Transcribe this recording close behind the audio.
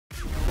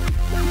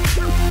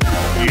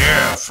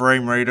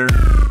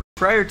FrameRater.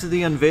 Prior to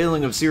the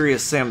unveiling of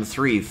Serious Sam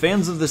 3,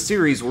 fans of the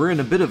series were in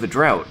a bit of a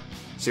drought.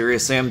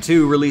 Serious Sam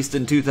 2 released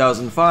in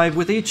 2005,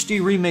 with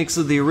HD remakes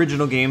of the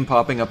original game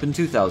popping up in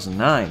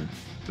 2009.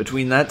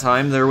 Between that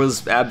time, there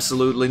was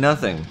absolutely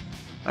nothing.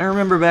 I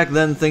remember back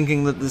then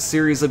thinking that this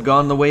series had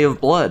gone the way of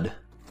blood.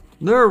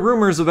 There are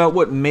rumors about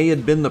what may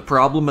have been the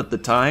problem at the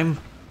time.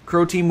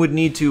 Crow Team would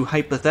need to,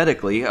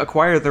 hypothetically,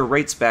 acquire their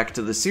rights back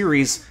to the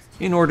series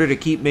in order to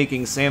keep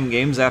making Sam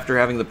games after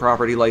having the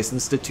property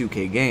licensed to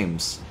 2K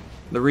Games.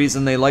 The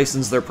reason they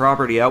licensed their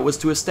property out was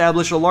to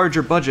establish a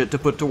larger budget to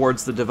put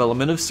towards the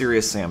development of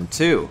Serious Sam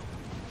 2.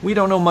 We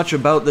don't know much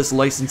about this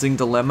licensing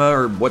dilemma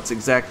or what's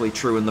exactly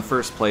true in the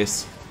first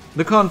place.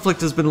 The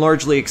conflict has been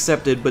largely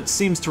accepted, but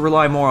seems to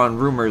rely more on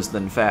rumors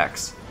than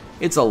facts.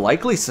 It's a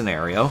likely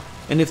scenario,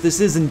 and if this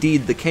is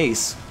indeed the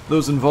case,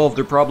 those involved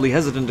are probably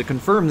hesitant to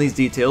confirm these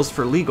details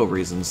for legal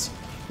reasons.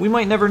 We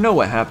might never know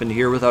what happened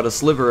here without a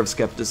sliver of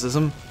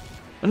skepticism.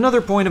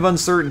 Another point of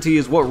uncertainty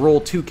is what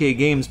role 2K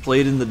Games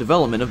played in the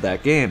development of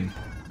that game.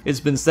 It's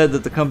been said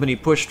that the company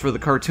pushed for the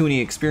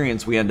cartoony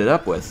experience we ended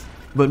up with,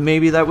 but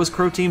maybe that was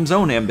Crow Team's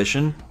own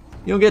ambition.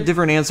 You'll get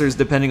different answers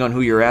depending on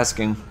who you're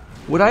asking.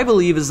 What I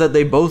believe is that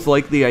they both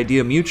liked the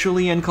idea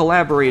mutually and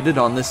collaborated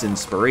on this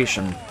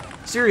inspiration.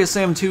 Serious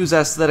Sam 2's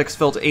aesthetics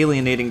felt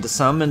alienating to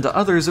some, and to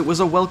others it was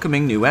a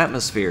welcoming new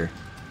atmosphere.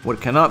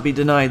 What cannot be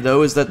denied,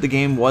 though, is that the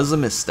game was a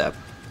misstep.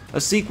 A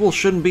sequel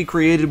shouldn't be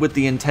created with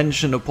the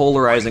intention of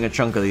polarizing a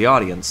chunk of the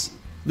audience.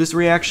 This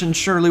reaction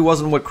surely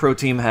wasn't what Crow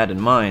Team had in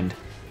mind.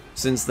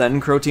 Since then,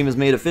 Crow Team has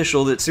made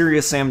official that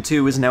Serious Sam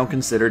 2 is now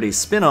considered a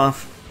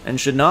spin-off, and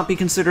should not be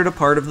considered a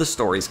part of the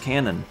story's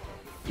canon.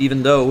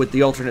 Even though, with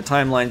the alternate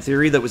timeline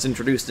theory that was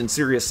introduced in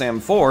Serious Sam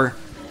 4,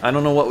 I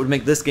don't know what would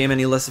make this game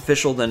any less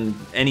official than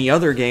any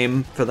other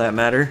game, for that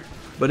matter.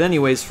 But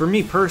anyways, for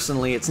me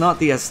personally, it's not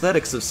the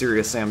aesthetics of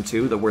Serious Sam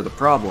 2 that were the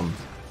problem.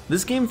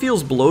 This game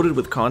feels bloated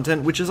with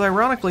content, which is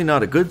ironically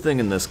not a good thing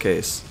in this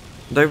case.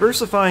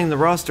 Diversifying the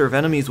roster of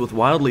enemies with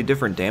wildly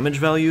different damage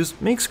values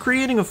makes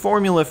creating a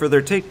formula for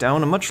their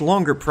takedown a much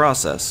longer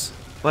process.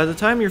 By the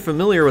time you're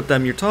familiar with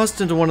them, you're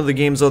tossed into one of the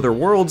game's other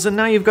worlds, and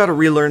now you've got to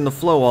relearn the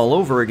flow all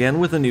over again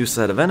with a new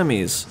set of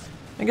enemies.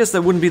 I guess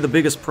that wouldn't be the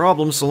biggest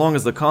problem so long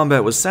as the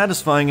combat was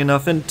satisfying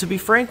enough, and to be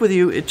frank with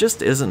you, it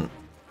just isn't.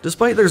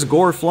 Despite there's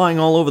gore flying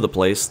all over the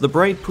place, the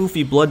bright,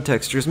 poofy blood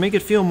textures make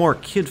it feel more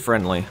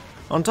kid-friendly.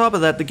 On top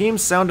of that, the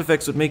game's sound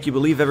effects would make you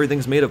believe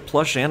everything's made of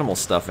plush animal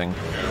stuffing.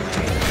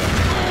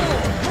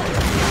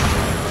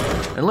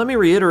 And let me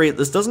reiterate,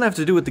 this doesn't have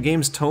to do with the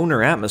game's tone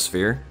or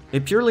atmosphere.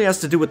 It purely has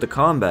to do with the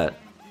combat.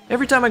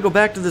 Every time I go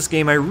back to this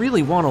game, I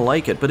really want to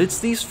like it, but it's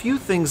these few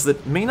things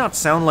that may not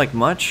sound like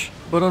much,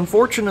 but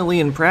unfortunately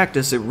in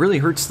practice it really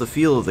hurts the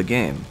feel of the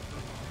game.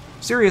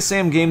 Serious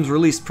Sam games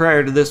released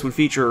prior to this would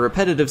feature a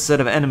repetitive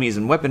set of enemies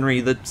and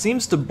weaponry that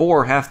seems to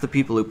bore half the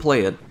people who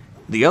play it.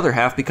 The other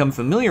half become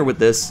familiar with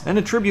this and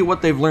attribute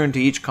what they've learned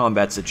to each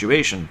combat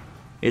situation.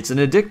 It's an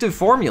addictive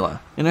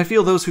formula, and I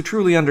feel those who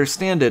truly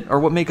understand it are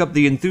what make up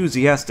the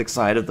enthusiastic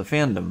side of the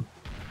fandom.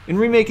 In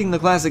remaking the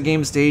classic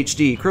games to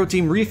HD, Crow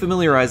Team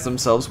refamiliarized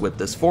themselves with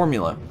this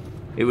formula.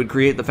 It would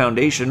create the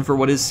foundation for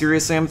what is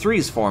Serious Sam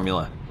 3's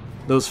formula.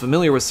 Those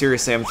familiar with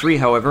Serious Sam 3,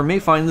 however, may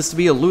find this to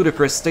be a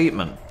ludicrous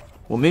statement.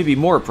 What may be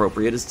more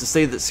appropriate is to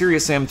say that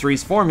Serious Sam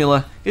 3's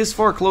formula is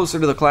far closer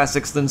to the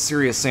classics than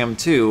Serious Sam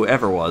 2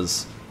 ever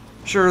was.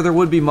 Sure, there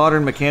would be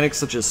modern mechanics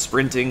such as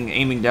sprinting,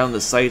 aiming down the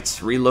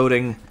sights,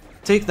 reloading.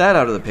 Take that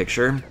out of the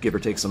picture, give or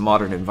take some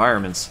modern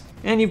environments,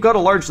 and you've got a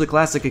largely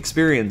classic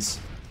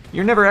experience.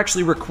 You're never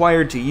actually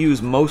required to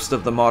use most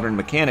of the modern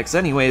mechanics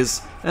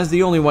anyways, as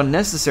the only one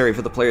necessary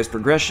for the player's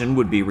progression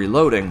would be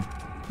reloading.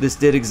 This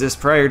did exist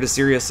prior to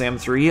Serious Sam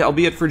 3,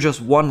 albeit for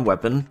just one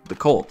weapon, the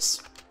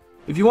Colts.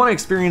 If you want to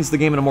experience the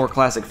game in a more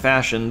classic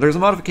fashion, there's a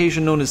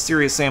modification known as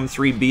Serious Sam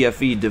 3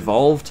 BFE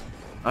Devolved.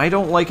 I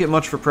don't like it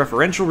much for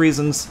preferential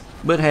reasons,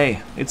 but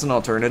hey, it's an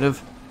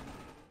alternative.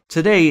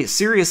 Today,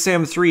 Serious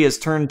Sam 3 has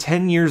turned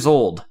 10 years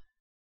old.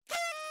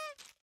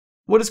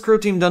 What has Crow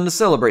Team done to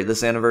celebrate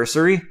this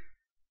anniversary?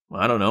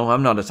 I don't know,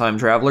 I'm not a time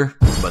traveler,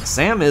 but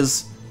Sam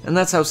is, and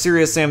that's how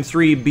Serious Sam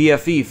 3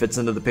 BFE fits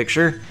into the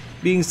picture,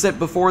 being set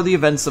before the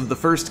events of the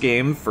first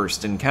game,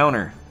 First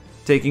Encounter.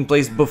 Taking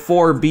place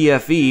before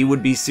BFE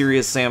would be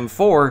Serious Sam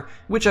 4,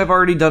 which I've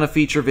already done a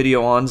feature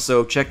video on,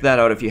 so check that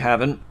out if you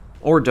haven't.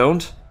 Or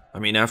don't. I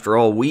mean, after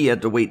all, we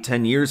had to wait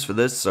 10 years for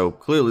this, so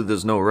clearly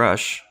there's no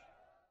rush.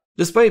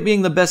 Despite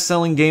being the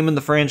best-selling game in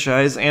the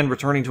franchise and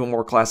returning to a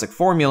more classic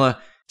formula,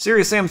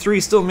 Serious Sam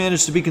 3 still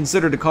managed to be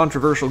considered a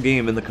controversial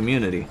game in the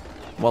community.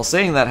 While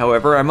saying that,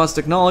 however, I must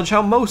acknowledge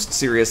how most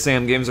Serious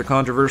Sam games are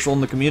controversial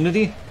in the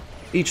community.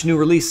 Each new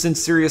release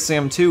since Serious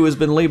Sam 2 has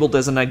been labeled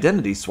as an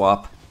identity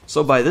swap,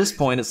 so by this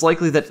point it's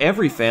likely that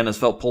every fan has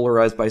felt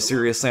polarized by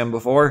Serious Sam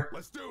before.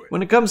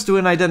 When it comes to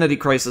an identity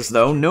crisis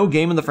though, no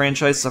game in the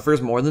franchise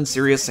suffers more than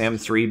Serious Sam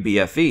 3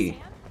 BFE.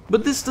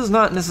 But this does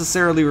not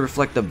necessarily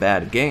reflect a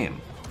bad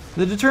game.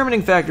 The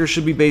determining factor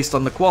should be based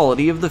on the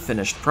quality of the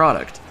finished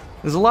product.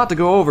 There's a lot to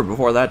go over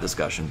before that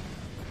discussion.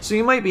 So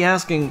you might be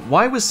asking,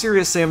 why was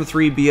Serious Sam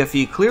 3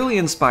 BFE clearly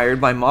inspired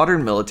by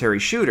modern military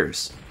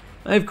shooters?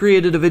 I've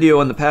created a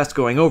video in the past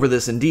going over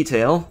this in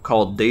detail,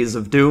 called Days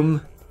of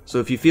Doom, so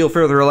if you feel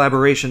further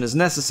elaboration is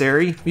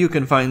necessary, you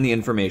can find the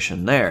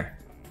information there.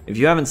 If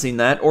you haven't seen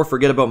that, or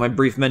forget about my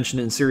brief mention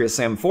in Serious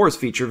Sam 4's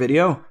feature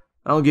video,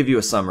 I'll give you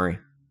a summary.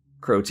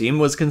 Crow Team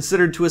was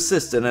considered to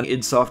assist in an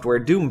id Software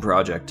Doom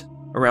project.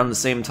 Around the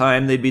same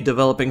time, they'd be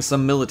developing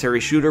some military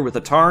shooter with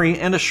Atari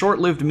and a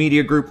short-lived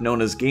media group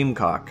known as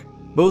Gamecock.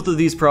 Both of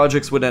these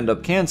projects would end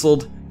up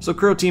cancelled, so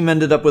Crow Team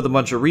ended up with a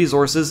bunch of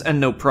resources and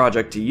no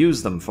project to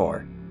use them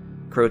for.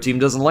 Crow Team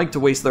doesn't like to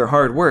waste their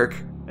hard work,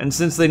 and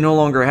since they no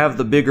longer have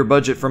the bigger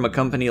budget from a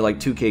company like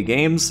 2K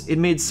Games, it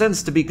made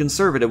sense to be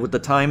conservative with the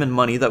time and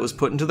money that was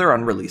put into their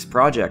unreleased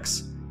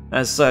projects.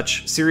 As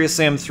such, Serious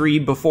Sam 3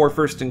 Before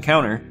First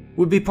Encounter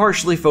would be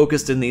partially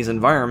focused in these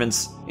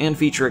environments, and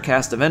feature a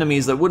cast of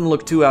enemies that wouldn't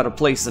look too out of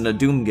place in a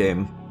Doom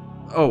game.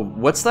 Oh,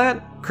 what's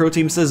that? Crow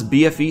Team says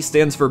BFE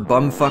stands for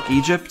Bumfuck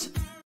Egypt?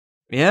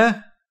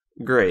 Yeah?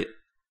 Great.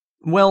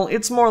 Well,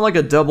 it's more like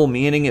a double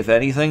meaning if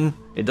anything.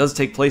 It does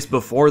take place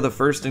before the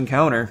first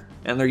encounter,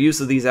 and their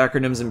use of these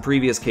acronyms in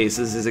previous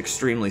cases is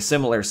extremely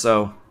similar,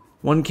 so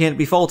one can't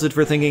be faulted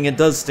for thinking it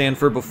does stand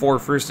for Before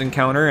First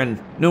Encounter,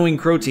 and knowing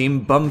Crow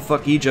Team,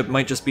 Bumfuck Egypt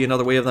might just be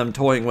another way of them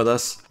toying with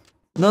us.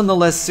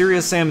 Nonetheless,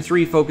 Serious Sam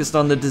 3 focused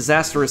on the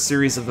disastrous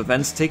series of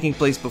events taking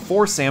place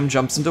before Sam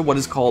jumps into what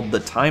is called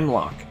the Time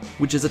Lock,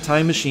 which is a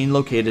time machine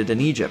located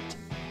in Egypt.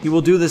 He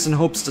will do this in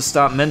hopes to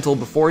stop Mental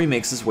before he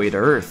makes his way to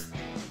Earth.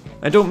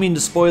 I don't mean to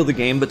spoil the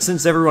game, but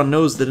since everyone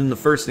knows that in the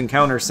first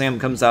encounter Sam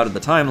comes out of the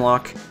time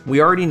lock,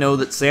 we already know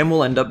that Sam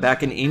will end up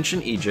back in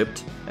ancient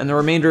Egypt, and the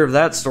remainder of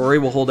that story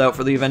will hold out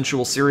for the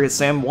eventual Serious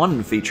Sam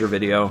 1 feature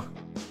video.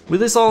 With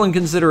this all in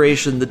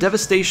consideration, the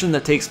devastation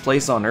that takes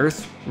place on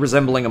Earth,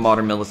 resembling a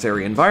modern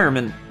military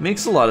environment,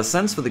 makes a lot of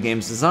sense for the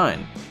game's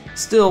design.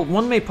 Still,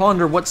 one may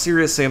ponder what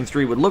Serious Sam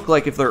 3 would look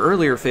like if their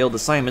earlier failed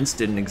assignments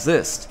didn't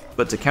exist.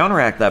 But to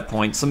counteract that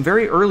point, some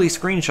very early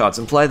screenshots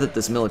imply that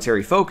this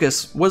military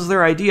focus was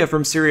their idea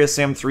from Serious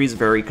Sam 3's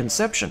very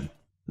conception.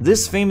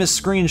 This famous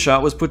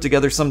screenshot was put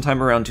together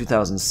sometime around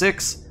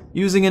 2006,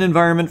 using an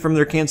environment from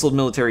their cancelled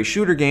military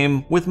shooter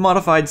game with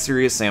modified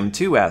Serious Sam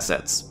 2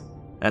 assets.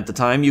 At the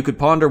time, you could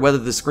ponder whether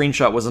the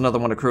screenshot was another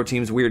one of Crow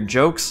Team's weird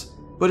jokes,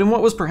 but in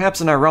what was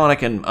perhaps an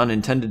ironic and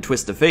unintended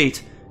twist of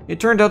fate, it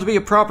turned out to be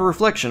a proper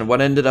reflection of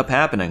what ended up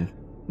happening.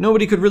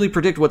 Nobody could really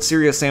predict what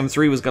Serious Sam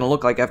 3 was going to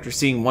look like after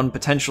seeing one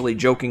potentially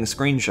joking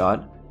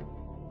screenshot.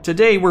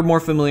 Today, we're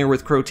more familiar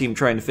with Crow Team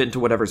trying to fit into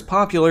whatever's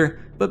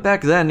popular, but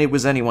back then it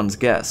was anyone's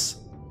guess.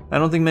 I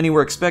don't think many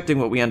were expecting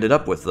what we ended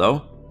up with,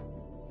 though.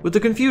 With the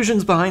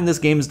confusions behind this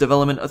game's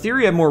development, a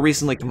theory I've more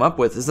recently come up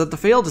with is that the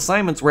failed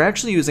assignments were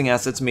actually using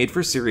assets made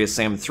for Serious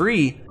Sam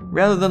 3,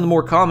 rather than the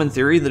more common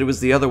theory that it was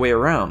the other way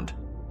around.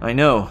 I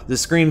know,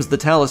 this screams the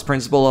Talus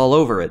principle all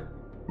over it.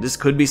 This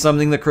could be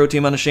something that Crow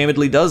Team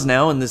unashamedly does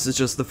now, and this is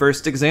just the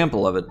first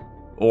example of it.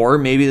 Or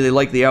maybe they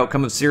liked the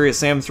outcome of Serious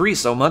Sam 3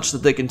 so much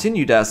that they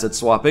continued asset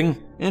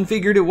swapping, and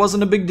figured it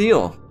wasn't a big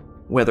deal.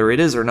 Whether it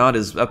is or not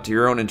is up to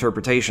your own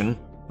interpretation,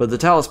 but the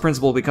Talus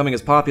principle becoming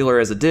as popular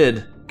as it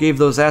did, gave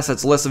those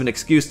assets less of an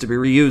excuse to be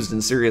reused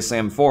in Serious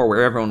Sam 4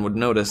 where everyone would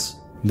notice.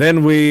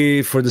 Then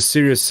for the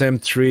Serious Sam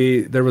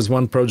 3, there was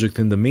one project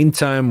in the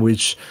meantime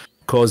which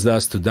caused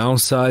us to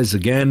downsize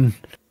again.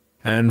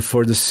 And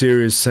for the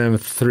Serious Sam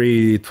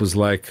 3, it was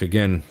like,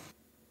 again,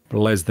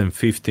 less than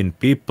 15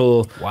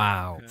 people.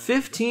 Wow.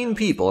 15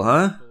 people,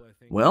 huh?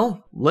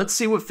 Well, let's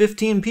see what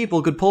 15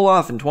 people could pull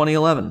off in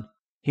 2011.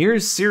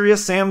 Here's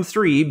Serious Sam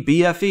 3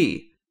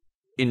 BFE.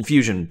 In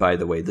Fusion, by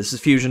the way. This is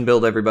Fusion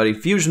build, everybody.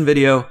 Fusion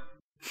video.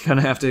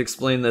 Gonna have to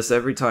explain this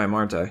every time,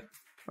 aren't I?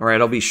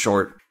 Alright, I'll be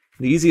short.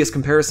 The easiest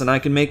comparison I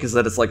can make is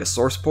that it's like a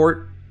source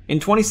port. In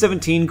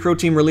 2017, Crow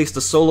Team released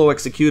a solo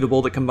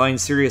executable that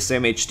combined Serious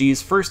Sam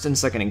HD's first and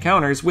second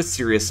encounters with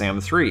Serious Sam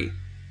 3.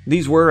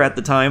 These were, at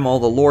the time, all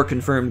the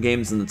lore-confirmed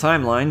games in the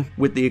timeline,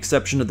 with the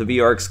exception of the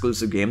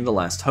VR-exclusive game The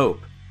Last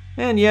Hope.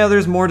 And yeah,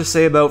 there's more to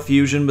say about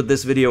Fusion, but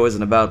this video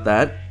isn't about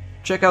that.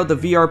 Check out the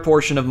VR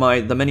portion of my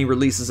The Many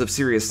Releases of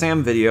Serious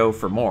Sam video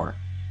for more.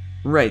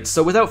 Right,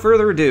 so without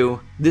further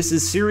ado, this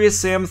is Serious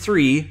Sam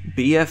 3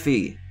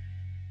 BFE.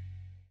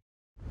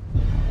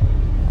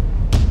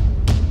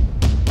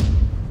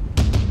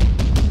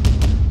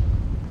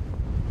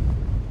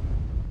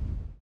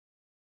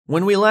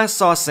 When we last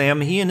saw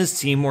Sam, he and his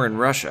team were in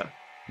Russia.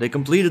 They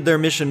completed their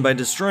mission by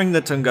destroying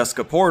the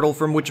Tunguska portal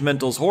from which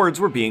Mental's hordes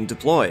were being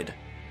deployed.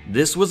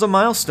 This was a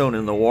milestone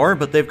in the war,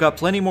 but they've got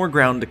plenty more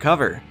ground to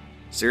cover.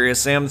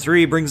 Serious Sam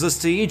 3 brings us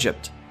to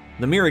Egypt.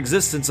 The mere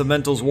existence of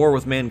Mental's war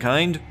with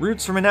mankind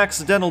roots from an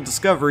accidental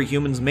discovery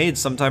humans made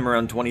sometime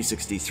around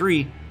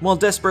 2063, while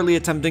desperately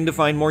attempting to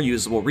find more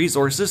usable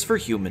resources for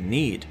human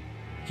need.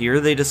 Here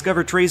they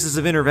discover traces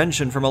of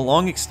intervention from a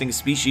long-extinct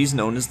species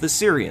known as the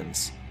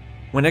Syrians.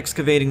 When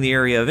excavating the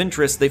area of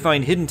interest, they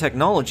find hidden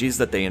technologies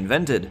that they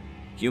invented.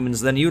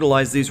 Humans then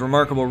utilize these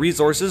remarkable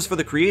resources for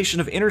the creation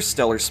of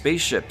interstellar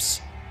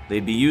spaceships.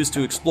 They'd be used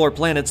to explore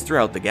planets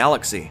throughout the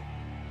galaxy.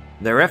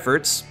 Their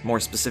efforts, more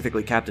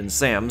specifically Captain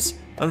Sam's,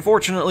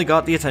 unfortunately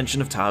got the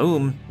attention of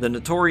Taum, the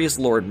notorious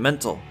Lord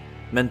Mental.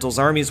 Mental's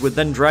armies would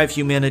then drive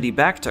humanity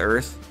back to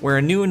Earth, where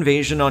a new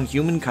invasion on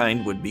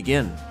humankind would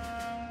begin.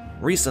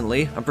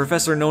 Recently, a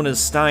professor known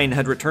as Stein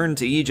had returned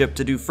to Egypt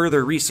to do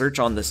further research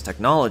on this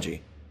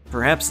technology.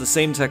 Perhaps the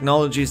same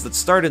technologies that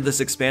started this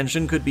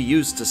expansion could be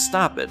used to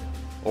stop it,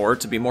 or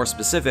to be more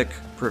specific,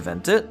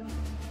 prevent it?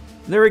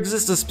 There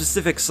exists a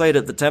specific site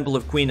at the Temple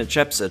of Queen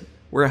Hatshepsut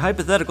where a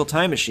hypothetical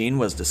time machine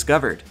was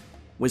discovered.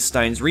 With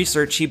Stein's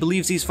research, he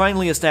believes he's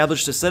finally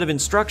established a set of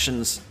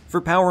instructions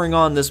for powering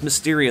on this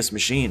mysterious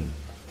machine.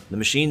 The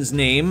machine's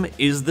name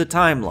is the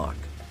Time Lock.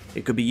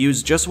 It could be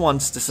used just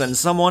once to send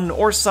someone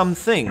or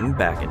something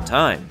back in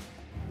time.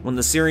 When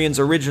the Syrians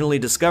originally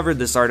discovered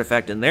this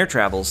artifact in their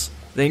travels,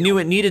 they knew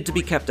it needed to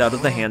be kept out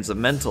of the hands of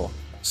Mental,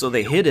 so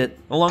they hid it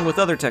along with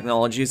other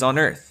technologies on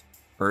Earth.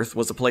 Earth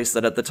was a place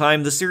that at the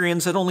time the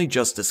Syrians had only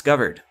just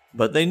discovered,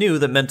 but they knew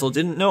that Mental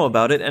didn't know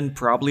about it and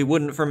probably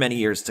wouldn't for many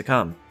years to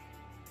come.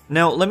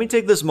 Now, let me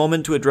take this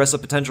moment to address a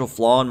potential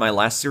flaw in my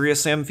last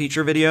Serious Sam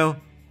feature video.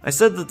 I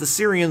said that the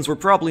Syrians were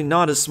probably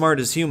not as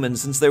smart as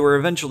humans since they were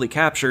eventually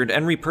captured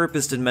and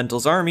repurposed in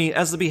Mental's army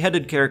as the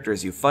beheaded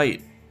characters you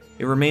fight.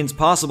 It remains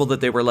possible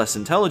that they were less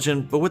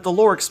intelligent, but with the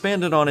lore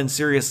expanded on in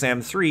Serious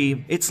Sam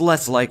 3, it's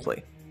less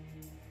likely.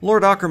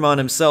 Lord Ackerman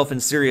himself in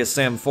Serious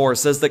Sam 4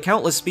 says that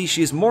countless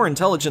species more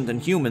intelligent than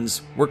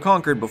humans were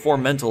conquered before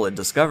Mental had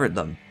discovered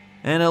them.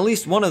 And at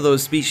least one of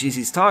those species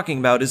he's talking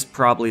about is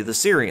probably the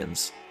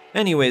Syrians.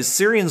 Anyways,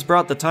 Syrians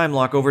brought the time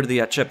lock over to the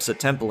Hatshepsut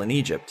Temple in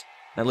Egypt.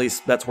 At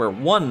least, that's where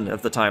one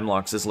of the time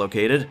locks is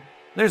located.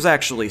 There's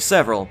actually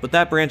several, but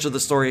that branch of the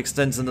story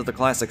extends into the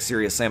classic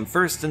Serious Sam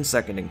 1st and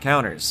 2nd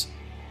encounters.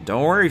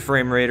 Don't worry,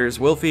 FrameRaters,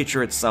 we'll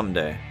feature it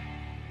someday.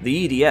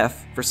 The EDF,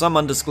 for some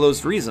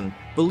undisclosed reason,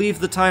 believe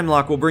the time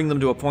lock will bring them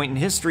to a point in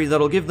history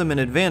that'll give them an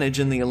advantage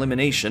in the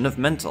elimination of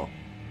Mental.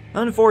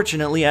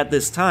 Unfortunately, at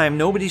this time,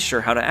 nobody's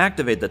sure how to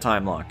activate the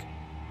time lock.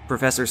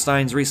 Professor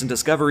Stein's recent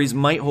discoveries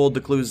might hold the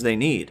clues they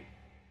need.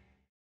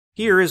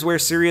 Here is where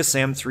Serious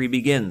Sam 3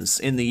 begins,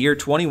 in the year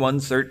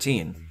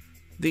 2113.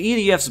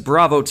 The EDF's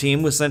Bravo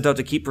team was sent out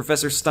to keep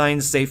Professor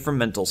Stein safe from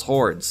Mental's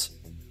hordes.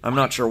 I'm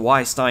not sure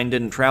why Stein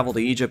didn't travel to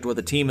Egypt with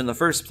a team in the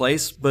first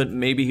place, but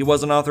maybe he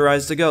wasn't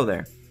authorized to go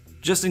there.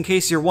 Just in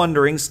case you're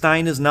wondering,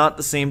 Stein is not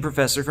the same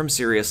professor from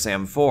Serious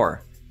Sam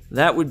 4.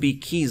 That would be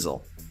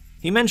Kiesel.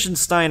 He mentioned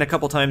Stein a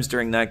couple times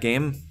during that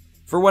game.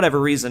 For whatever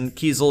reason,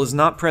 Kiesel is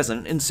not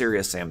present in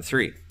Serious Sam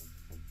 3.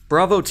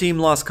 Bravo team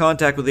lost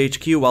contact with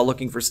HQ while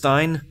looking for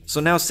Stein,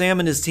 so now Sam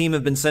and his team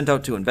have been sent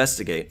out to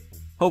investigate.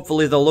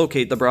 Hopefully they'll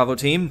locate the Bravo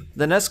team,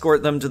 then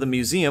escort them to the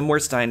museum where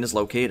Stein is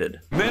located.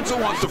 Mental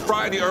wants to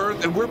fry the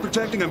Earth and we're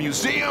protecting a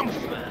museum?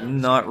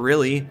 Not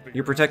really.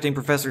 You're protecting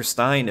Professor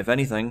Stein, if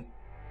anything.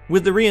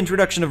 With the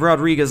reintroduction of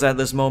Rodriguez at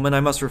this moment, I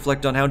must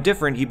reflect on how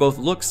different he both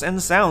looks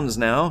and sounds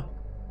now.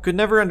 Could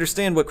never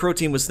understand what Crow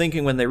Team was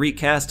thinking when they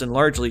recast and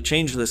largely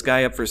changed this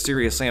guy up for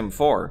Serious Sam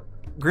 4.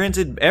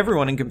 Granted,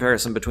 everyone in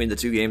comparison between the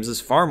two games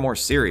is far more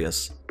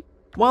serious.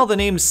 While the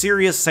name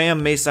Serious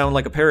Sam may sound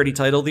like a parody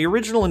title, the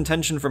original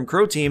intention from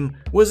Crow Team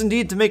was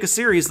indeed to make a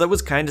series that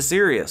was kinda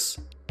serious.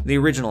 The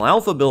original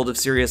alpha build of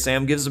Serious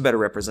Sam gives a better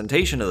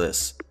representation of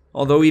this,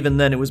 although even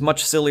then it was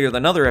much sillier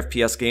than other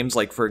FPS games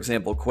like, for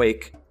example,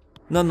 Quake.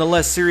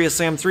 Nonetheless, Serious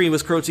Sam 3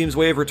 was Crow Team's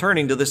way of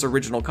returning to this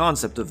original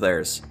concept of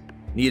theirs.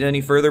 Need any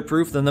further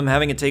proof than them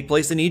having it take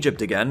place in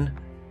Egypt again?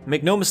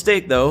 Make no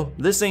mistake though,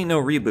 this ain't no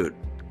reboot.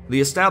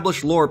 The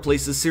established lore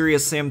places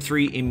Serious Sam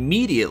 3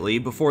 immediately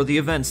before the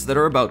events that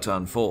are about to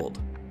unfold.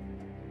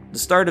 The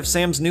start of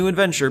Sam's new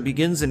adventure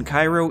begins in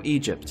Cairo,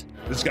 Egypt.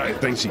 This guy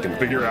thinks he can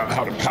figure out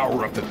how to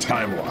power up the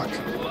time lock.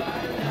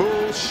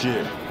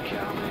 Bullshit.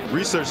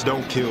 Research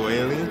don't kill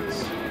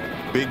aliens.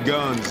 Big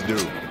guns do.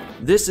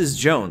 This is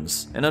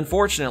Jones, and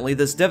unfortunately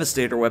this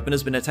devastator weapon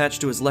has been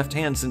attached to his left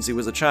hand since he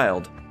was a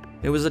child.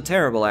 It was a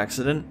terrible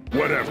accident.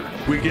 Whatever.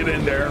 We get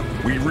in there,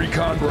 we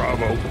recon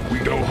Bravo, we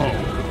go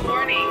home.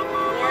 Warning,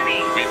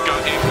 warning. We've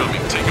got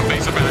incoming. Take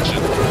evasive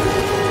action.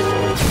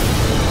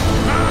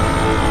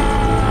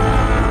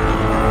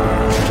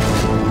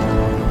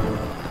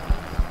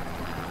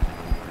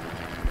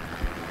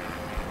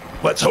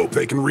 Let's hope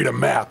they can read a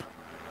map.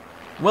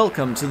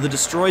 Welcome to the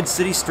destroyed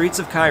city streets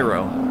of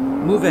Cairo.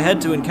 Move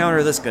ahead to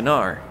encounter this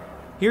Ganar.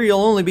 Here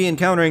you'll only be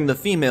encountering the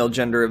female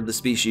gender of the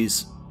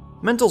species.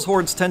 Mental's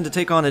hordes tend to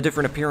take on a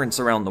different appearance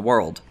around the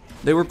world.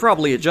 They were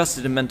probably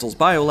adjusted in Mental's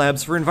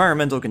biolabs for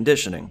environmental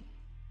conditioning.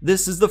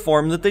 This is the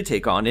form that they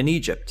take on in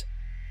Egypt.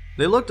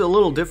 They looked a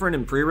little different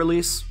in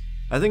pre-release.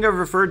 I think I've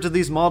referred to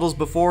these models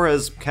before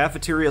as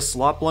cafeteria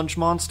slop lunch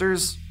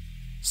monsters.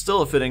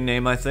 Still a fitting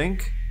name, I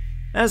think.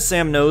 As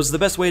Sam knows, the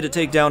best way to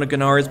take down a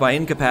Ganar is by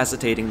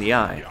incapacitating the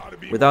eye.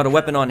 Without a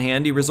weapon on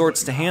hand, he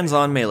resorts to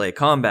hands-on melee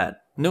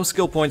combat. No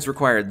skill points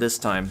required this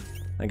time.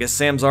 I guess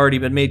Sam's already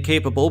been made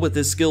capable with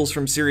his skills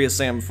from Serious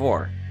Sam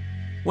 4.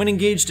 When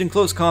engaged in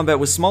close combat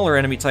with smaller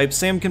enemy types,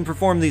 Sam can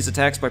perform these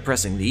attacks by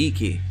pressing the E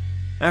key.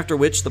 After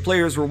which, the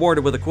player is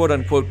rewarded with a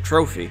quote-unquote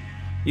trophy.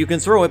 You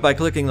can throw it by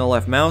clicking the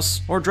left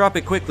mouse, or drop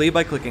it quickly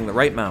by clicking the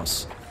right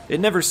mouse.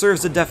 It never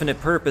serves a definite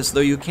purpose, though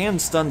you can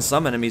stun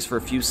some enemies for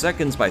a few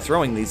seconds by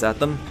throwing these at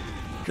them.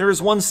 There is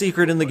one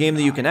secret in the game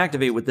that you can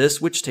activate with this,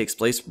 which takes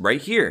place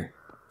right here.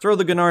 Throw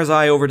the Gunnar's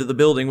eye over to the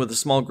building with a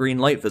small green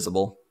light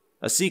visible.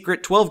 A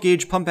secret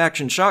 12-gauge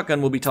pump-action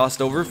shotgun will be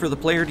tossed over for the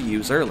player to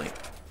use early.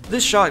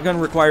 This shotgun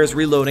requires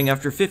reloading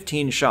after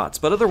 15 shots,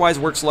 but otherwise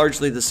works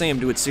largely the same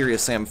to its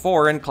Serious Sam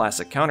 4 and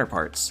classic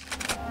counterparts.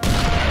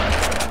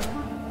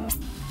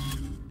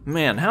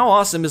 Man, how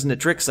awesome is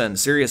Nitrixa in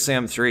Serious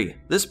Sam 3?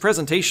 This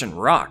presentation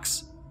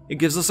rocks! It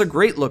gives us a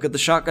great look at the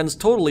shotgun's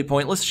totally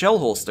pointless shell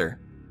holster.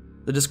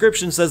 The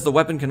description says the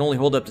weapon can only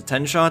hold up to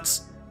 10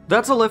 shots.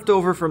 That's a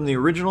leftover from the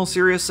original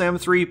Serious Sam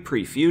 3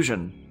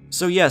 pre-fusion.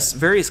 So yes,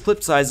 various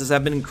clip sizes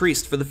have been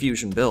increased for the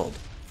fusion build.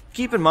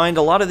 Keep in mind,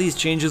 a lot of these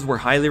changes were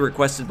highly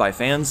requested by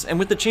fans, and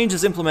with the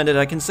changes implemented,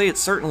 I can say it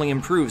certainly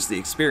improves the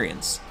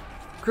experience.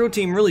 Crow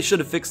Team really should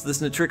have fixed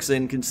this Nitrixa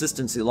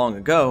inconsistency long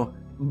ago,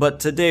 but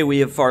today we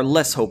have far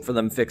less hope for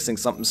them fixing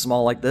something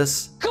small like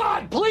this.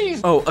 God,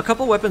 please! Oh, a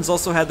couple weapons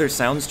also had their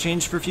sounds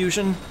changed for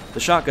fusion. The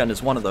shotgun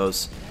is one of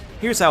those.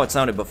 Here's how it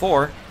sounded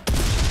before.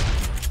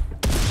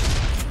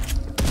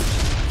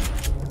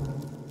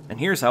 And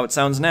here's how it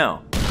sounds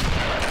now.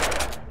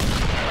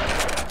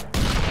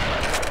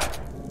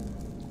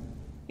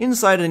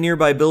 Inside a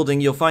nearby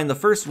building, you'll find the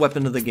first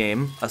weapon of the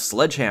game, a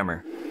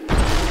sledgehammer.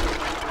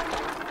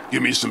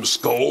 Give me some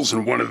skulls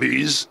and one of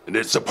these, and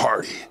it's a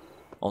party.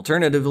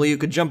 Alternatively, you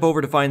could jump over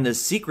to find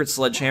this secret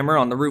sledgehammer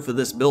on the roof of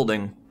this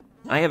building.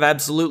 I have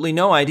absolutely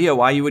no idea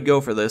why you would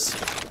go for this.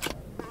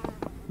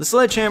 The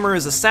sledgehammer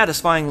is a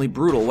satisfyingly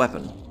brutal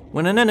weapon.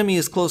 When an enemy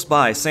is close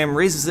by, Sam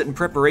raises it in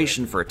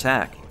preparation for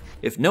attack.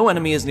 If no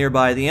enemy is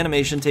nearby, the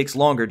animation takes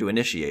longer to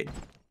initiate.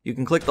 You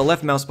can click the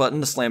left mouse button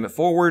to slam it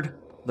forward,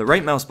 the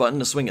right mouse button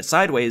to swing it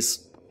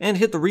sideways, and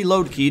hit the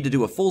reload key to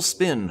do a full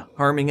spin,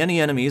 harming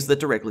any enemies that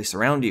directly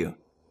surround you.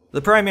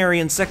 The primary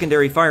and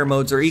secondary fire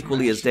modes are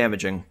equally as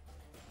damaging.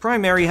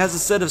 Primary has a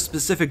set of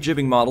specific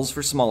jibbing models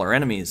for smaller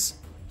enemies.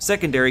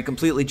 Secondary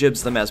completely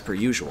jibs them as per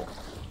usual.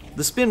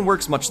 The spin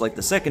works much like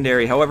the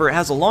secondary, however it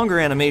has a longer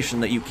animation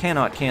that you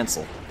cannot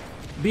cancel.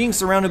 Being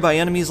surrounded by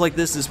enemies like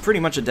this is pretty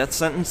much a death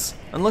sentence,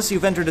 unless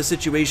you've entered a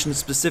situation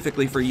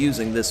specifically for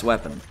using this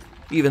weapon.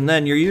 Even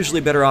then, you're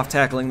usually better off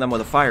tackling them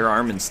with a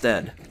firearm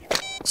instead.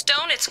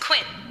 Stone, it's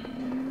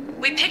Quinn.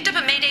 We picked up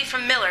a mayday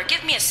from Miller.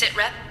 Give me a sit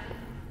rep.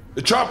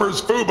 The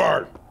chopper's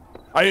Fubart.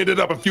 I ended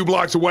up a few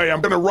blocks away.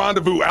 I'm gonna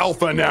rendezvous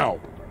Alpha now.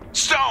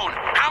 Stone,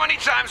 how many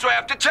times do I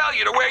have to tell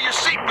you to wear your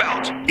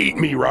seatbelt? Eat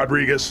me,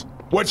 Rodriguez.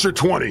 What's your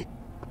 20?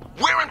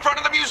 We're in front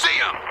of the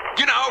museum.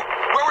 You know,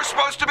 where we're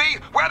supposed to be.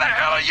 Where the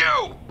hell are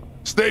you?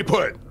 Stay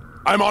put.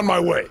 I'm on my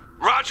way.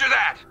 Roger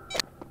that.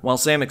 While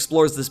Sam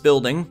explores this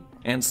building,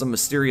 and some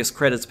mysterious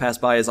credits pass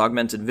by his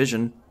augmented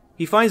vision,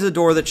 he finds a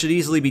door that should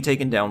easily be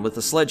taken down with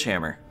a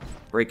sledgehammer.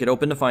 Break it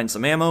open to find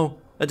some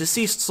ammo, a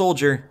deceased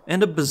soldier,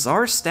 and a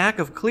bizarre stack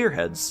of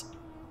clearheads.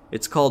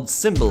 It's called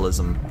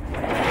symbolism.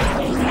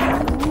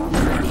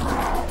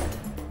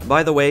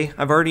 By the way,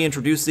 I've already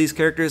introduced these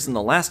characters in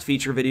the last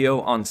feature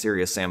video on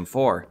Serious Sam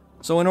 4,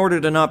 so in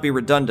order to not be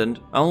redundant,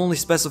 I'll only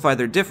specify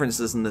their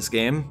differences in this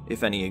game,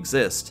 if any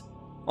exist.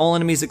 All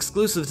enemies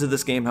exclusive to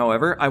this game,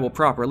 however, I will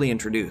properly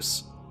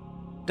introduce.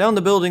 Down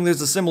the building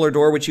there's a similar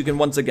door which you can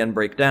once again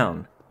break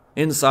down.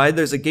 Inside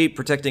there's a gate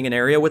protecting an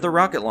area with a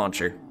rocket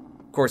launcher.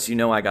 Of course you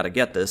know I gotta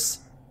get this.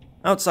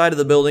 Outside of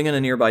the building in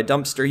a nearby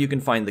dumpster you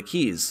can find the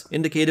keys,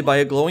 indicated by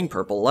a glowing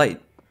purple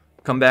light.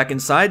 Come back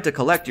inside to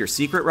collect your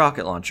secret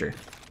rocket launcher.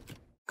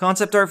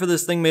 Concept art for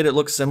this thing made it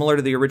look similar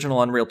to the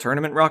original Unreal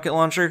Tournament rocket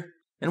launcher,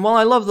 and while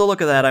I love the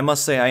look of that, I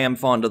must say I am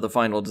fond of the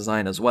final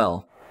design as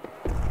well.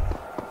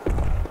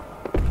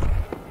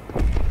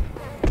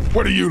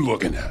 What are you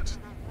looking at?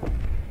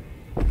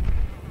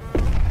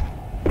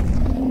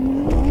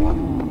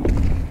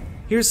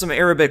 Here's some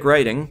Arabic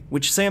writing,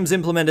 which Sam's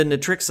implemented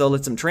Nitrixa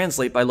lets him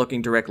translate by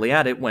looking directly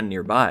at it when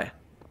nearby.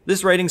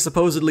 This writing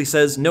supposedly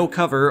says, "No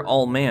cover,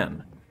 all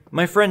man."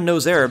 My friend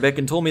knows Arabic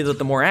and told me that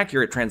the more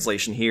accurate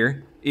translation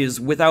here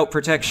is "without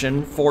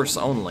protection, force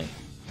only."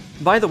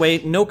 By the way,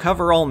 "No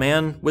cover, all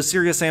man" was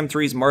Serious Sam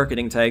 3's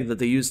marketing tag that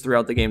they used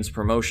throughout the game's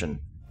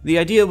promotion. The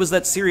idea was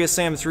that Serious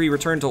Sam 3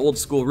 returned to old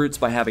school roots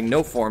by having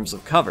no forms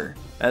of cover,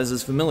 as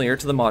is familiar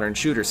to the modern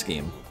shooter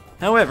scheme.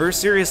 However,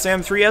 Serious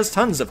Sam 3 has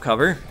tons of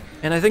cover,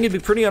 and I think it'd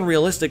be pretty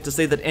unrealistic to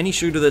say that any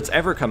shooter that's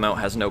ever come out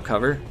has no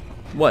cover.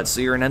 What, so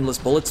you're an endless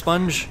bullet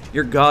sponge?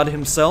 You're God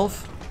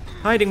himself?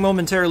 Hiding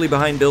momentarily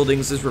behind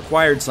buildings is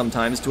required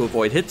sometimes to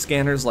avoid hit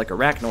scanners like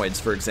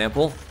arachnoids, for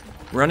example.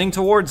 Running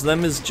towards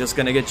them is just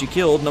gonna get you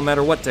killed no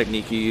matter what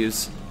technique you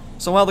use.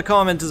 So while the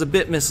comment is a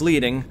bit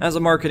misleading, as a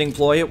marketing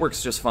ploy it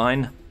works just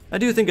fine. I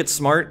do think it's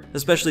smart,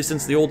 especially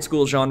since the old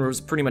school genre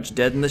is pretty much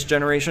dead in this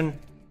generation.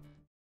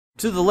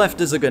 To the left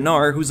is a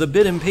Gunnar who's a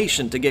bit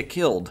impatient to get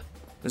killed.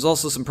 There's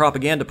also some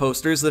propaganda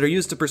posters that are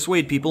used to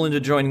persuade people into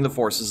joining the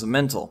forces of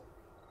Mental.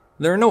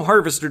 There are no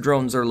Harvester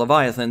drones or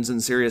Leviathans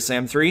in Serious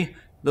Sam 3,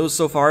 those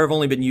so far have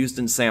only been used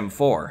in Sam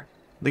 4.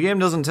 The game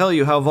doesn't tell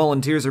you how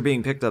volunteers are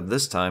being picked up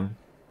this time.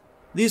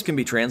 These can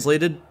be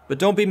translated, but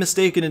don't be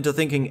mistaken into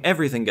thinking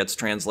everything gets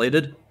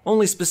translated,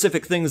 only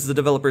specific things the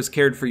developers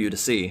cared for you to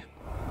see.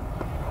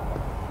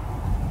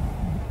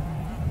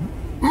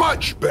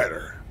 Much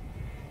better.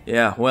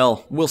 Yeah,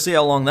 well, we'll see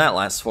how long that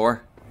lasts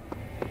for.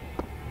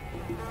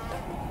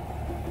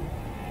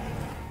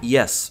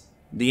 Yes.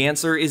 The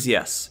answer is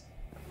yes.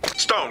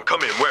 Stone,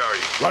 come in. Where are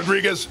you?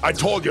 Rodriguez, I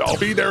told you, I'll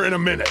be there in a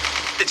minute.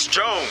 It's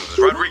Jones.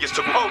 Rodriguez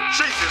took... Oh,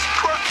 Jesus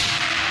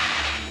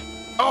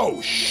Christ!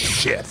 Oh,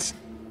 shit.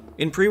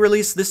 In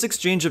pre-release, this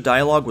exchange of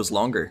dialogue was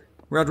longer.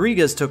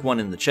 Rodriguez took one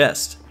in the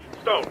chest.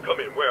 Stone, come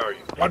in. Where are you?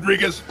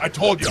 Rodriguez, I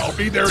told you, I'll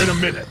be there in a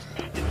minute.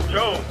 It's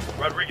Jones.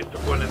 Rodriguez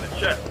took one in the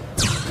chest.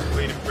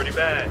 Bleeding pretty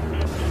bad.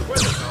 Where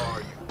the hell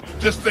are you?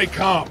 Just stay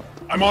calm.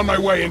 I'm on my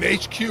way, and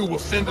HQ will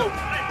send it.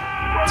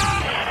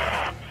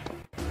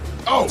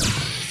 Oh,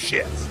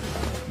 shit.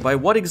 By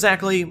what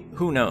exactly,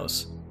 who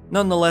knows.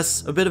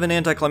 Nonetheless, a bit of an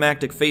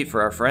anticlimactic fate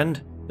for our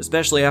friend,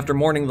 especially after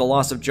mourning the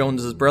loss of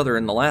Jones's brother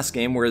in the last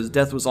game where his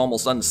death was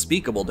almost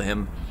unspeakable to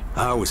him.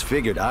 I always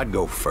figured I'd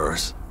go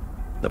first.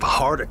 Of a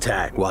heart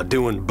attack while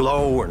doing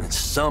blow or in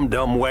some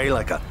dumb way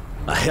like a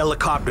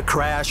helicopter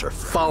crash or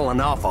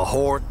falling off a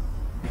horse.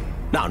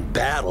 Not in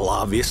battle,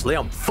 obviously.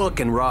 I'm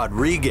fucking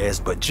Rodriguez,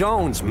 but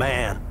Jones,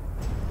 man.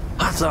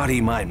 I thought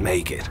he might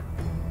make it.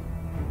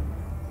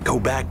 Go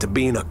back to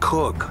being a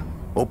cook.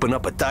 Open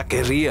up a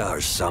taqueria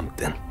or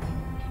something.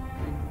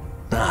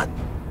 Not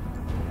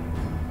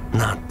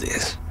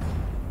this.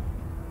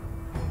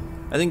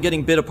 I think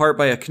getting bit apart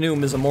by a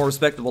Knoom is a more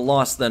respectable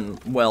loss than,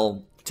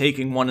 well,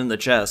 taking one in the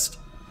chest.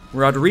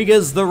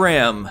 Rodriguez the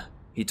Ram.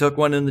 He took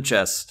one in the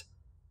chest.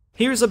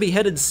 Here's a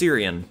beheaded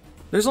Syrian.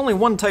 There's only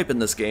one type in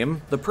this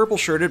game, the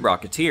purple-shirted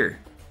Rocketeer.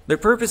 Their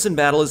purpose in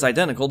battle is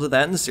identical to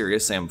that in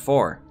Serious Sam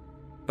 4.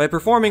 By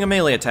performing a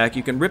melee attack,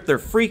 you can rip their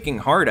freaking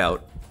heart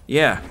out.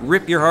 Yeah,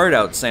 rip your heart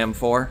out, Sam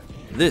 4.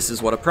 This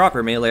is what a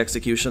proper melee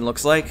execution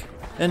looks like.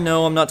 And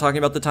no, I'm not talking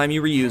about the time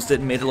you reused it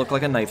and made it look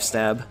like a knife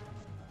stab.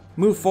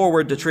 Move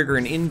forward to trigger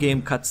an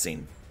in-game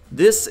cutscene.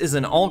 This is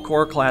an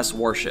all-core class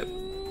warship.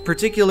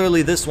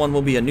 Particularly this one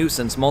will be a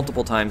nuisance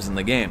multiple times in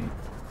the game.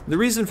 The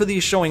reason for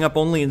these showing up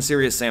only in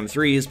Serious Sam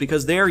 3 is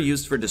because they are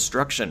used for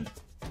destruction.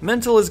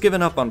 Mental has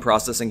given up on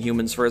processing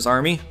humans for his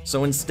army,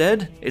 so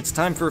instead, it's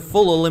time for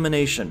full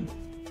elimination.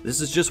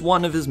 This is just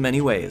one of his many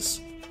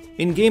ways.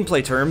 In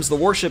gameplay terms, the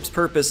warship's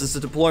purpose is to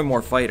deploy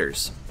more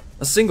fighters.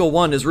 A single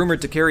one is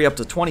rumored to carry up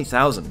to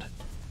 20,000.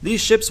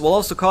 These ships will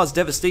also cause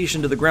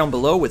devastation to the ground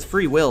below with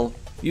free will,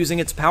 using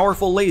its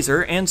powerful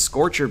laser and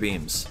scorcher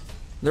beams.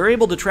 They're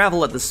able to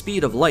travel at the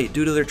speed of light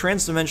due to their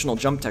transdimensional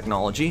jump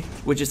technology,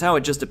 which is how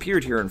it just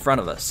appeared here in front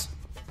of us.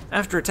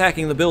 After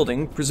attacking the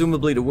building,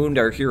 presumably to wound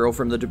our hero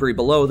from the debris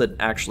below that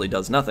actually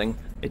does nothing,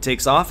 it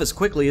takes off as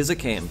quickly as it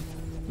came.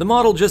 The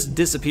model just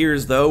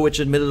disappears though, which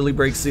admittedly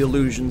breaks the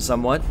illusion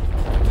somewhat.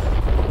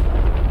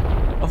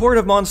 A horde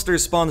of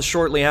monsters spawns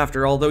shortly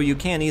after, although you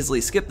can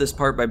easily skip this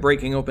part by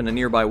breaking open a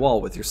nearby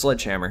wall with your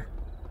sledgehammer.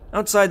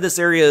 Outside this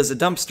area is a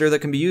dumpster that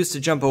can be used to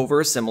jump over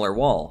a similar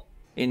wall.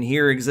 In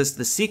here exists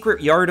the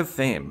Secret Yard of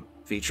Fame,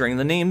 featuring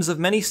the names of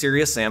many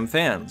Serious Sam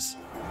fans.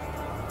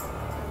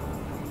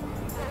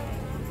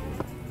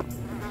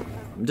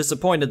 I'm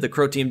disappointed the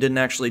Crow team didn't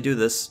actually do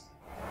this.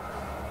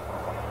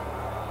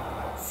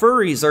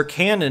 Furries are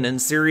canon in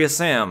Serious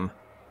Sam.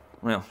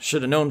 Well,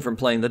 should have known from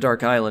playing the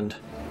Dark Island.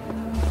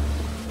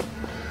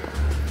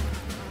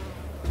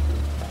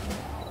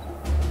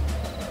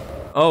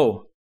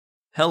 Oh,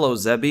 hello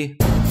Zebby.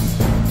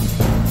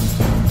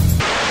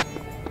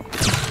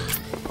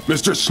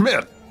 Mr.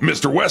 Smith,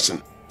 Mr.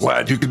 Wesson,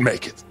 glad you could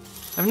make it.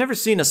 I've never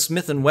seen a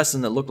Smith &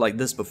 Wesson that looked like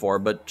this before,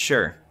 but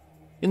sure.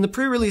 In the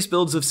pre-release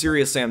builds of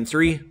Serious Sam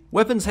 3,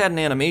 weapons had an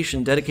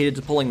animation dedicated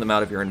to pulling them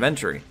out of your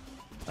inventory.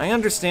 I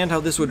understand how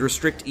this would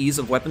restrict ease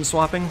of weapon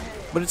swapping,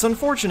 but it's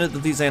unfortunate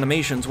that these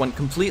animations went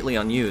completely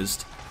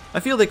unused. I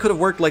feel they could have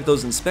worked like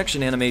those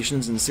inspection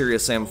animations in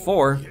Serious Sam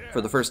 4,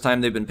 for the first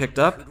time they've been picked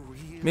up.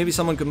 Maybe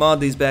someone could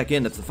mod these back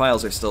in if the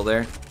files are still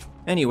there.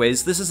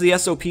 Anyways, this is the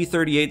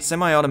SOP-38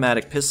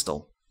 semi-automatic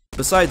pistol.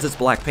 Besides its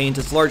black paint,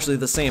 it's largely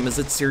the same as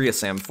its Serious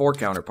Sam 4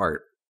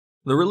 counterpart.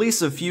 The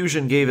release of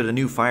Fusion gave it a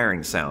new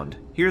firing sound.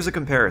 Here's a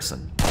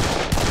comparison.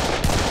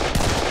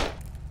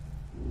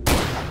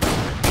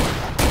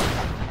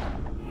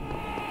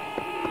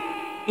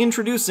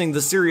 Introducing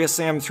the Serious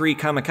Sam 3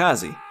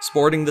 Kamikaze,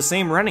 sporting the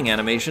same running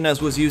animation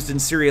as was used in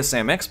Serious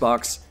Sam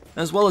Xbox,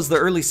 as well as the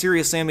early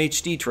Serious Sam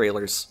HD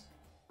trailers.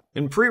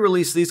 In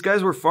pre-release, these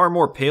guys were far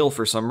more pale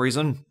for some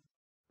reason.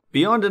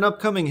 Beyond an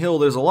upcoming hill,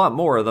 there's a lot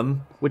more of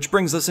them, which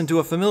brings us into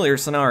a familiar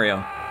scenario.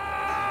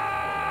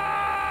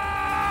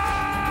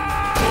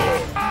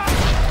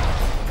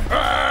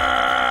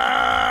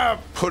 Ah!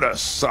 Put a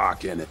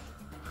sock in it.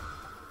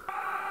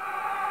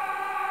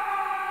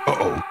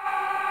 Uh-oh.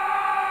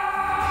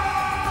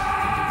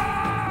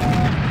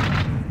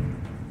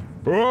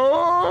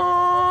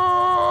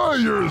 Oh,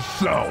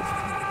 yourself.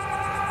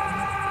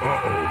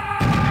 Uh-oh.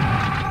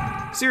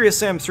 Serious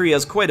Sam 3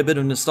 has quite a bit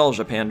of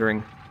nostalgia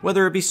pandering.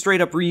 whether it be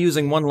straight up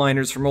reusing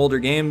one-liners from older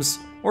games,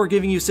 or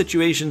giving you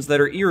situations that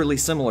are eerily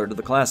similar to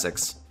the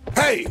classics.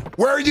 Hey,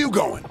 where are you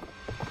going?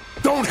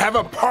 Don't have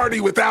a party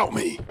without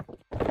me.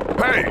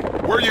 Hey,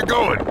 where are you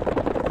going?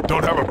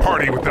 Don't have a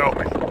party without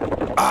me.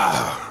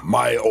 Ah,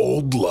 my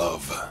old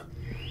love.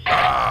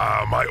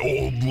 Ah, my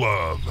old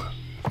love.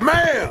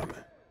 Man,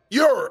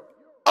 you're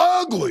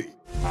ugly.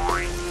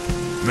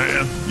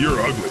 Man, you're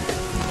ugly.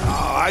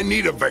 I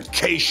need a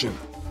vacation.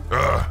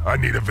 I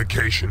need a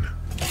vacation.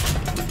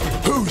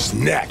 Who's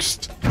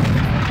next?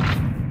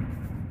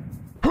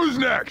 Who's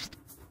next?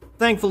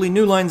 Thankfully,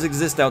 new lines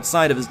exist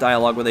outside of his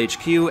dialogue with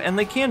HQ, and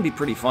they can be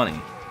pretty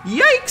funny.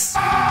 Yikes!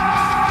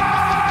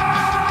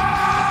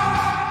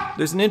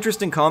 There's an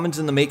interesting comment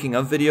in the making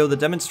of video that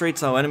demonstrates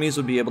how enemies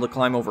would be able to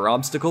climb over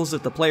obstacles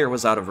if the player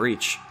was out of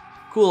reach.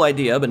 Cool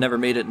idea, but never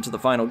made it into the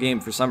final game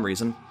for some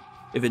reason.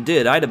 If it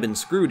did, I'd have been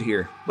screwed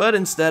here, but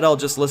instead I'll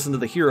just listen to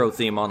the hero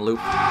theme on loop.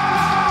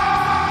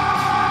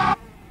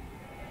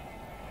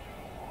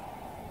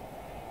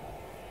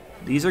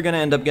 These are gonna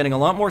end up getting a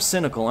lot more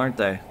cynical, aren't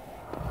they?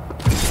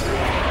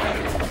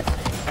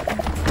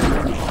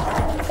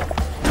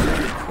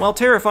 While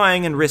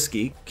terrifying and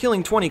risky,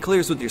 killing 20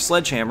 clears with your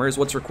sledgehammer is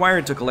what's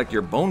required to collect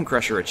your Bone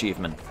Crusher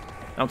achievement.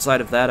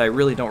 Outside of that, I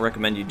really don't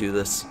recommend you do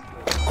this.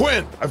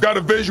 Quinn, I've got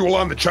a visual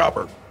on the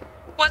chopper.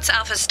 What's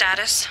Alpha's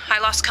status? I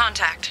lost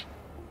contact.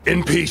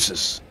 In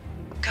pieces.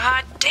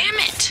 God damn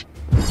it!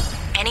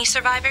 Any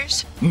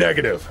survivors?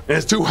 Negative. And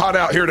it's too hot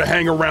out here to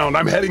hang around.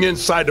 I'm heading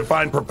inside to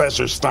find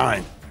Professor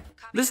Stein.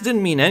 This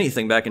didn't mean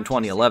anything back in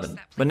 2011,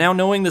 but now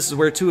knowing this is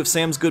where two of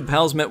Sam's good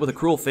pals met with a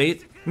cruel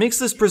fate, makes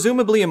this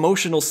presumably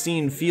emotional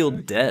scene feel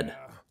dead.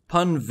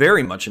 Pun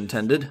very much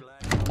intended.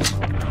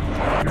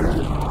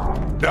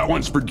 That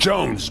one's for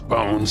Jones,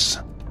 Bones.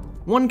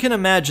 One can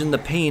imagine the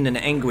pain and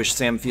anguish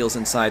Sam feels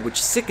inside, which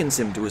sickens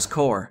him to his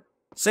core.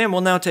 Sam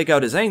will now take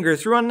out his anger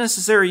through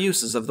unnecessary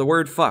uses of the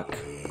word fuck.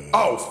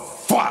 Oh,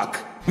 fuck!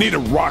 Need a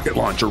rocket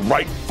launcher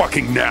right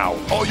fucking now.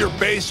 All your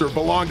base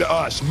belong to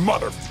us,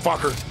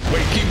 motherfucker.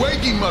 Wakey,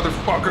 wakey,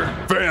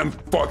 motherfucker.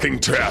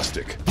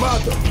 Fan-fucking-tastic.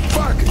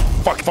 Motherfucking.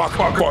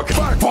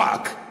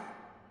 Fuck.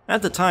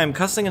 At the time,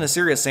 cussing in a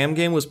serious Sam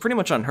game was pretty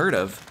much unheard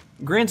of.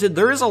 Granted,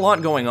 there is a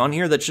lot going on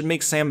here that should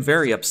make Sam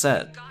very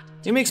upset.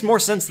 It makes more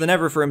sense than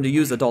ever for him to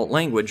use adult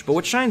language, but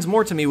what shines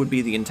more to me would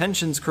be the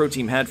intentions Crow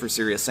Team had for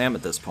Serious Sam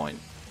at this point.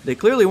 They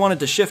clearly wanted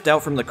to shift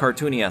out from the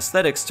cartoony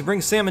aesthetics to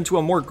bring Sam into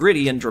a more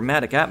gritty and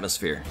dramatic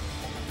atmosphere.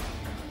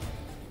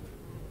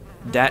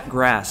 Dat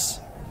grass.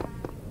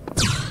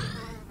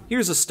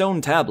 Here's a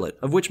stone tablet,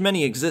 of which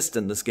many exist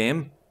in this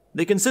game.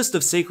 They consist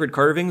of sacred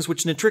carvings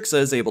which Nitrixa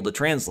is able to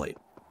translate.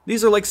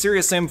 These are like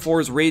Serious Sam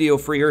 4's Radio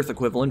Free Earth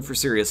equivalent for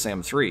Serious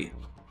Sam 3.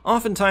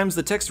 Oftentimes,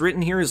 the text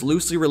written here is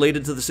loosely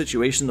related to the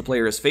situation the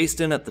player is faced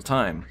in at the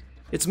time.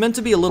 It's meant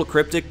to be a little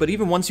cryptic, but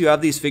even once you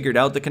have these figured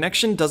out, the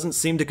connection doesn't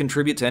seem to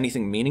contribute to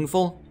anything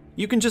meaningful.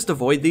 You can just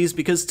avoid these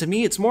because to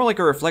me it's more like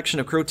a reflection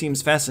of Crow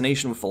Team's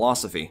fascination with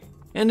philosophy.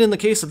 And in the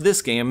case of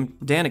this game,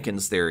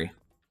 Daniken's theory.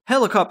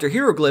 Helicopter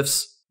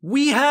hieroglyphs?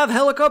 We have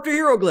helicopter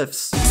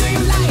hieroglyphs!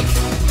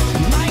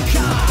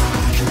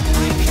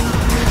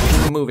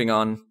 Moving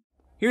on.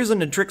 Here's a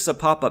Nitrixa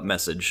pop-up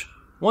message.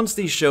 Once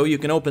these show, you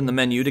can open the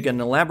menu to get an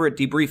elaborate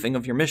debriefing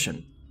of your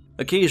mission.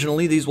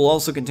 Occasionally, these will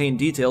also contain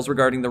details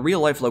regarding the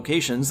real-life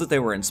locations that they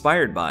were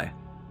inspired by.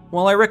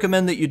 While I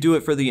recommend that you do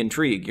it for the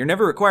intrigue, you're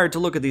never required to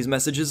look at these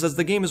messages as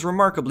the game is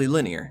remarkably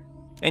linear.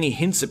 Any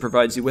hints it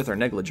provides you with are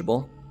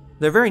negligible.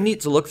 They're very neat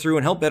to look through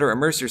and help better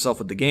immerse yourself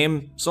with the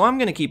game, so I'm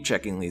gonna keep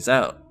checking these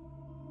out.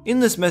 In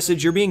this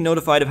message, you're being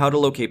notified of how to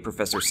locate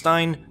Professor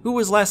Stein, who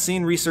was last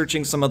seen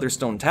researching some other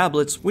stone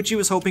tablets, which he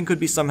was hoping could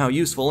be somehow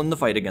useful in the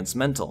fight against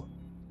Mental.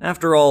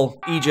 After all,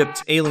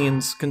 Egypt,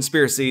 aliens,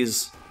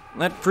 conspiracies,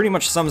 that pretty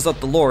much sums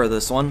up the lore of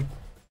this one.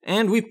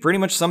 And we've pretty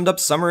much summed up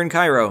summer in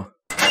Cairo.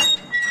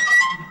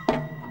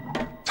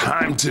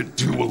 Time to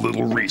do a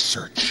little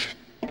research.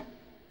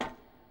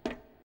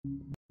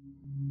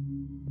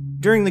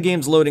 During the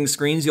game's loading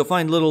screens, you'll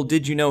find little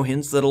did-you-know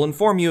hints that'll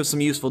inform you of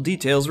some useful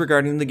details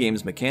regarding the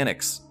game's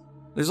mechanics.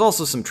 There's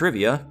also some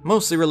trivia,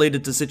 mostly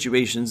related to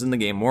situations in the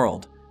game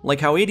world,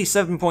 like how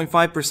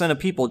 87.5% of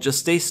people just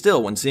stay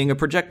still when seeing a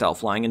projectile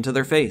flying into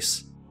their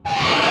face.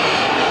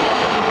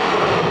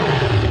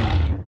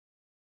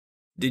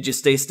 Did you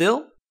stay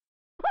still?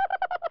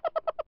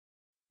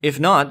 If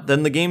not,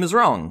 then the game is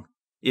wrong.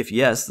 If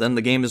yes, then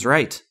the game is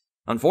right.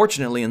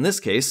 Unfortunately, in this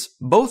case,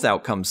 both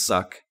outcomes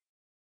suck.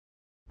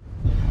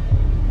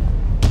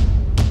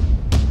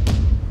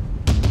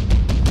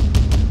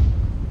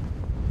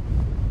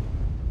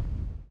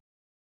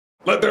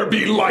 Let there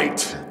be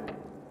light.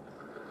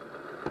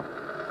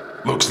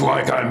 Looks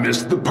like I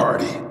missed the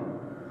party.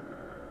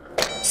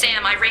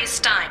 Sam, I raised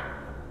Stein.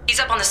 He's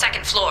up on the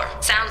second floor.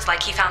 Sounds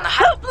like he found the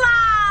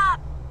Hoopla!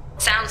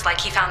 Sounds like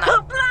he found the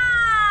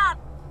Hoopla!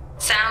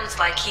 Sounds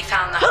like he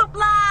found the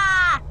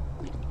Hoopla!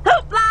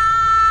 Hoopla!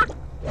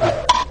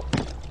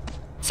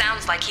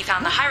 Sounds like he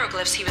found the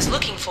hieroglyphs he was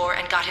looking for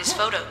and got his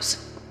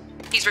photos.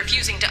 He's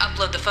refusing to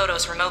upload the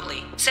photos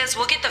remotely. Says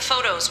we'll get the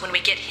photos when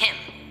we get him.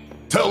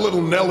 Tell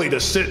little Nelly to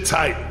sit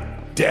tight.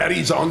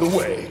 Daddy's on the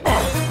way.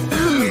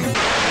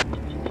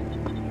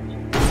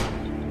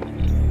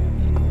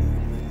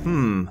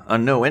 A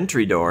no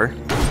entry door.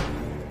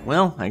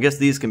 Well, I guess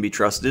these can be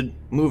trusted.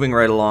 Moving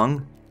right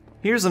along.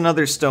 Here's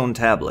another stone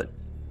tablet.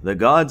 The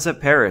gods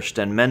have perished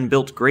and men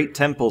built great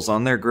temples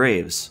on their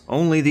graves.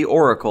 Only the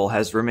oracle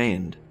has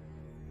remained.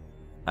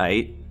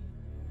 Aight.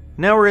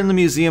 Now we're in the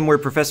museum where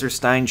Professor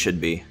Stein should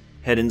be.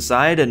 Head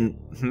inside and,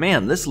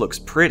 man, this looks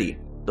pretty.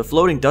 The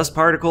floating dust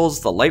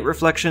particles, the light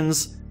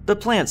reflections, the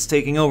plants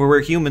taking over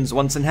where humans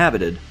once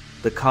inhabited,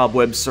 the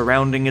cobwebs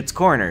surrounding its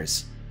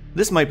corners.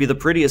 This might be the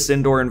prettiest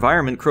indoor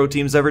environment Crow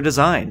Team's ever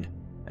designed.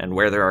 And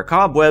where there are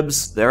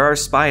cobwebs, there are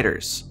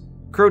spiders.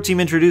 Crow Team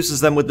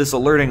introduces them with this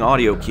alerting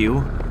audio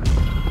cue.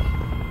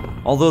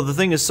 Although the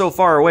thing is so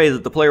far away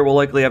that the player will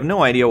likely have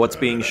no idea what's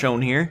being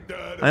shown here.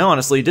 I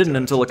honestly didn't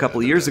until a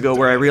couple years ago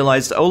where I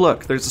realized, oh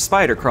look, there's a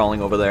spider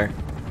crawling over there.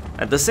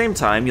 At the same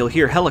time, you'll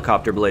hear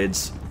helicopter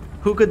blades.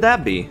 Who could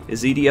that be?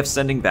 Is EDF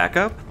sending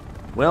backup?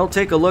 Well,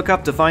 take a look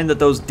up to find that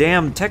those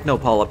damn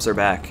techno-polyps are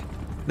back.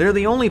 They're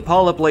the only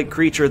polyp-like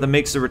creature that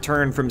makes a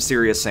return from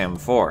Serious Sam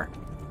 4.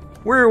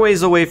 We're a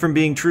ways away from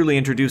being truly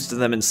introduced to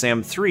them in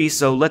Sam 3,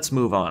 so let's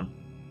move on.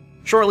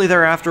 Shortly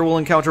thereafter, we'll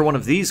encounter one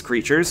of these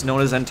creatures, known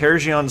as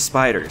Antergion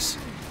spiders.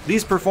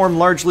 These perform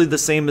largely the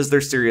same as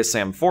their Serious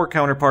Sam 4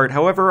 counterpart,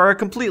 however, are a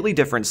completely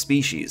different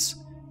species.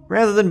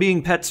 Rather than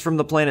being pets from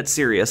the planet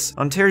Sirius,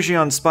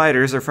 Antergion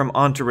spiders are from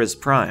Antares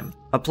Prime,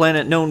 a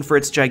planet known for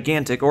its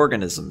gigantic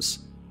organisms.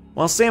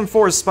 While Sam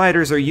 4's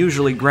spiders are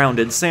usually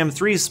grounded, Sam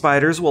 3's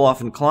spiders will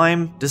often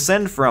climb,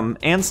 descend from,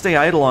 and stay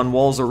idle on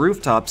walls or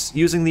rooftops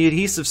using the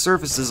adhesive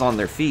surfaces on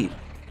their feet.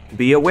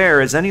 Be aware,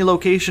 as any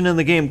location in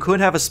the game could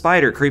have a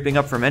spider creeping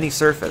up from any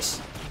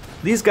surface.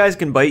 These guys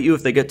can bite you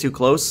if they get too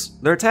close.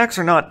 Their attacks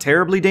are not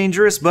terribly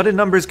dangerous, but in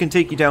numbers can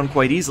take you down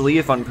quite easily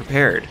if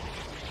unprepared.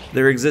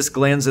 There exist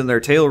glands in their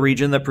tail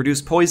region that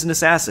produce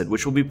poisonous acid,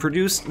 which will be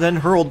produced, then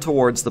hurled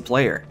towards the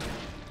player.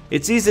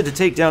 It's easy to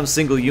take down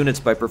single units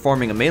by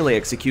performing a melee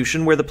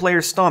execution where the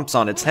player stomps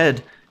on its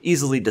head,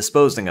 easily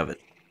disposing of it.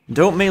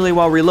 Don't melee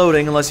while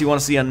reloading unless you want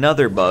to see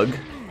another bug.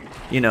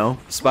 You know,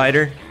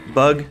 spider,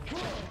 bug.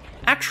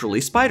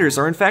 Actually, spiders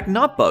are in fact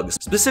not bugs.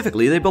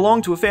 Specifically, they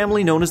belong to a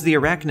family known as the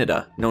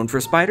Arachnida, known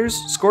for spiders,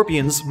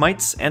 scorpions,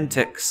 mites, and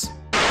ticks.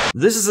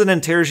 This is an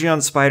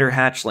Antergion spider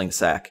hatchling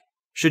sac.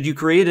 Should you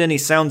create any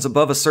sounds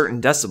above a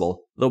certain decibel,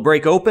 they'll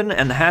break open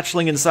and the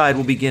hatchling inside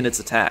will begin its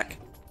attack.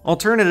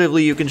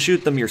 Alternatively, you can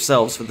shoot them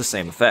yourselves for the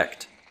same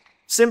effect.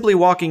 Simply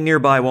walking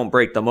nearby won't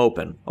break them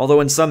open, although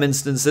in some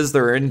instances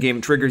there are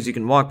in-game triggers you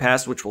can walk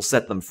past which will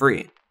set them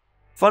free.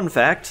 Fun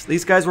fact,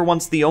 these guys were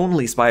once the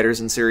only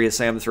spiders in Serious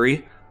Sam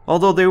 3,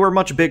 although they were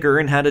much bigger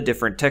and had a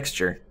different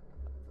texture.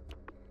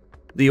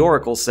 The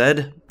Oracle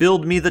said,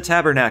 "Build me the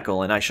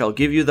tabernacle and I shall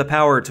give you the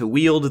power to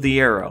wield the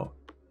arrow."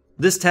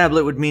 This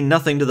tablet would mean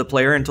nothing to the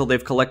player until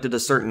they've collected a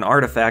certain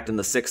artifact in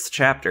the 6th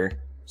chapter,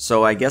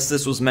 so I guess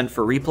this was meant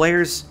for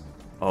replayers?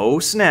 Oh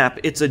snap,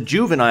 it's a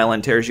juvenile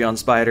Antergion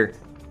spider.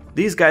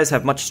 These guys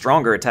have much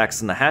stronger attacks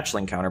than the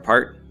hatchling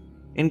counterpart.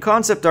 In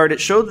concept art, it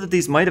showed that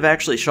these might have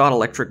actually shot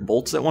electric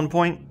bolts at one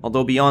point,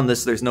 although beyond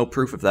this there's no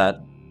proof of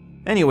that.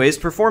 Anyways,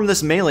 perform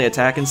this melee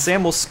attack and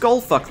Sam will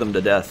skull-fuck them to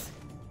death.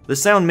 The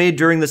sound made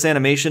during this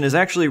animation is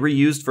actually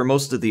reused for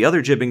most of the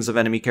other gibbings of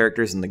enemy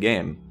characters in the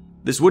game.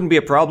 This wouldn't be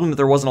a problem if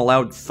there wasn't a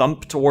loud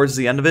thump towards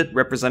the end of it,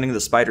 representing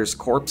the spider's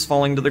corpse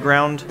falling to the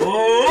ground.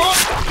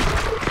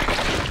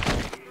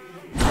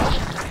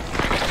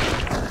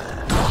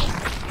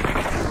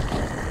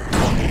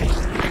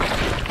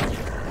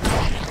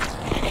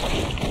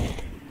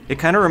 It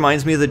kinda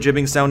reminds me of the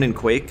jibbing sound in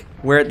Quake,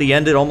 where at the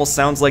end it almost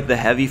sounds like the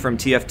Heavy from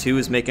TF2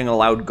 is making a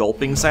loud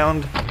gulping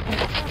sound.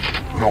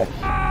 No.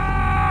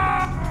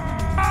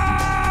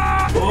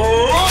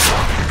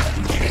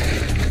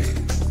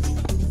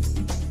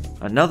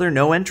 Another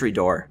no entry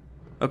door.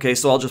 Okay,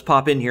 so I'll just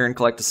pop in here and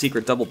collect a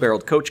secret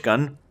double-barreled coach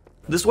gun.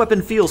 This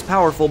weapon feels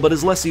powerful, but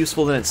is less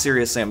useful than its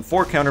Serious Sam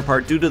 4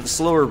 counterpart due to the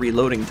slower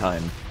reloading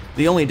time.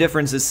 The only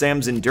difference is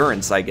Sam's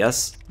endurance, I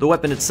guess. The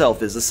weapon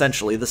itself is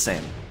essentially the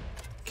same.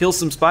 Kill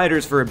some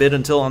spiders for a bit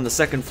until on the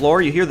 2nd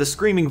floor you hear the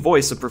screaming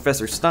voice of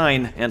Professor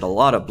Stein and a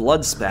lot of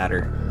blood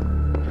spatter.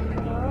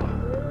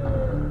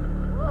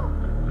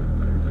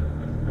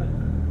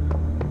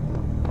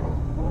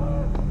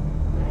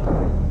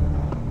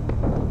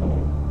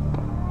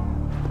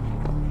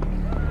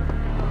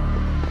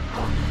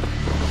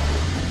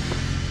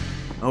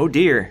 Oh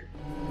dear.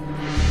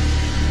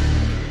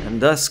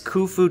 And thus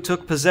Khufu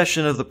took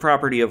possession of the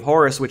property of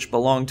Horus which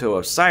belonged to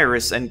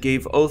Osiris and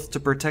gave oath to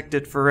protect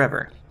it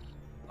forever.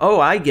 Oh,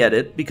 I get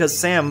it, because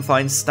Sam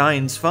finds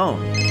Stein's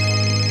phone.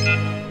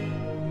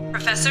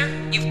 Professor,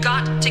 you've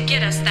got to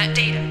get us that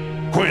data.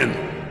 Quinn,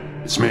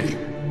 it's me.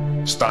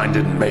 Stein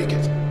didn't make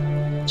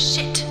it.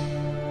 Shit.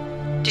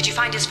 Did you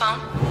find his phone?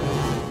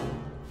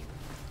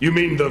 You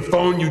mean the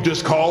phone you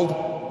just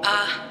called?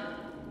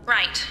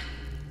 Right.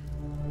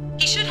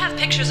 He should have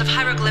pictures of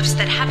hieroglyphs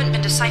that haven't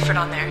been deciphered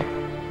on there.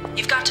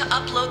 You've got to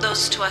upload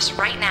those to us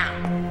right now.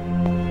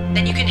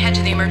 Then you can head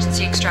to the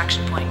emergency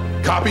extraction point.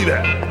 Copy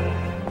that.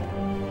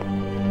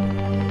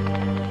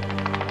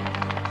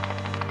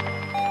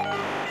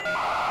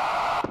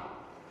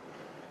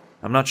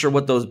 I'm not sure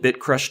what those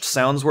bit-crushed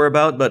sounds were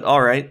about, but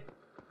alright.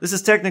 This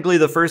is technically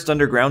the first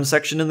underground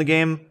section in the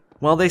game.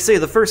 While they say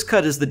the first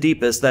cut is the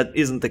deepest, that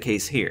isn't the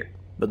case here.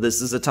 But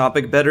this is a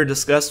topic better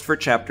discussed for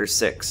Chapter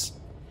 6.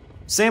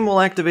 Sam will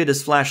activate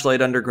his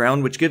flashlight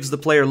underground, which gives the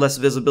player less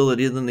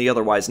visibility than the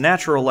otherwise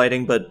natural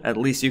lighting, but at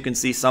least you can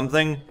see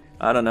something.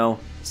 I don't know.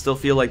 Still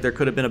feel like there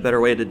could have been a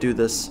better way to do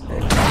this.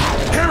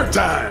 Hammer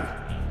time!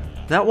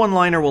 That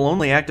one-liner will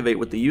only activate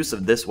with the use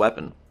of this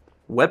weapon.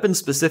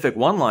 Weapon-specific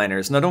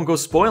one-liners? Now don't go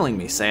spoiling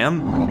me,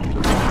 Sam.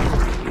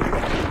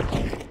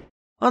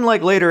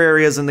 Unlike later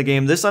areas in the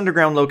game, this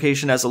underground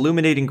location has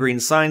illuminating green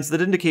signs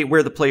that indicate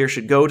where the player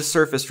should go to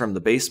surface from the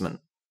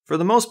basement. For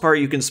the most part,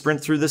 you can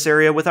sprint through this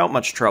area without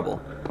much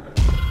trouble.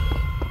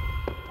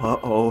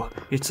 Uh-oh,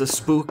 it's a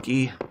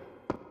spooky.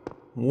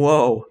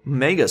 Whoa,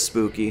 mega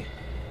spooky.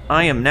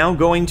 I am now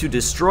going to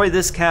destroy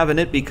this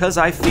cabinet because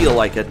I feel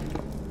like it.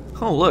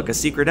 Oh look, a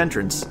secret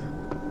entrance.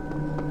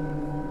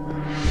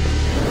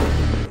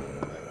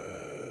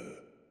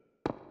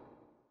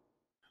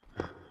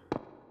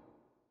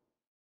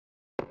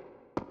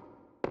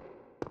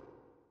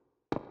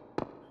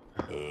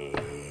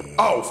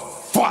 Oh,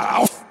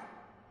 fuck!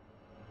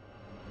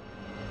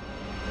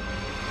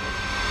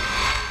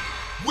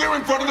 We're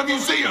in front of the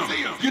museum!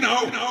 You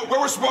know, where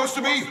we're supposed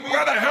to be?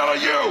 Where the hell are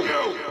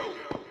you?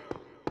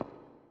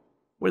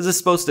 What is this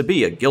supposed to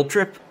be, a guilt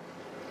trip?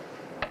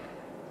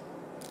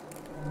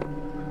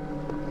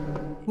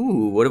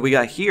 Ooh, what do we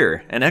got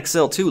here? An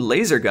XL2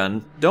 laser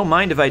gun. Don't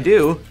mind if I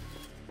do.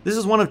 This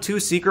is one of 2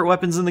 secret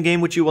weapons in the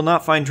game which you will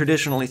not find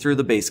traditionally through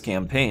the base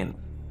campaign.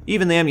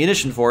 Even the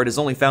ammunition for it is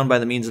only found by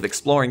the means of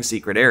exploring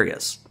secret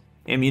areas.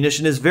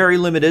 Ammunition is very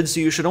limited, so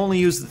you should only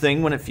use the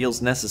thing when it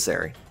feels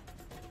necessary.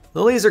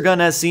 The laser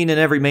gun, as seen in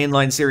every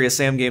mainline Serious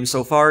Sam game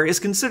so far, is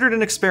considered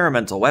an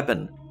experimental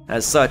weapon.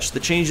 As such, the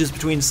changes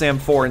between Sam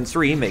 4 and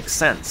 3 make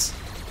sense.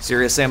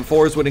 Serious Sam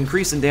 4s would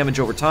increase in damage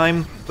over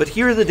time, but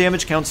here the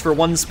damage counts for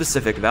one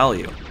specific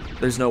value.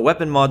 There's no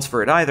weapon mods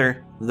for it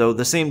either, though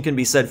the same can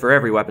be said for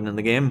every weapon in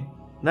the game.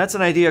 That's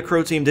an idea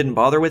Crow Team didn't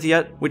bother with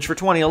yet, which for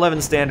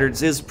 2011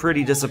 standards is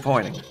pretty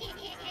disappointing.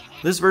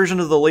 This version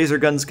of the laser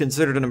gun's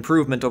considered an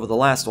improvement over the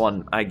last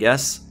one, I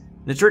guess.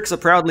 Nitrixa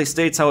proudly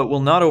states how it will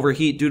not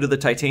overheat due to the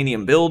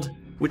titanium build,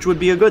 which would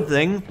be a good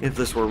thing, if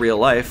this were real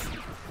life.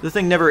 The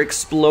thing never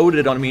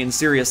exploded on me in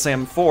Serious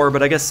Sam 4,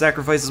 but I guess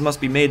sacrifices must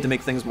be made to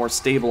make things more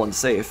stable and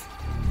safe.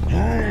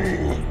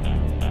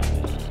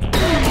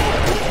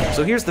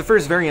 So here's the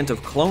first variant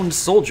of cloned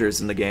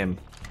soldiers in the game.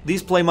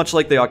 These play much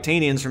like the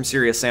Octanians from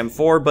Serious Sam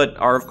 4, but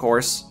are, of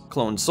course,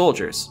 cloned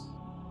soldiers.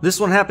 This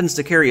one happens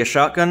to carry a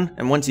shotgun,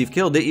 and once you've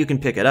killed it, you can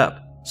pick it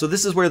up. So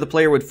this is where the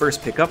player would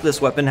first pick up this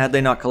weapon had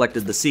they not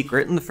collected the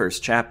secret in the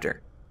first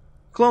chapter.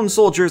 Cloned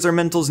soldiers are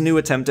Mental's new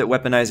attempt at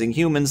weaponizing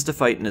humans to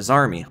fight in his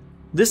army.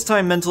 This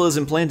time Mental has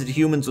implanted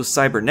humans with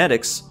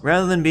cybernetics,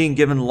 rather than being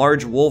given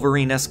large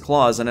Wolverine-esque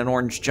claws and an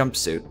orange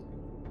jumpsuit.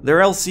 Their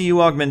LCU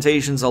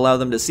augmentations allow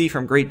them to see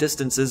from great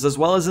distances as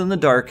well as in the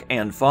dark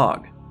and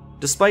fog.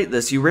 Despite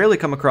this, you rarely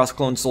come across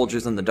cloned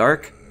soldiers in the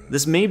dark.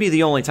 This may be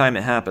the only time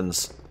it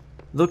happens.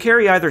 They'll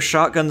carry either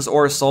shotguns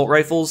or assault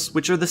rifles,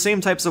 which are the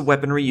same types of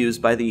weaponry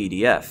used by the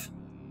EDF.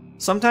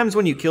 Sometimes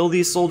when you kill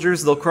these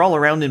soldiers, they'll crawl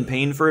around in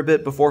pain for a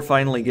bit before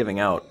finally giving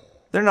out.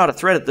 They're not a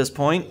threat at this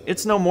point,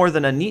 it's no more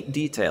than a neat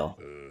detail.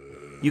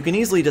 You can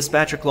easily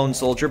dispatch a clone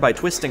soldier by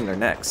twisting their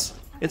necks.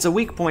 It's a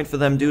weak point for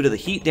them due to the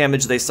heat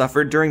damage they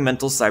suffered during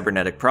Mental's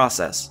cybernetic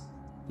process.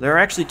 There are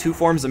actually 2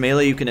 forms of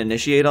melee you can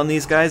initiate on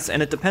these guys,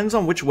 and it depends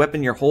on which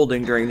weapon you're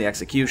holding during the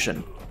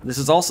execution. This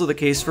is also the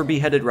case for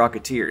beheaded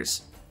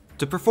Rocketeers.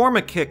 To perform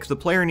a kick, the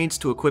player needs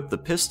to equip the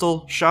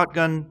pistol,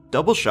 shotgun,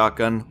 double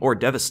shotgun, or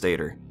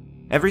Devastator.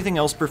 Everything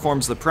else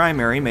performs the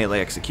primary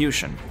melee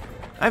execution.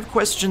 I've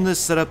questioned this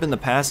setup in the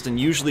past, and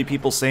usually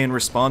people say in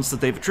response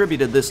that they've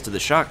attributed this to the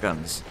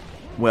shotguns.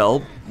 Well,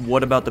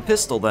 what about the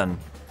pistol then?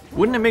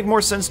 Wouldn't it make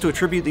more sense to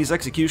attribute these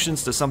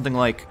executions to something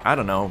like, I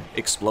don't know,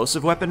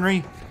 explosive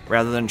weaponry,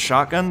 rather than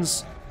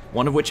shotguns,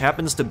 one of which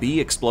happens to be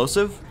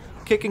explosive?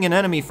 Kicking an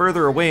enemy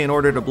further away in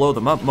order to blow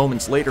them up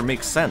moments later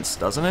makes sense,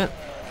 doesn't it?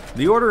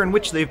 The order in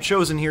which they've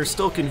chosen here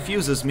still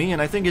confuses me,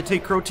 and I think it'd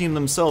take Crow Team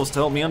themselves to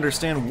help me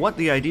understand what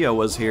the idea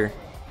was here.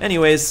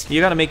 Anyways,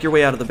 you gotta make your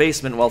way out of the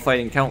basement while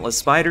fighting countless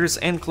spiders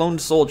and cloned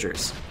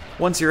soldiers.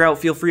 Once you're out,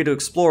 feel free to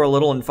explore a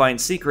little and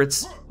find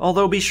secrets,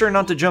 although be sure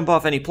not to jump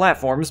off any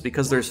platforms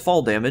because there's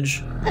fall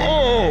damage.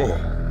 Oh!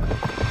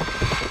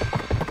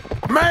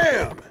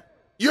 Man!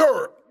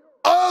 You're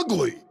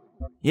ugly!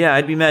 Yeah,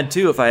 I'd be mad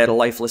too if I had a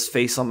lifeless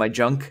face on my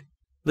junk.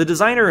 The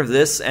designer of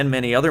this, and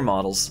many other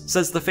models,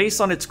 says the face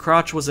on its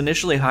crotch was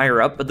initially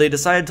higher up, but they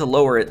decided to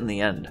lower it in the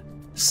end.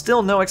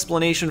 Still no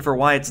explanation for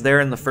why it's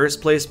there in the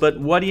first place, but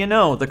what do you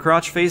know, the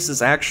crotch face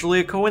is actually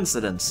a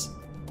coincidence.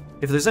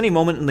 If there's any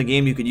moment in the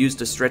game you could use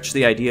to stretch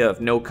the idea of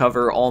no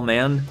cover, all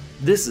man,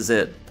 this is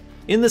it.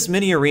 In this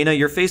mini arena,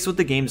 you're faced with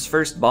the game's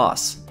first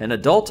boss, an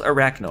adult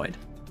arachnoid.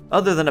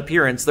 Other than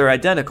appearance, they're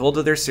identical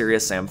to their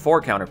Serious Sam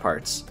 4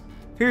 counterparts.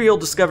 Here you'll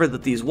discover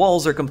that these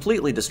walls are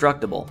completely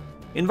destructible.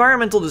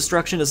 Environmental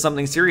destruction is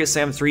something Serious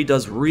Sam 3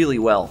 does really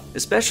well,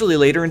 especially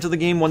later into the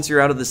game once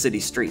you're out of the city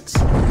streets.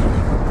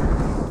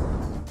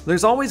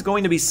 There's always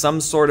going to be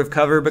some sort of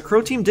cover, but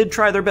Crow Team did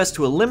try their best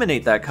to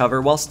eliminate that cover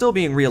while still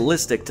being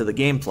realistic to the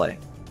gameplay.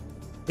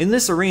 In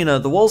this arena,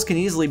 the walls can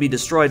easily be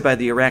destroyed by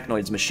the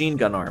Arachnoid's machine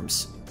gun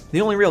arms.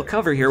 The only real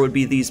cover here would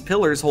be these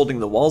pillars holding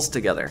the walls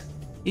together.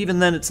 Even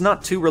then, it's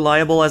not too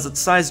reliable as its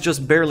size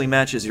just barely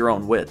matches your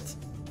own width.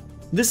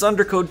 This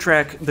undercode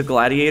track, the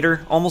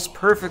Gladiator, almost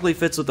perfectly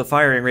fits with the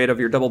firing rate of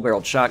your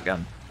double-barreled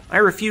shotgun. I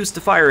refuse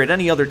to fire at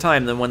any other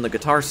time than when the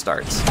guitar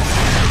starts.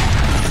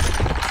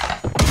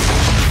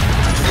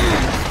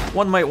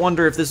 One might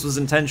wonder if this was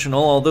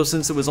intentional, although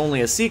since it was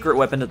only a secret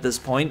weapon at this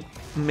point,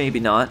 maybe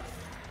not.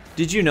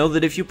 Did you know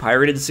that if you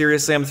pirated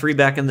Serious Sam 3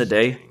 back in the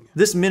day,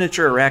 this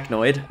miniature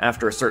arachnoid,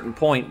 after a certain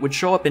point, would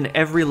show up in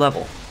every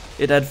level?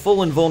 It had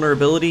full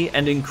invulnerability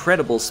and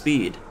incredible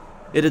speed.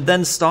 It'd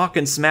then stalk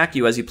and smack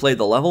you as you played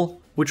the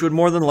level, which would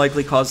more than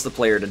likely cause the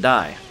player to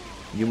die.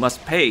 You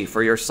must pay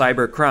for your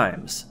cyber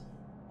crimes.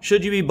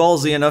 Should you be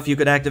ballsy enough, you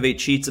could activate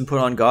cheats and put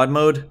on God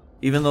mode,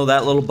 even though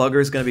that little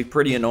bugger is going to be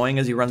pretty annoying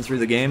as you run through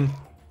the game.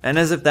 And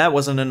as if that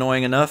wasn't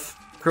annoying enough,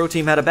 Crow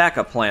Team had a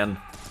backup plan.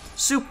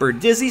 Super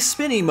Dizzy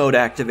Spinny mode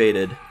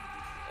activated.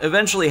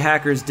 Eventually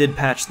hackers did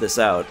patch this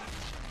out.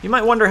 You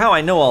might wonder how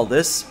I know all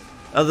this,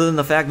 other than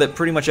the fact that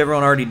pretty much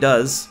everyone already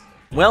does.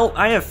 Well,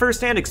 I have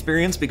first-hand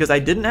experience because I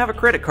didn't have a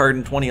credit card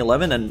in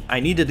 2011 and I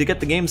needed to get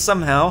the game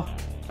somehow.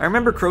 I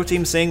remember Crow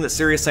Team saying that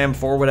Serious Sam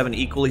 4 would have an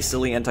equally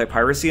silly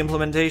anti-piracy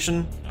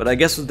implementation, but I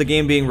guess with the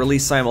game being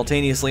released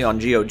simultaneously on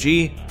GOG,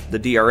 the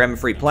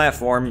DRM-free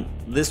platform,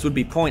 this would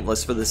be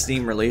pointless for the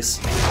Steam release.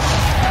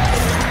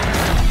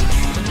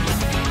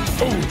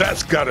 Oh,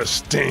 that's gotta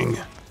sting.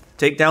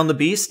 Take down the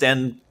beast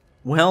and,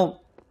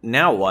 well,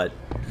 now what?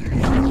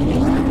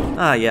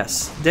 Ah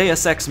yes,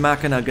 Deus Ex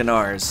Machina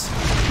Gunars.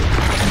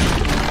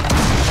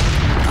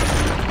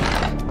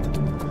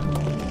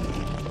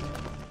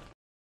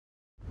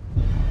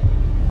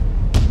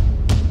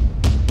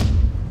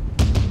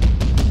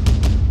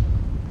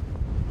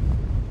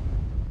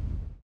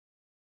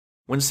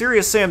 When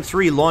Serious Sam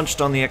 3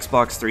 launched on the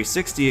Xbox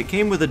 360, it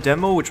came with a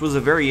demo which was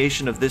a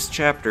variation of this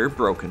chapter,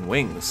 Broken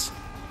Wings.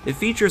 It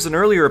features an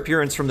earlier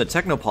appearance from the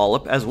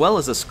Technopolyp, as well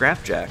as a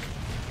Scrapjack.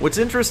 What's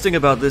interesting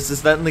about this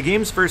is that in the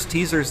game's first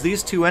teasers,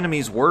 these two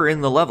enemies were in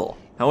the level.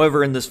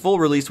 However, in this full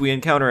release we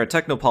encounter a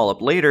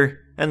Technopolyp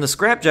later, and the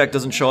Scrapjack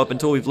doesn't show up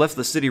until we've left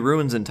the city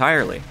ruins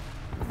entirely.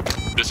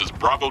 This is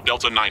Bravo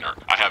Delta Niner.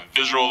 I have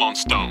visual on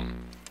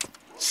Stone.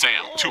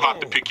 Sam, too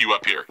hot to pick you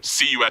up here.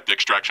 See you at the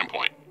extraction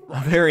point.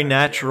 A very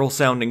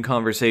natural-sounding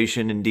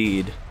conversation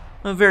indeed.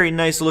 A very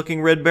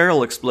nice-looking red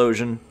barrel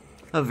explosion.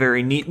 A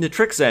very neat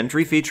Nitrix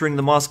entry featuring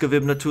the Mosque of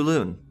Ibn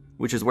Tulun,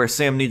 which is where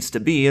Sam needs to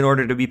be in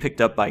order to be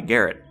picked up by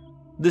Garrett.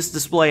 This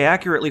display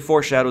accurately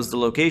foreshadows the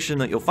location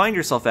that you'll find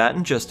yourself at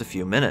in just a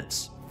few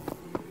minutes.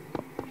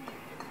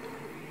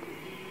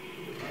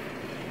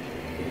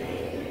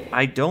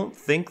 I don't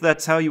think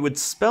that's how you would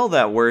spell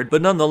that word,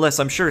 but nonetheless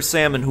I'm sure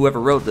Sam and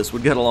whoever wrote this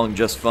would get along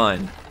just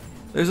fine.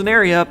 There's an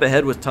area up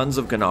ahead with tons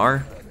of Gunnar,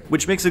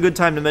 which makes a good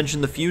time to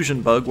mention the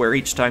fusion bug where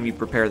each time you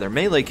prepare their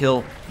melee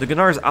kill, the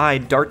Gunnar's eye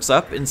darts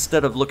up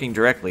instead of looking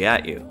directly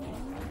at you.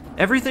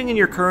 Everything in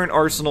your current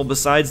arsenal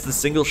besides the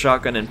single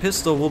shotgun and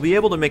pistol will be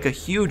able to make a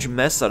huge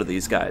mess out of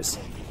these guys.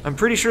 I'm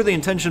pretty sure the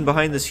intention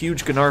behind this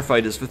huge Gunnar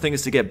fight is for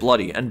things to get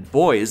bloody, and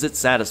boy is it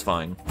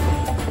satisfying.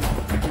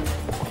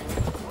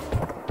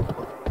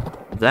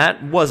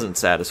 That wasn't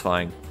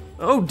satisfying.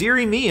 Oh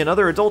dearie me,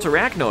 another adult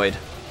arachnoid!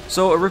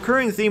 So a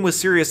recurring theme with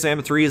Serious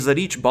Sam 3 is that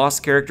each boss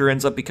character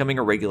ends up becoming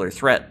a regular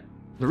threat.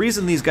 The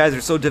reason these guys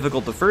are so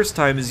difficult the first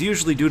time is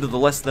usually due to the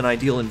less than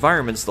ideal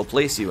environments they'll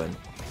place you in.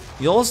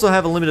 You'll also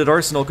have a limited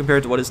arsenal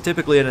compared to what is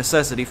typically a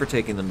necessity for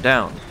taking them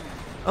down.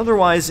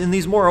 Otherwise, in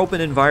these more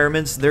open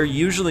environments, they're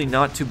usually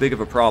not too big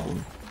of a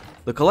problem.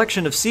 The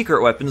collection of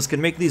secret weapons can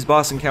make these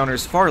boss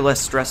encounters far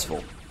less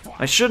stressful.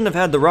 I shouldn't have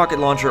had the rocket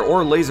launcher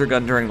or laser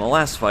gun during the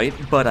last fight,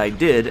 but I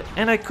did,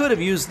 and I could have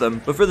used them,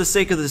 but for the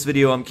sake of this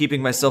video I'm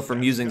keeping myself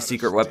from using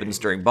secret weapons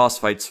during boss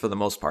fights for the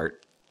most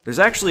part. There's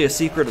actually a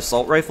secret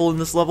assault rifle in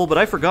this level, but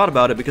I forgot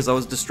about it because I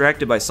was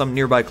distracted by some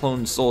nearby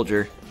cloned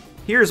soldier.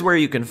 Here's where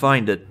you can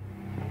find it.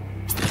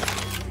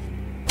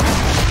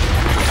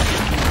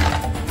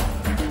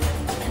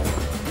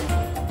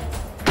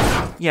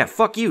 Yeah,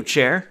 fuck you,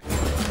 chair.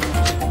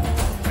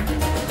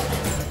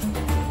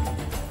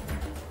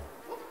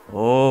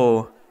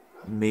 Oh,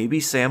 maybe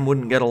Sam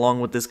wouldn't get along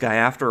with this guy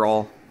after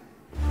all.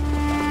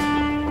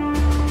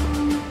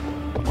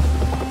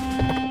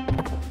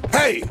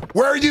 Hey,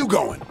 where are you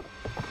going?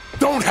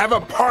 Don't have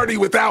a party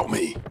without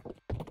me!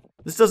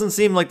 This doesn't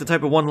seem like the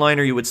type of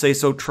one-liner you would say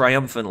so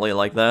triumphantly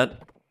like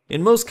that.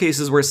 In most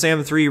cases where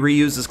Sam 3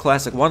 reuses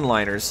classic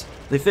one-liners,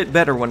 they fit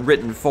better when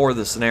written for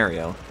the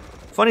scenario.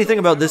 Funny thing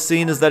about this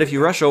scene is that if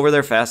you rush over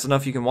there fast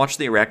enough, you can watch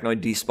the arachnoid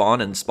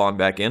despawn and spawn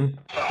back in.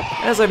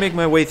 As I make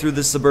my way through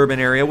this suburban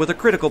area with a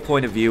critical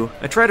point of view,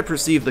 I try to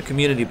perceive the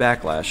community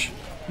backlash.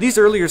 These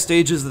earlier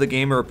stages of the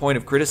game are a point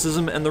of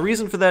criticism, and the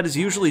reason for that is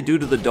usually due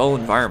to the dull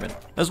environment,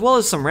 as well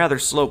as some rather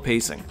slow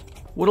pacing.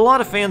 What a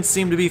lot of fans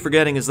seem to be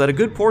forgetting is that a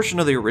good portion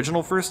of the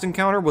original first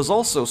encounter was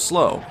also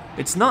slow.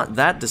 It's not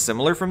that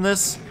dissimilar from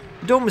this.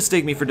 Don't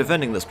mistake me for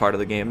defending this part of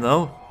the game,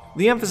 though.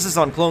 The emphasis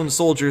on clone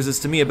soldiers is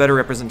to me a better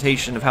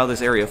representation of how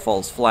this area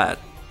falls flat.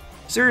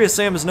 Serious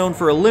Sam is known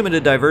for a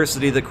limited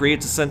diversity that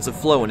creates a sense of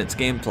flow in its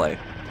gameplay.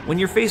 When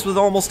you're faced with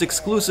almost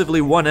exclusively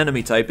one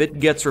enemy type, it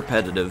gets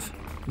repetitive.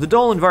 The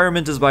dull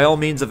environment is by all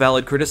means a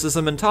valid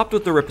criticism, and topped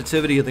with the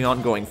repetitivity of the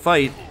ongoing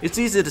fight, it's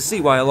easy to see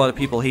why a lot of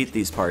people hate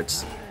these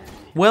parts.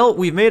 Well,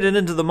 we've made it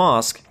into the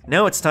mosque.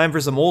 Now it's time for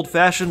some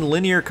old-fashioned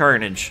linear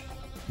carnage.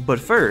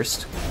 But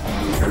first,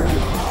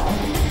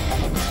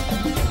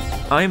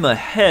 I'm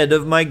ahead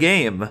of my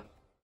game.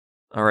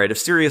 Alright, if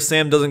Serious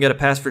Sam doesn't get a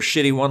pass for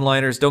shitty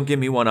one-liners, don't give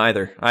me one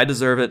either. I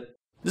deserve it.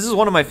 This is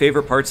one of my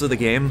favorite parts of the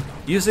game.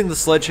 Using the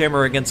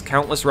sledgehammer against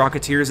countless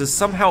Rocketeers is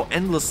somehow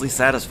endlessly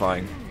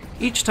satisfying.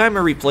 Each time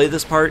I replay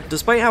this part,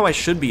 despite how I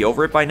should be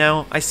over it by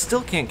now, I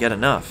still can't get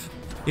enough.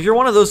 If you're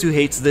one of those who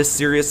hates this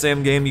Serious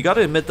Sam game, you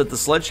gotta admit that the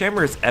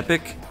sledgehammer is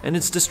epic, and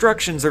its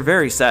destructions are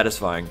very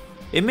satisfying.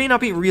 It may not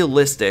be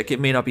realistic,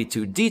 it may not be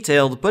too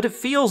detailed, but it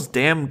feels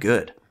damn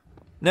good.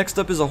 Next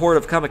up is a horde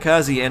of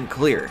kamikaze and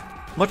clear.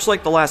 Much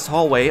like the last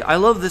hallway, I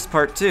love this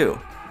part too.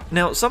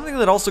 Now, something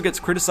that also gets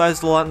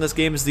criticized a lot in this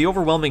game is the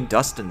overwhelming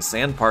dust and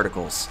sand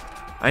particles.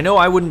 I know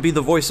I wouldn't be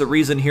the voice of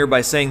reason here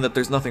by saying that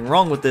there's nothing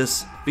wrong with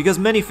this, because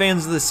many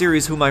fans of the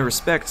series whom I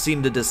respect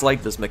seem to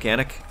dislike this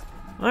mechanic.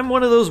 I'm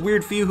one of those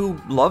weird few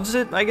who loves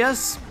it, I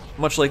guess,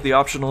 much like the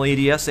optional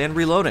ADS and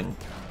reloading.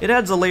 It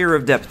adds a layer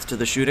of depth to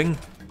the shooting,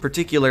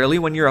 particularly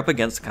when you're up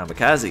against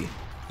kamikaze.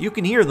 You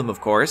can hear them,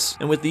 of course,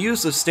 and with the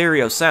use of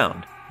stereo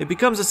sound, it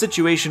becomes a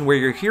situation where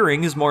your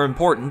hearing is more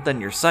important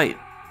than your sight.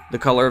 The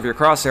color of your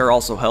crosshair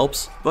also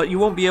helps, but you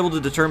won't be able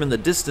to determine the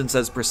distance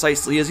as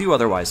precisely as you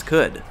otherwise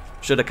could.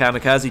 Should a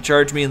kamikaze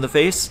charge me in the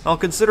face, I'll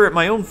consider it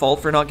my own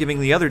fault for not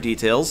giving the other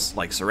details,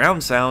 like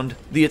surround sound,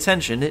 the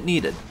attention it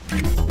needed.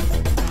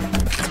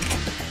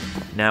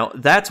 Now,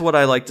 that's what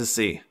I like to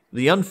see.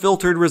 The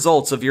unfiltered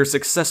results of your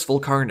successful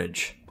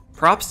carnage.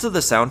 Props to the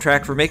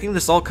soundtrack for making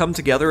this all come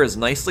together as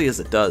nicely as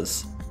it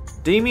does.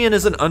 Damien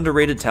is an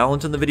underrated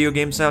talent in the video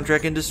game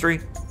soundtrack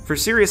industry. For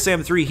Serious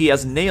Sam 3, he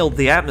has nailed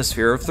the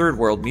atmosphere of third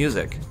world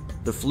music.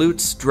 The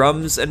flutes,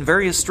 drums, and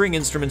various string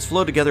instruments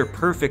flow together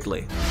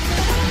perfectly.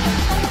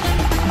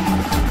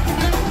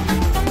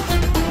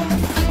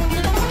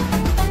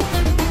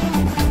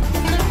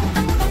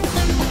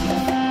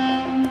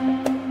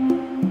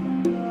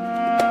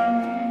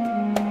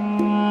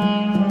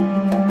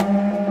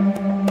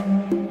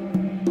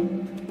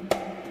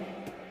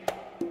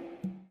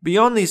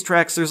 Beyond these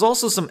tracks, there's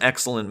also some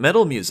excellent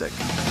metal music.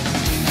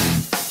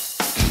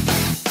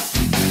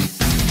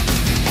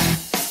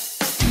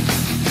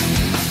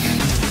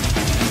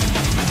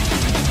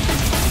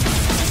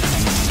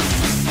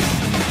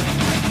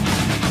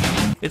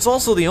 It's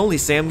also the only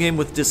Sam game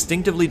with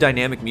distinctively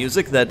dynamic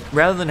music that,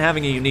 rather than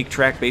having a unique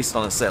track based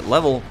on a set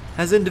level,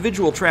 has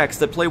individual tracks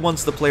that play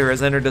once the player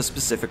has entered a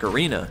specific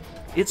arena.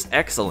 It's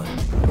excellent.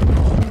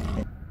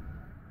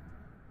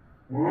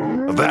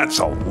 That's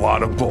a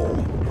lot of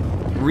bull.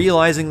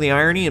 Realizing the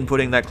irony and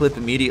putting that clip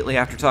immediately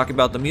after talking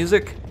about the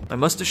music, I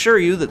must assure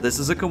you that this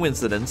is a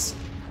coincidence.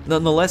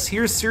 Nonetheless,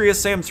 here's Serious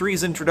Sam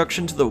 3's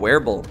introduction to the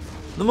wearable.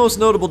 The most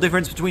notable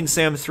difference between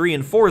Sam 3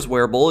 and 4's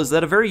wearable is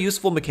that a very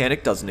useful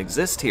mechanic doesn't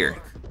exist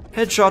here.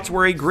 Headshots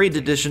were a great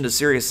addition to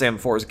Serious Sam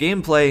 4's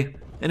gameplay,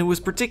 and it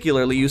was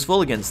particularly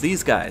useful against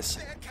these guys.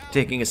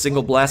 Taking a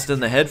single blast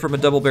in the head from a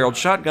double-barreled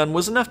shotgun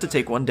was enough to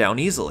take one down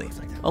easily.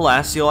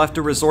 Alas, you'll have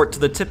to resort to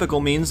the typical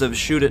means of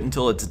shoot it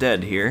until it's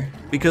dead here,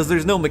 because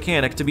there's no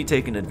mechanic to be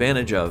taken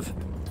advantage of.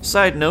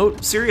 Side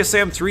note, Serious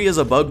Sam 3 is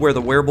a bug where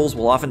the wearables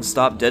will often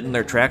stop dead in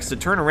their tracks to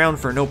turn around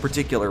for no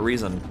particular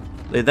reason.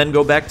 They then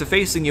go back to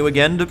facing you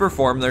again to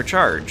perform their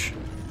charge.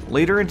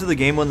 Later into the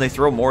game, when they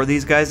throw more of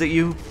these guys at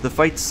you, the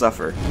fights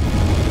suffer.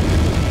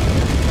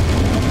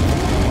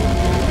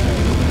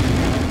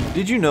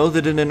 Did you know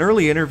that in an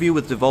early interview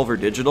with Devolver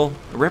Digital,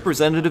 a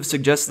representative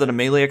suggests that a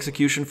melee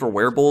execution for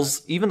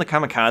wearables, even the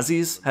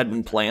kamikazes, had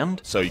been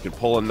planned? So you can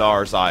pull a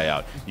Nar's eye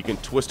out, you can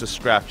twist a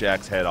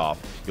Scrapjack's head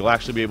off, you'll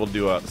actually be able to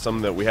do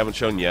something that we haven't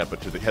shown yet,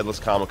 but to the headless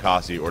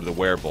kamikaze or the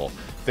wearable.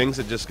 Things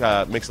that just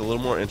makes it a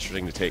little more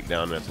interesting to take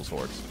down mental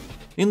swords.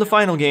 In the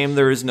final game,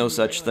 there is no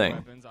such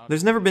thing.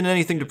 There's never been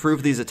anything to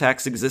prove these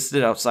attacks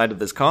existed outside of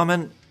this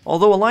comment,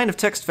 although a line of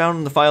text found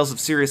in the files of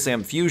Serious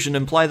Sam Fusion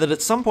imply that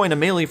at some point a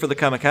melee for the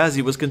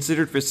kamikaze was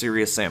considered for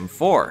Serious Sam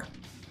 4.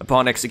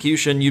 Upon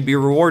execution, you'd be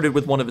rewarded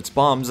with one of its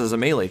bombs as a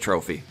melee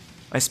trophy.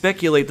 I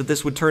speculate that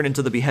this would turn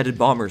into the beheaded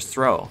bomber's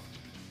throw.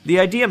 The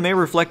idea may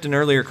reflect an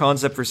earlier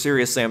concept for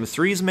Serious Sam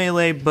 3's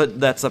melee, but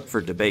that's up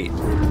for debate.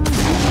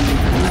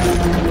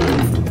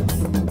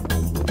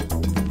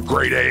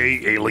 Grade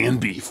A alien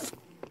beef.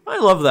 I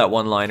love that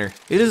one-liner.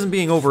 It isn't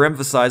being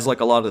overemphasized like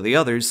a lot of the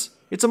others.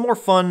 It's a more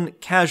fun,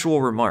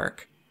 casual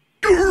remark.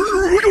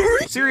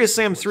 Serious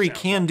Sam 3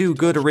 can do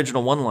good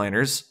original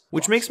one-liners,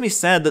 which makes me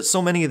sad that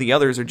so many of the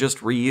others are just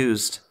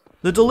reused.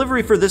 The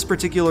delivery for this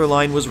particular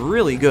line was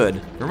really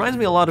good. Reminds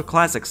me a lot of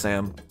classic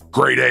Sam.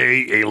 Grade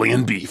A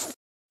alien beef.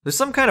 There's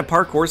some kind of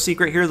parkour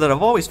secret here that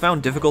I've always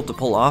found difficult to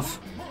pull off.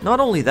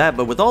 Not only that,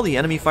 but with all the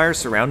enemy fire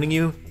surrounding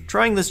you,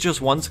 trying this just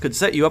once could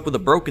set you up with a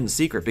broken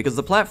secret because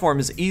the platform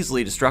is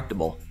easily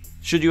destructible.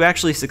 Should you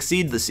actually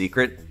succeed the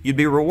secret, you'd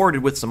be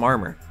rewarded with some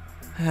armor.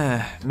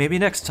 Maybe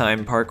next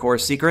time, parkour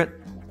secret.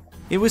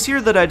 It was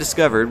here that I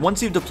discovered,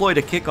 once you've deployed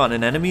a kick on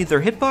an enemy,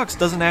 their hitbox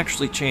doesn't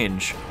actually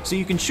change, so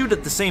you can shoot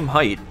at the same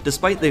height,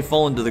 despite they've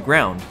fallen to the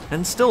ground,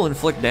 and still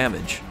inflict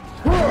damage.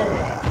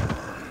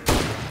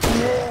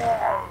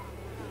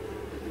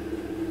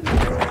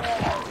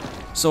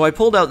 So I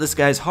pulled out this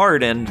guy's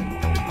heart and...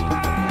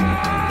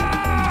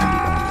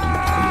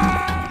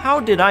 How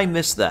did I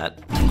miss that?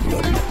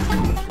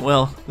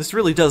 Well, this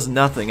really does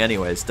nothing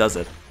anyways, does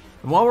it?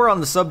 And while we're on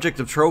the subject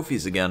of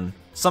trophies again,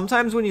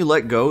 sometimes when you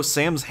let go,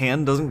 Sam's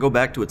hand doesn't go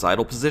back to its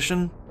idle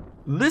position.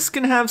 This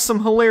can have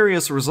some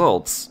hilarious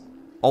results.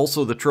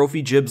 Also, the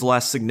trophy jibs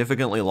last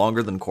significantly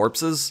longer than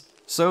corpses,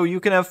 so you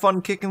can have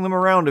fun kicking them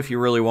around if you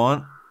really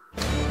want.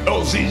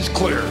 LZ's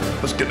clear.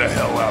 Let's get the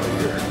hell out of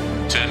here.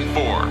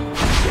 10-4.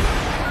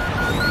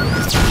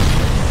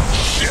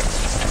 Shit.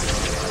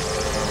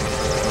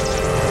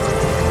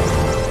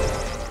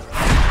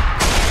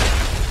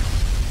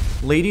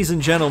 Ladies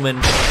and gentlemen,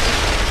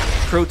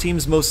 Pro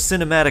Team's most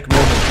cinematic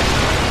moment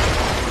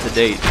to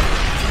date.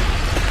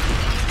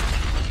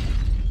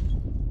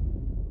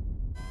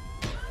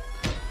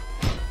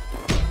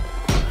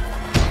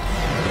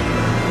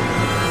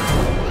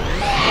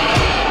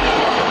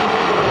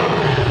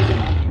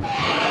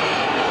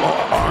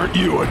 Oh, aren't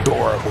you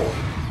adorable?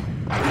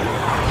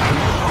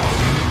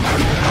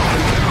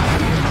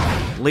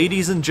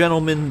 Ladies and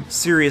gentlemen,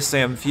 Serious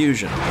Sam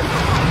Fusion.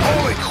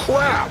 Holy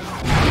crap!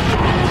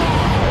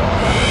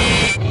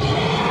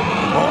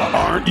 Oh,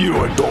 aren't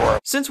you adorable?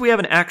 Since we have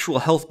an actual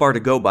health bar to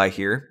go by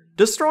here,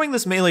 does throwing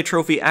this melee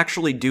trophy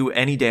actually do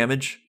any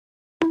damage?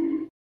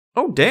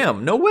 Oh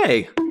damn, no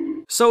way!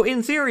 So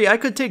in theory, I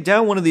could take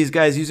down one of these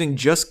guys using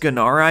just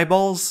Gunnar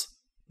eyeballs?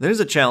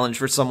 There's a challenge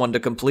for someone to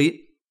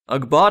complete.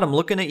 Ugbot, I'm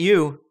looking at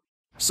you.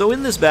 So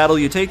in this battle,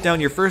 you take down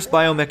your first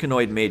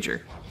biomechanoid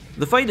major.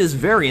 The fight is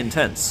very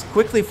intense,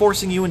 quickly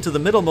forcing you into the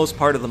middlemost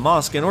part of the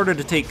mosque in order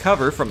to take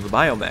cover from the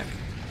biomech.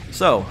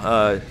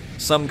 So,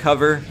 some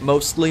cover,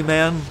 mostly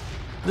man?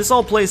 This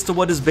all plays to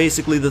what is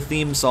basically the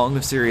theme song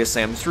of Serious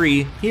Sam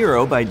 3,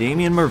 Hero by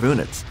Damian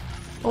Marvunitz.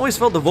 Always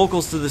felt the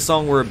vocals to this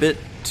song were a bit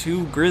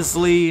too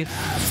grisly,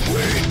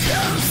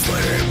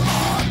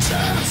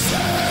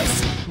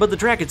 but the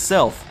track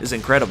itself is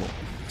incredible.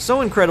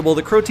 So incredible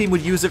that Crow Team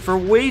would use it for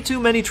way too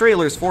many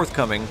trailers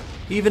forthcoming,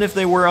 even if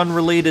they were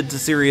unrelated to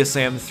Serious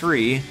Sam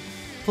 3.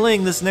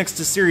 Playing this next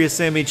to Serious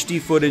Sam HD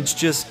footage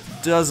just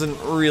doesn't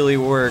really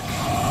work.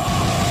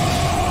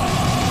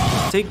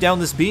 Take down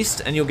this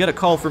beast and you'll get a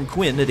call from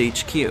Quinn at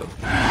HQ.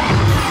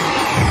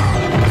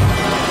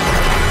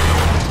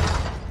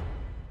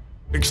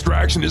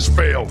 Extraction has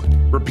failed.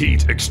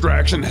 Repeat,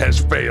 extraction has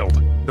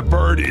failed. The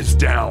bird is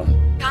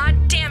down.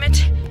 God damn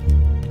it.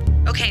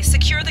 Okay,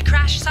 secure the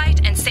crash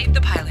site and save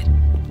the pilot.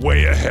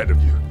 Way ahead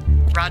of you.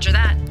 Roger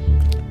that.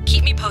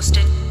 Keep me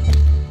posted.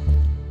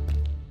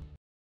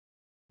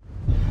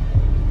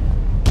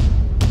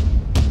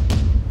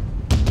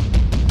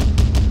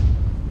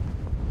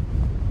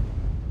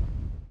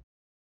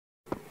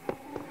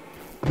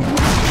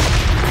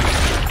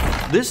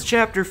 This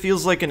chapter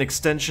feels like an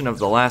extension of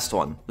the last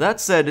one. That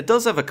said, it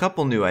does have a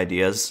couple new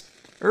ideas.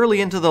 Early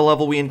into the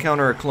level we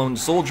encounter a clone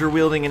soldier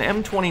wielding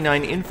an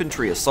M29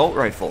 infantry assault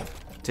rifle.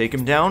 Take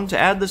him down to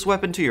add this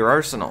weapon to your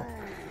arsenal.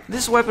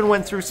 This weapon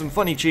went through some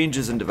funny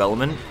changes in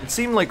development. It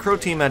seemed like Crow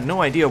Team had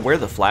no idea where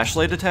the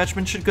flashlight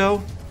attachment should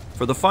go.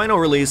 For the final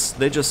release,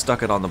 they just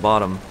stuck it on the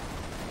bottom.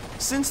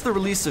 Since the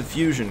release of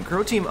Fusion,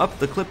 Crow Team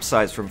upped the clip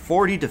size from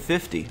 40 to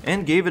 50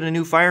 and gave it a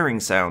new firing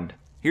sound.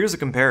 Here's a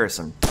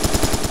comparison.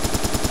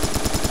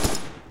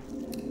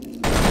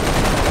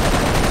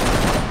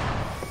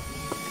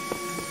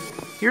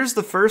 Here's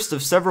the first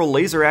of several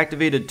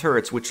laser-activated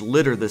turrets which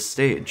litter this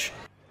stage.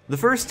 The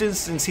first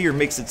instance here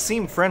makes it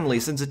seem friendly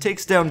since it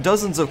takes down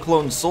dozens of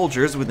cloned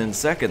soldiers within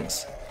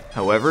seconds.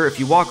 However, if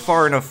you walk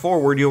far enough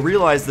forward, you'll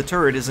realize the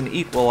turret is an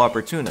equal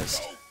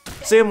opportunist.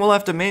 Sam will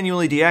have to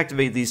manually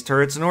deactivate these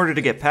turrets in order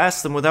to get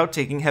past them without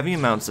taking heavy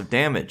amounts of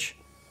damage.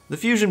 The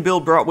Fusion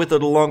build brought with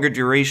it a longer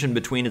duration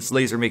between its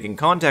laser making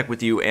contact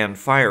with you and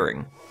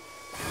firing.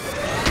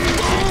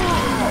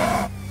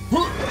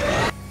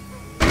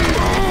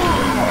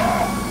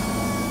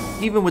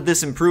 Even with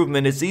this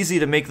improvement, it's easy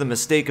to make the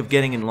mistake of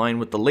getting in line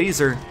with the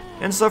laser,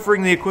 and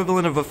suffering the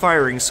equivalent of a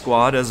firing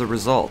squad as a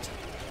result.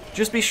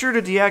 Just be sure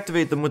to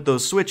deactivate them with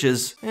those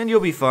switches, and you'll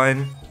be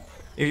fine.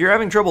 If you're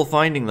having trouble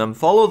finding them,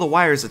 follow the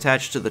wires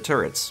attached to the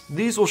turrets.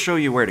 These will show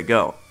you where to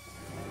go.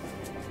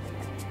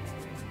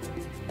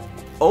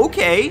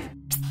 Okay!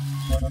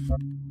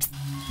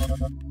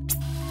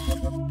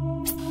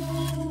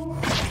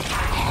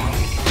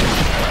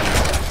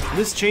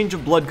 This change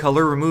of blood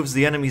color removes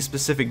the enemy's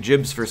specific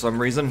gibs for some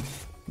reason.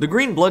 The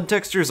green blood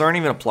textures aren't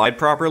even applied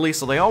properly,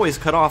 so they always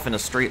cut off in a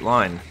straight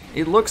line.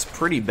 It looks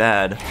pretty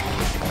bad.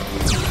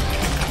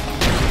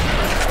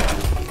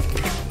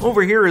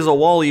 Over here is a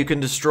wall you can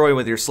destroy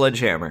with your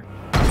sledgehammer.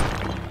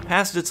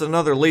 Past it's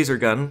another laser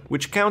gun,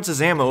 which counts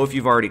as ammo if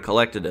you've already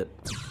collected it.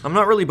 I'm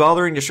not really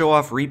bothering to show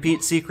off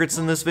repeat secrets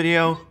in this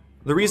video.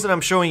 The reason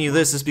I'm showing you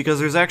this is because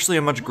there's actually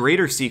a much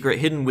greater secret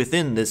hidden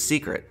within this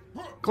secret.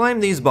 Climb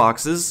these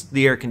boxes,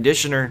 the air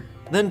conditioner,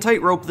 then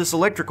tightrope this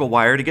electrical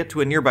wire to get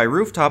to a nearby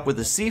rooftop with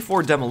a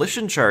C4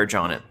 demolition charge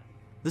on it.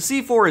 The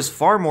C4 is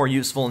far more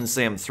useful in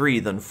SAM 3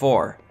 than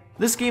 4.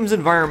 This game's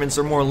environments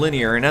are more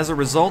linear and as a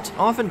result,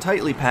 often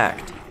tightly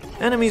packed.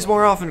 Enemies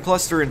more often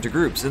cluster into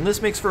groups, and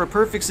this makes for a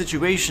perfect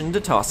situation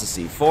to toss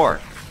a C4.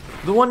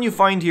 The one you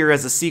find here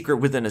as a secret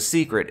within a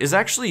secret is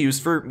actually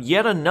used for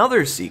yet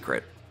another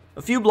secret.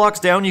 A few blocks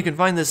down you can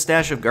find this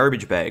stash of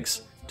garbage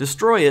bags.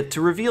 Destroy it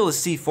to reveal a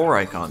C4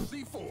 icon.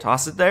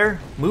 Toss it there,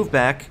 move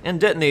back, and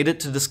detonate it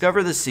to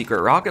discover the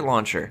secret rocket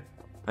launcher.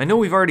 I know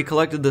we've already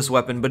collected this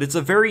weapon, but it's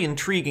a very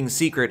intriguing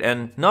secret,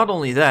 and not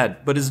only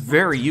that, but is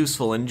very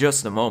useful in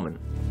just a moment.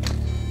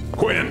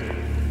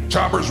 Quinn,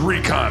 Chopper's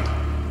recon.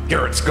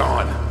 Garrett's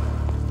gone.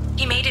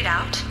 He made it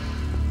out?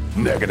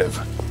 Negative.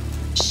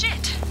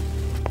 Shit.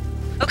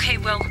 Okay,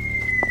 well,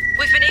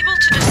 we've been able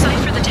to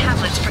decipher the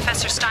tablets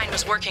Professor Stein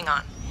was working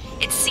on.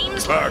 It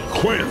seems like...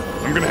 Quinn,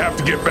 I'm gonna have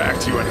to get back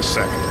to you in a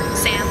second.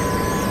 Sam,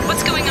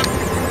 what's going on?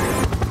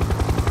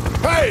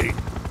 Hey!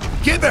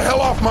 Get the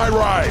hell off my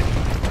ride!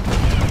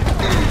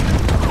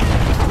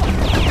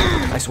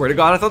 I swear to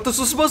God, I thought this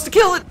was supposed to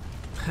kill it!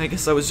 I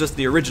guess that was just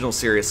the original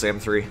Serious Sam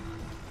 3.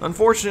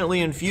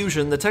 Unfortunately, in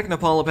Fusion, the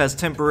Technopolyp has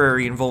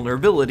temporary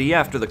invulnerability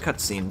after the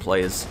cutscene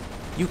plays.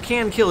 You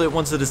can kill it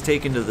once it is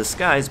taken to the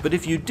skies, but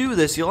if you do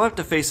this, you'll have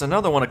to face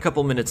another one a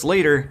couple minutes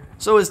later,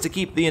 so as to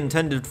keep the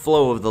intended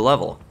flow of the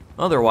level.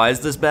 Otherwise,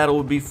 this battle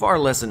would be far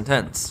less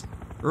intense.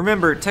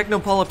 Remember,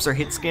 Technopolyps are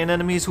hit-scan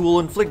enemies who will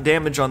inflict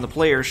damage on the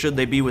player should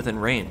they be within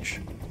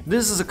range.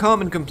 This is a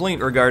common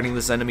complaint regarding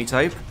this enemy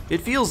type. It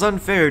feels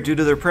unfair due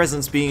to their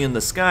presence being in the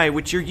sky,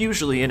 which you're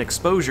usually in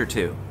exposure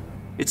to.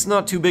 It's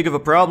not too big of a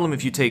problem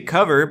if you take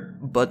cover,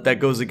 but that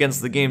goes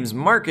against the game's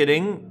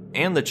marketing,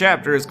 and the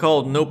chapter is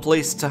called No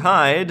Place to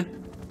Hide.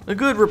 A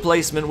good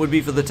replacement would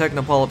be for the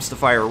Technopolyps to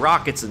fire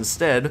rockets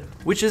instead,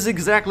 which is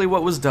exactly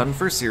what was done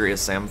for Serious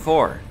Sam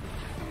 4.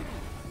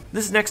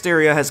 This next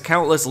area has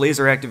countless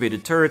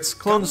laser-activated turrets,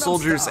 clone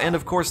soldiers, and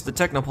of course the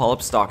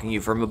Technopolyp stalking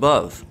you from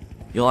above.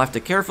 You'll have to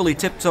carefully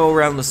tiptoe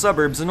around the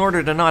suburbs in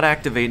order to not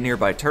activate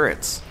nearby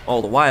turrets.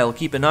 All the while,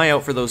 keep an eye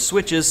out for those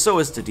switches so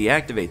as to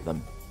deactivate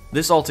them.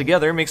 This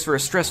altogether makes for a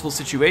stressful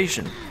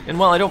situation, and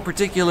while I don't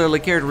particularly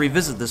care to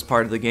revisit this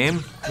part of the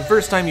game, the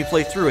first time you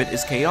play through it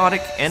is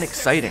chaotic and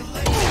exciting.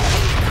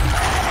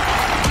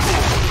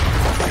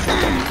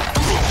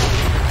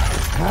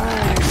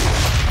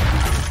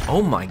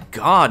 Oh my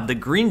god, the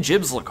green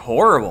gibs look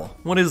horrible.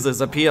 What is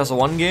this, a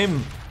PS1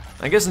 game?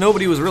 I guess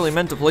nobody was really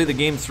meant to play the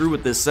game through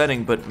with this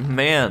setting, but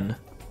man.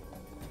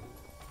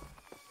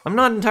 I'm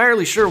not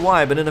entirely sure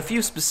why, but in a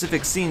few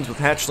specific scenes with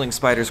hatchling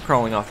spiders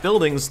crawling off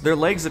buildings, their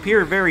legs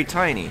appear very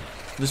tiny.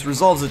 This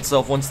resolves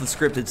itself once the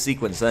scripted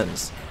sequence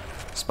ends.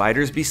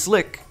 Spiders be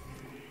slick.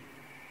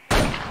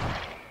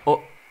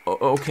 Oh,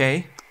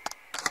 okay.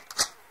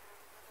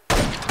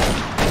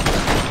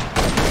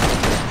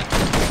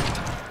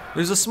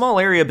 There's a small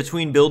area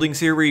between buildings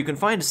here where you can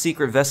find a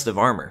secret vest of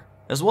armor,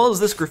 as well as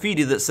this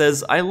graffiti that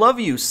says, "I love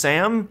you,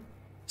 Sam."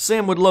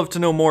 Sam would love to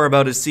know more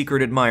about his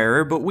secret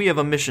admirer, but we have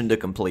a mission to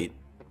complete.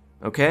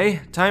 Okay,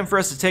 time for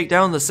us to take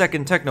down the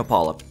second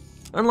Technopolyp.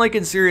 Unlike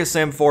in Serious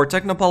Sam 4,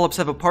 Technopolyps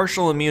have a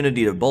partial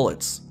immunity to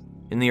bullets.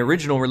 In the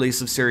original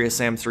release of Serious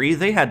Sam 3,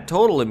 they had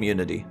total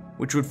immunity,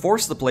 which would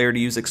force the player to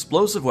use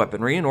explosive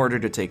weaponry in order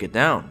to take it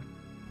down.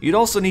 You'd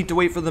also need to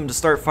wait for them to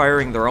start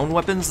firing their own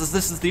weapons, as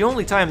this is the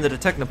only time that a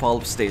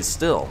Technopolyp stays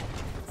still.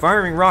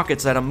 Firing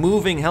rockets at a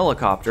moving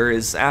helicopter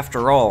is,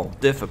 after all,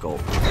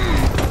 difficult.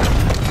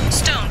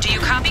 Stone, do you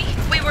copy?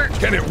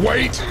 Can it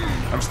wait?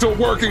 I'm still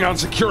working on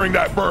securing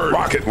that bird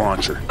rocket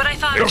launcher. But I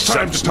thought... It's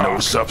time to no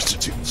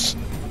substitutes.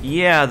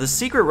 Yeah, the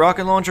secret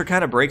rocket launcher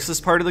kind of breaks this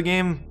part of the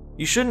game.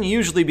 You shouldn't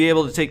usually be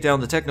able to take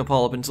down the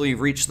Technopolyp until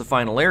you've reached the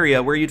final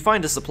area, where you'd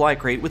find a supply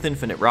crate with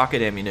infinite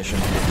rocket ammunition.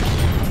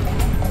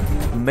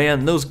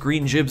 Man, those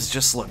green gibs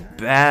just look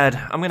bad.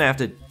 I'm gonna have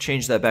to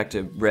change that back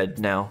to red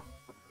now.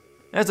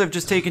 As I've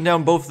just taken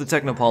down both the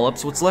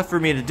Technopolyps, what's left for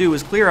me to do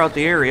is clear out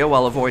the area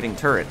while avoiding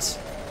turrets.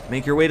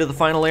 Make your way to the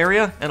final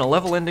area, and a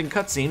level-ending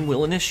cutscene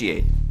will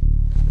initiate.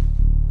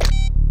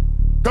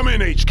 Come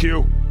in,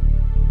 HQ.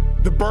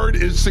 The bird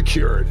is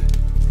secured.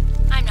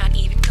 I'm not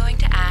even going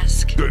to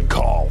ask. Good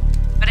call.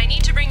 But I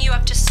need to bring you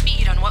up to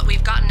speed on what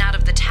we've gotten out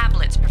of the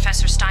tablets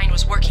Professor Stein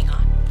was working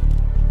on.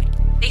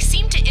 They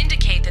seem to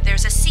indicate that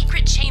there's a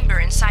secret chamber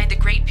inside the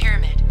Great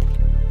Pyramid.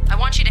 I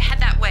want you to head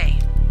that way.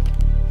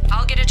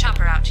 I'll get a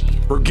chopper out to you.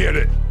 Forget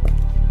it.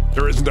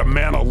 There isn't a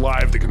man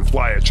alive that can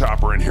fly a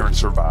chopper in here and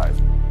survive.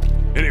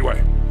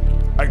 Anyway,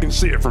 I can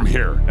see it from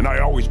here, and I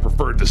always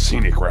preferred the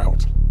scenic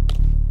route.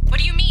 What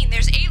do you mean?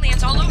 There's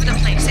aliens all over the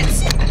place.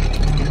 It's...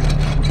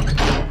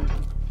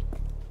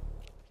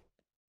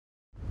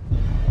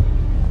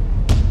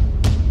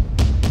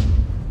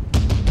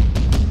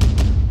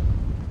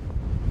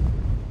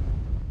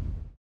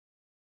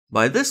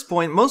 By this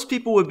point, most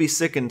people would be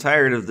sick and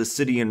tired of the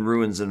city in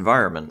ruins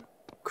environment.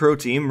 Crow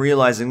Team,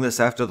 realizing this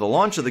after the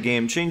launch of the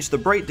game, changed the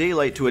bright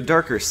daylight to a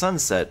darker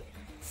sunset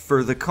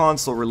for the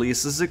console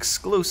releases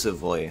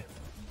exclusively.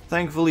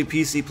 Thankfully,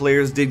 PC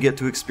players did get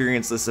to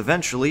experience this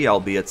eventually,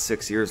 albeit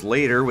 6 years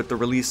later with the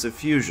release of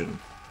Fusion.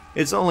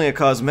 It's only a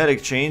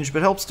cosmetic change,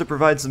 but helps to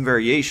provide some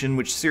variation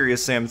which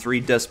Serious Sam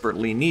 3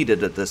 desperately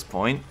needed at this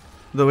point.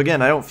 Though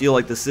again, I don't feel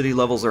like the city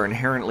levels are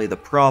inherently the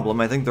problem.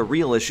 I think the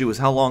real issue is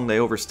how long they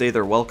overstay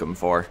their welcome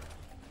for.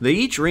 They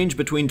each range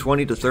between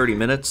 20 to 30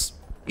 minutes.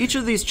 Each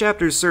of these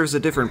chapters serves a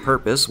different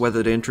purpose,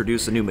 whether to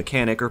introduce a new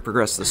mechanic or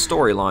progress the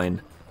storyline.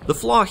 The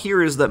flaw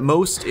here is that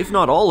most, if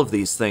not all of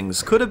these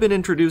things, could have been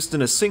introduced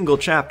in a single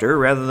chapter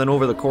rather than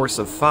over the course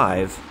of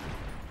 5.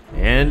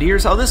 And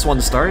here's how this one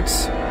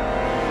starts.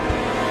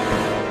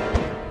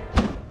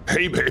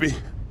 Hey baby,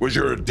 was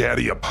your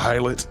daddy a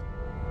pilot?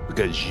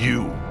 Because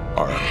you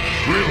are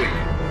really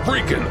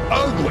freaking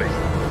ugly.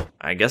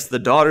 I guess the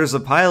daughters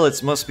of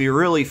pilots must be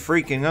really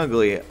freaking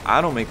ugly. I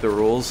don't make the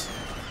rules.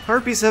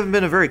 Harpies haven't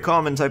been a very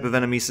common type of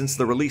enemy since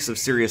the release of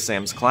Serious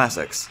Sam's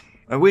classics.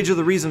 I wager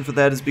the reason for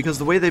that is because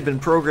the way they've been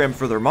programmed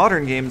for their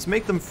modern games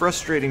make them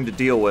frustrating to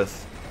deal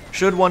with.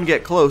 Should one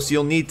get close,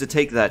 you'll need to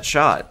take that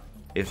shot.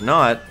 If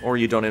not, or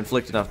you don't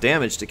inflict enough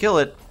damage to kill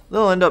it,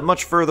 they'll end up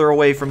much further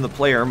away from the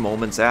player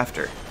moments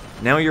after.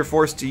 Now you're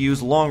forced to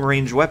use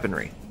long-range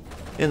weaponry.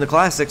 In the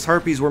classics,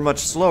 Harpies were much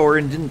slower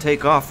and didn't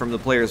take off from the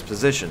player's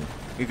position.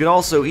 You could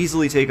also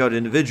easily take out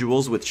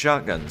individuals with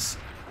shotguns.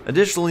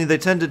 Additionally, they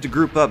tended to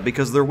group up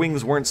because their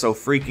wings weren't so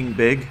freaking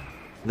big.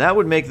 That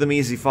would make them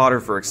easy fodder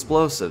for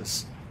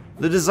explosives.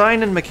 The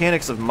design and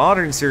mechanics of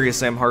modern Serious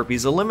Sam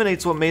Harpies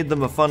eliminates what made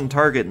them a fun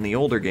target in the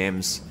older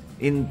games.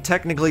 In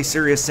technically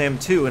Serious Sam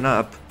 2 and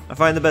up, I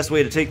find the best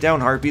way to take down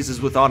Harpies is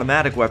with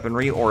automatic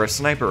weaponry or a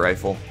sniper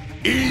rifle.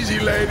 Easy,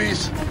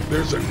 ladies.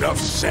 There's enough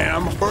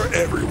Sam for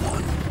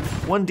everyone.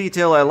 One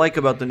detail I like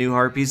about the new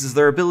Harpies is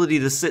their ability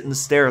to sit and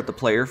stare at the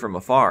player from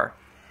afar.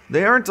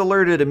 They aren't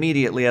alerted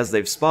immediately as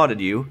they've spotted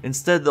you,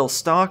 instead they'll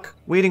stalk,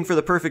 waiting for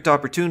the perfect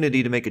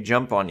opportunity to make a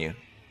jump on you.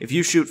 If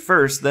you shoot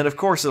first, then of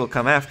course it'll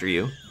come after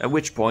you, at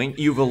which point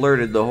you've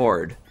alerted the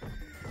horde.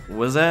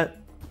 Was that?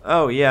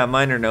 Oh yeah,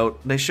 minor note,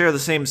 they share the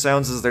same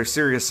sounds as their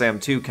Serious Sam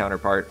 2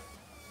 counterpart.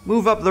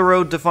 Move up the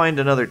road to find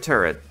another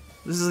turret.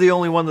 This is the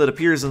only one that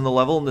appears in the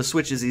level and the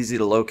switch is easy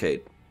to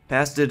locate.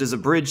 Past it is a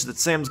bridge that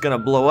Sam's gonna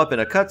blow up in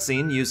a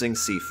cutscene using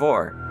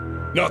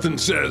C4. Nothing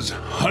says,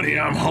 honey,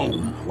 I'm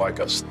home, like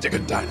a stick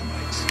of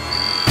dynamite.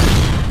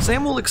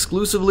 Sam will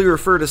exclusively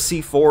refer to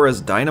C4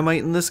 as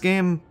dynamite in this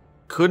game.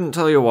 Couldn't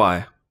tell you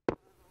why.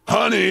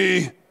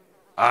 Honey,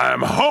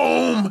 I'm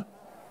home!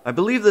 I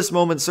believe this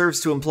moment serves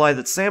to imply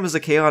that Sam is a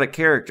chaotic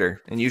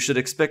character, and you should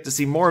expect to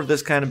see more of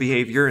this kind of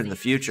behavior in the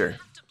future.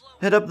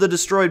 Head up the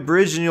destroyed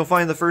bridge and you'll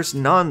find the first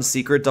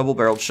non-secret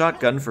double-barreled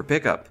shotgun for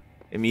pickup.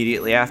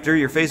 Immediately after,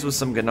 you're faced with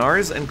some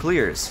Gunars and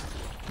clears.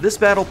 This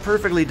battle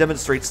perfectly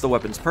demonstrates the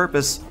weapon's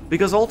purpose,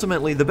 because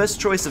ultimately the best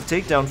choice of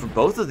takedown for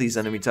both of these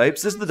enemy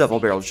types is the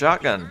double-barreled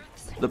shotgun.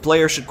 The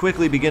player should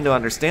quickly begin to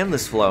understand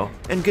this flow,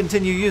 and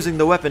continue using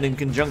the weapon in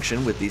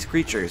conjunction with these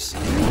creatures.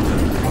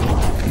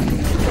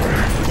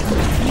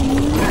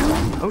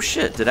 Oh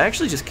shit, did I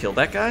actually just kill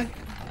that guy?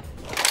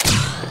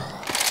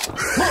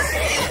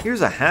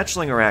 Here's a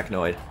hatchling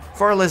arachnoid.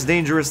 Far less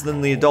dangerous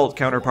than the adult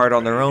counterpart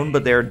on their own,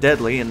 but they are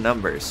deadly in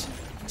numbers.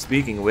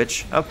 Speaking of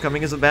which,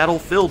 upcoming is a battle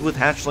filled with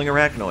hatchling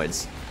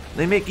arachnoids.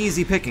 They make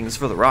easy pickings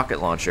for the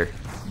rocket launcher.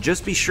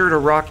 Just be sure to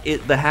rock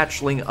it the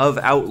hatchling of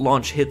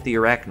out-launch hit the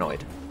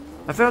arachnoid.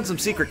 I found some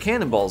secret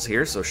cannonballs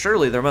here, so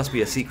surely there must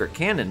be a secret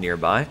cannon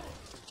nearby.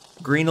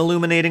 Green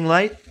illuminating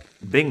light?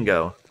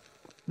 Bingo.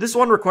 This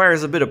one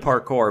requires a bit of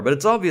parkour, but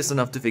it's obvious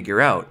enough to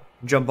figure out.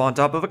 Jump on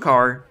top of a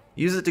car,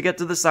 use it to get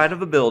to the side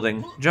of a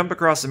building, jump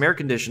across some air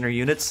conditioner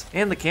units,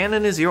 and the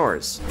cannon is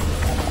yours.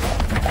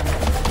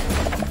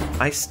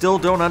 I still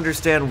don't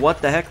understand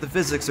what the heck the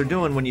physics are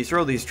doing when you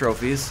throw these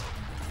trophies.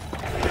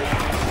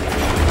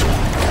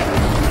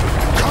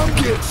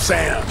 Come get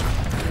Sam!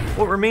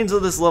 What remains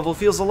of this level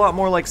feels a lot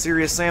more like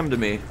Serious Sam to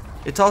me.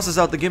 It tosses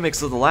out the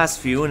gimmicks of the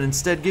last few and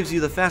instead gives you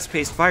the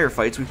fast-paced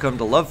firefights we've come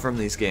to love from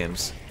these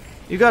games.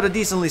 You got a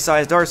decently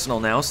sized arsenal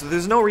now, so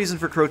there's no reason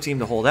for Crow Team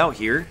to hold out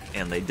here,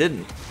 and they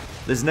didn't.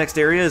 This next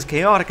area is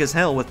chaotic as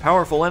hell with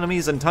powerful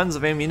enemies and tons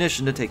of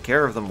ammunition to take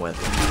care of them with.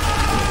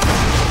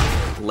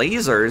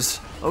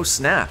 Lasers? Oh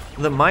snap,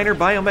 the minor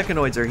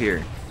biomechanoids are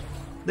here.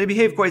 They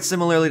behave quite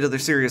similarly to their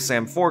Serious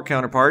Sam 4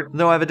 counterpart,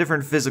 though have a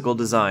different physical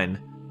design.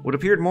 What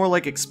appeared more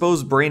like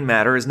exposed brain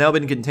matter has now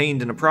been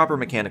contained in a proper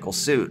mechanical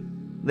suit.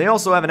 They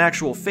also have an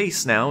actual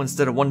face now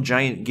instead of one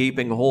giant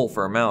gaping hole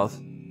for a mouth.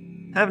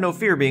 Have no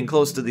fear being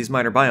close to these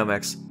minor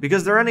biomechs,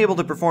 because they're unable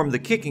to perform the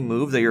kicking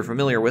move that you're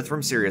familiar with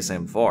from Serious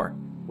Sam 4,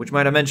 which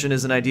might I mention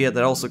is an idea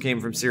that also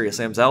came from Serious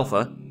Sam's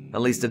Alpha,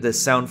 at least if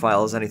this sound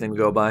file is anything to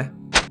go by.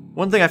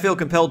 One thing I feel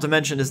compelled to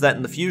mention is that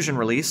in the Fusion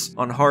release,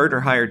 on hard or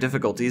higher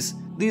difficulties,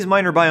 these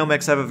minor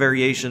biomechs have a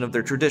variation of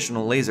their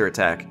traditional laser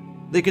attack.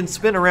 They can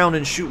spin around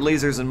and shoot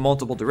lasers in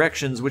multiple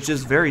directions, which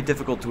is very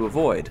difficult to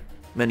avoid.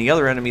 Many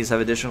other enemies have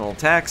additional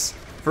attacks.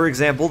 For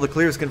example, the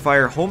Clears can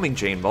fire homing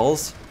chain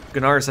balls,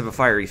 Gunars have a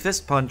fiery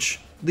fist punch,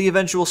 the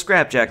eventual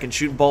Scrapjack can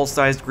shoot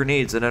ball-sized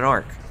grenades in an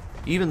arc.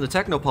 Even the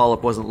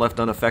Technopolyp wasn't left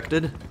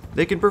unaffected.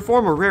 They can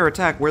perform a rare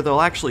attack where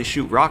they'll actually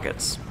shoot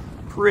rockets.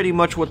 Pretty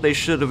much what they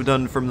should have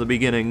done from the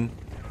beginning.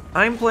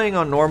 I'm playing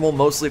on normal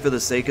mostly for the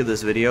sake of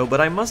this video, but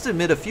I must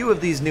admit a few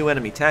of these new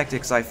enemy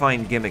tactics I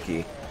find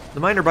gimmicky. The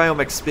minor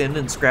biomech spin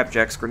and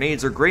Scrapjack's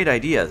grenades are great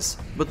ideas,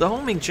 but the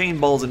homing chain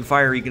balls and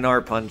fiery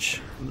Gunnar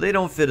punch, they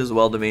don't fit as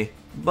well to me.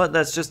 But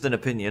that's just an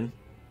opinion.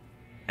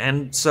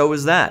 And so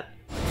is that.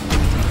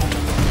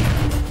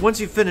 Once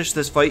you finish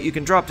this fight, you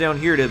can drop down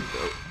here to...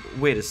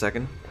 wait a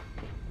second.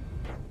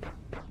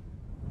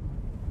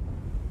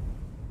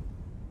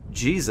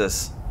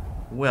 Jesus.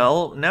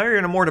 Well, now you're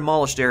in a more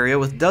demolished area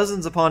with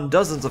dozens upon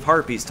dozens of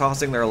harpies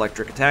tossing their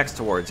electric attacks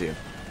towards you.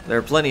 There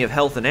are plenty of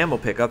health and ammo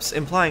pickups,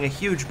 implying a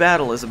huge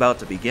battle is about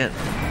to begin.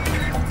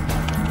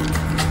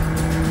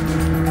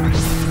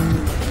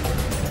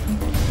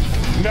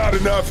 Not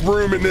enough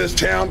room in this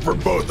town for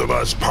both of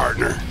us,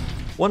 partner.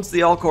 Once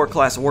the Alcor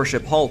class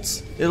warship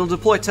halts, it'll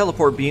deploy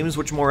teleport beams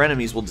which more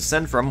enemies will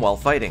descend from while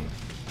fighting.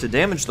 To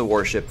damage the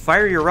warship,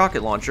 fire your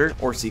rocket launcher,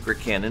 or secret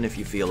cannon if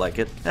you feel like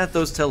it, at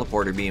those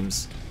teleporter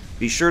beams.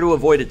 Be sure to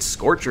avoid its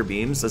scorcher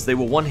beams, as they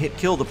will one-hit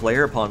kill the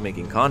player upon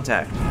making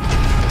contact.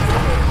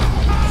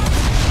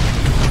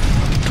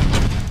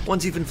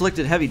 Once you've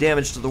inflicted heavy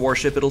damage to the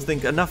warship, it'll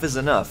think enough is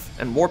enough,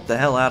 and warp the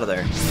hell out of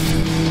there.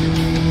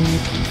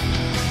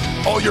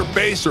 All your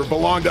base or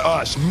belong to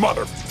us,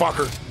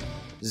 motherfucker.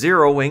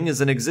 Zero Wing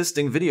is an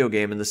existing video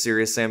game in the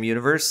Serious Sam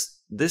universe.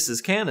 This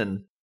is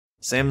canon.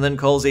 Sam then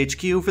calls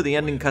HQ for the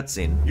ending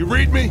cutscene. You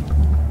read me?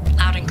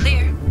 Loud and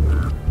clear.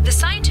 The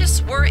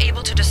scientists were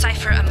able to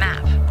decipher a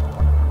map.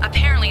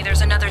 Apparently there's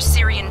another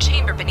Syrian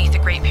chamber beneath the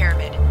Great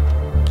Pyramid.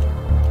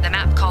 The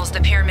map calls the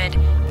pyramid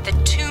the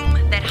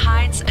tomb that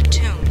hides a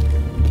tomb.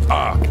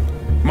 Ah,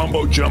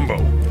 mumbo jumbo,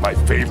 my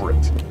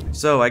favorite.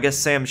 So I guess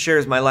Sam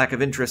shares my lack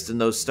of interest in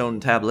those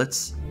stone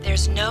tablets.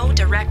 There's no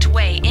direct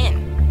way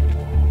in.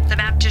 The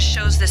map just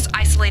shows this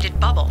isolated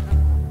bubble.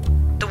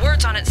 The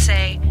words on it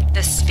say,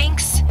 the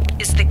Sphinx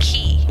is the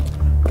key.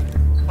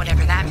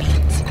 Whatever that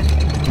means.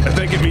 I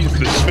think it means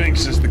the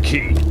Sphinx is the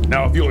key.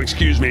 Now, if you'll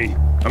excuse me,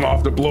 I'm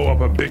off to blow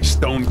up a big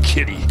stone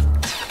kitty.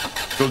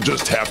 You'll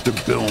just have to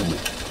bill me.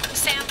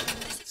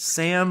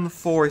 Sam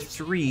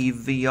 43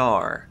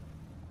 VR.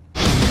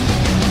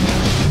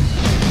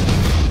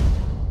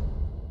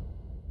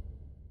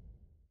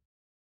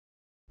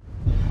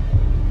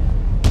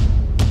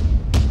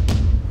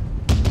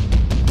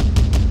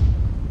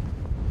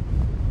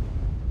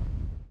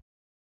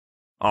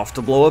 Off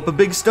to blow up a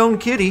big stone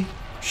kitty.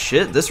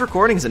 Shit, this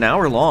recording's an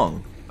hour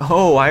long.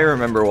 Oh, I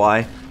remember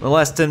why. The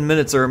last 10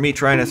 minutes are me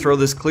trying to throw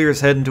this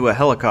Clear's head into a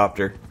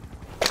helicopter.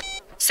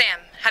 Sam,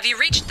 have you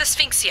reached the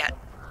Sphinx yet?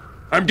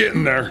 I'm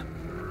getting there.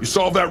 You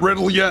solved that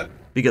riddle yet?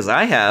 Because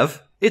I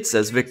have. It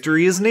says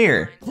victory is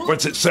near.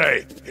 What's it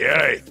say?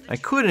 Yay. I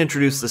could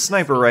introduce the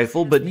sniper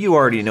rifle, but you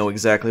already know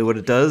exactly what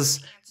it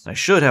does. I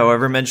should,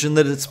 however, mention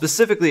that it's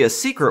specifically a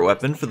secret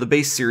weapon for the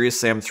base Serious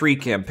Sam 3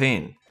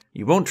 campaign.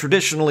 You won't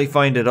traditionally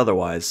find it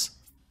otherwise.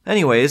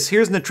 Anyways,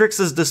 here's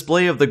Natrix's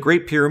display of the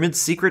Great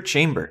Pyramid's secret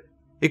chamber.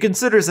 It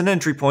considers an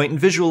entry point and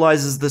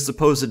visualizes the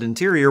supposed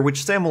interior,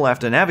 which Sam will have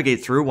to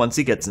navigate through once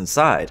he gets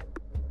inside.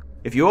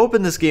 If you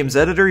open this game's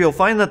editor, you'll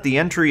find that the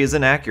entry is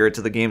inaccurate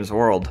to the game's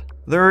world.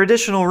 There are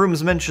additional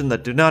rooms mentioned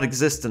that do not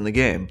exist in the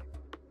game.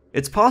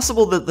 It's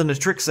possible that the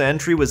Natrixa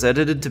entry was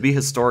edited to be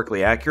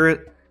historically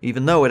accurate,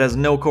 even though it has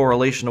no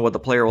correlation to what the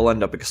player will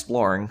end up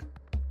exploring.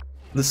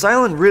 The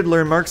Silent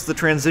Riddler marks the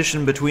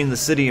transition between the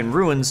city in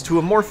ruins to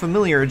a more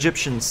familiar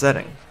Egyptian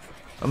setting.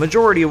 A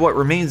majority of what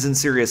remains in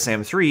Serious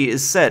Sam 3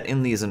 is set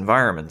in these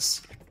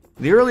environments.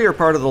 The earlier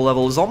part of the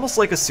level is almost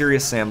like a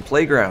Serious Sam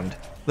playground.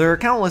 There are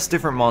countless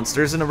different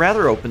monsters in a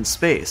rather open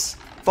space.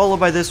 Followed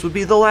by this would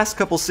be the last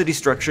couple city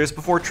structures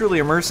before truly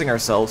immersing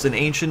ourselves in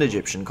ancient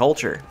Egyptian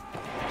culture.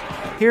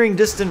 Hearing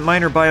distant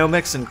minor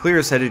biomechs and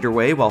Clears headed your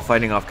way while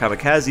fighting off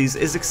kamikazes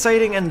is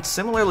exciting and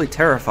similarly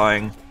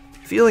terrifying.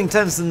 Feeling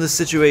tense in this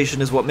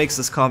situation is what makes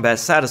this combat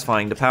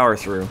satisfying to power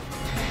through.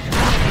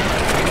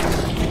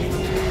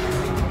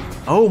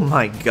 Oh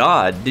my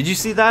god, did you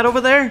see that over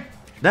there?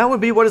 That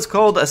would be what is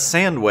called a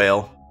sand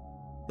whale.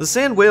 The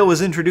sand whale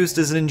was introduced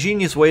as an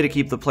ingenious way to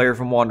keep the player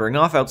from wandering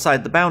off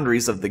outside the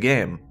boundaries of the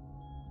game.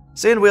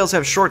 Sand whales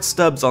have short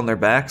stubs on their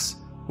backs,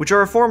 which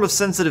are a form of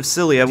sensitive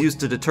cilia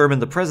used to determine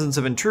the presence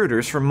of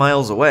intruders from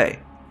miles away.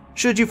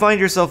 Should you find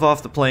yourself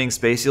off the playing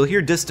space, you'll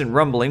hear distant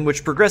rumbling,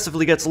 which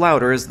progressively gets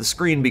louder as the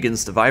screen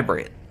begins to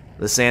vibrate.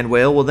 The sand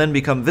whale will then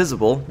become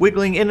visible,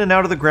 wiggling in and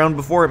out of the ground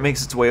before it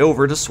makes its way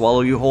over to swallow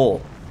you whole.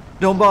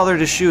 Don't bother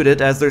to shoot it,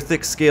 as their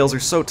thick scales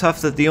are so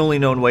tough that the only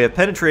known way of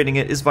penetrating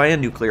it is via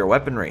nuclear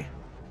weaponry.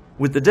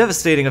 With the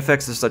devastating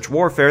effects of such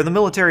warfare, the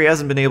military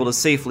hasn't been able to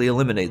safely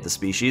eliminate the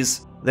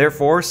species.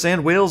 Therefore,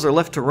 sand whales are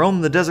left to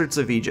roam the deserts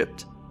of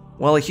Egypt.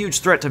 While a huge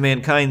threat to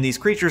mankind, these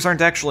creatures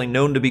aren't actually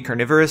known to be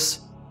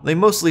carnivorous. They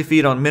mostly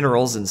feed on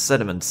minerals and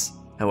sediments.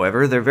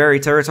 However, they're very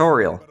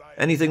territorial.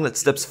 Anything that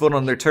steps foot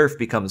on their turf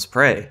becomes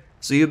prey,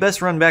 so you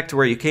best run back to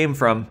where you came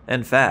from,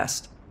 and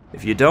fast.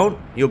 If you don't,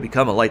 you'll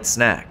become a light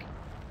snack.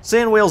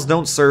 Sand whales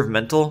don't serve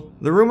mental.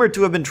 They're rumored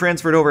to have been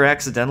transferred over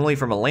accidentally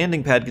from a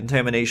landing pad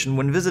contamination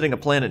when visiting a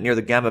planet near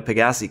the Gamma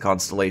Pegasi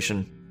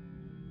constellation.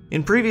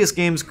 In previous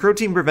games, Crow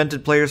Team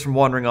prevented players from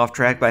wandering off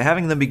track by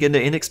having them begin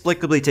to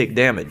inexplicably take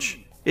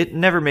damage. It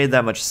never made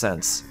that much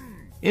sense.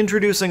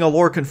 Introducing a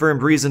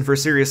lore-confirmed reason for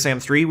Serious Sam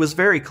 3 was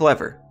very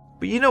clever.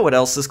 But you know what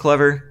else is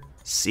clever?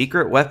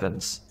 Secret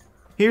weapons.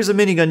 Here's a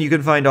minigun you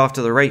can find off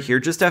to the right here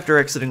just after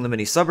exiting the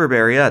mini suburb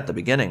area at the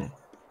beginning.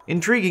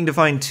 Intriguing to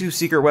find two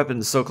secret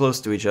weapons so close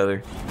to each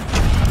other.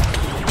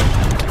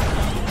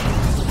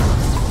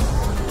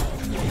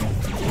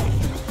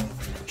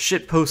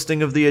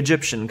 Shitposting of the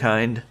Egyptian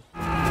kind.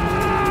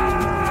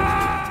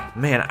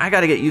 Man, I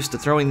gotta get used to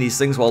throwing these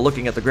things while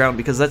looking at the ground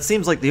because that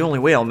seems like the only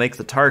way I'll make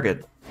the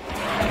target.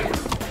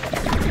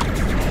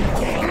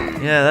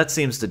 Yeah, that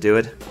seems to do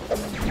it.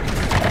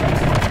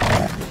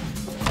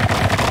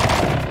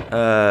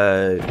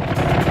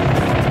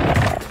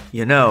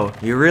 You know,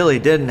 you really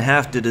didn't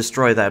have to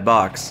destroy that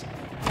box.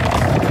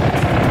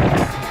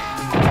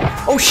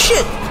 Oh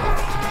shit!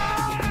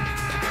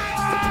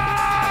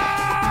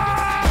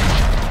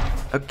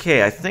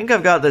 Okay, I think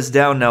I've got this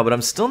down now, but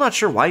I'm still not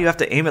sure why you have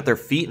to aim at their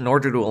feet in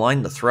order to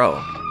align the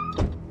throw.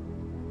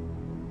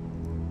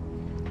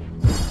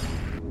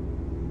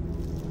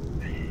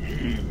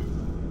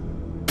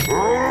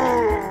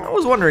 I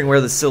was wondering where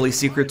the silly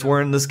secrets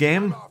were in this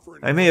game.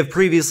 I may have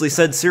previously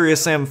said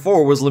Serious Sam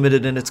 4 was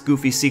limited in its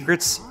goofy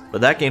secrets,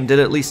 but that game did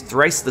at least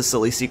thrice the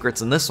silly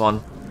secrets in this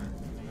one.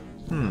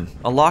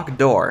 A locked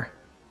door.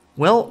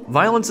 Well,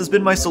 violence has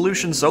been my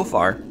solution so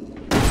far.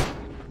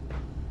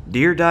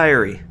 Dear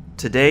Diary,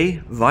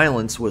 today,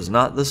 violence was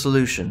not the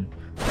solution.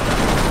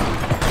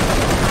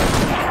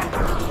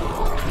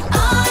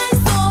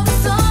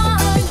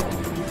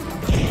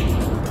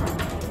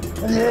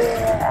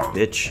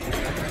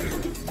 Bitch.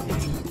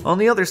 On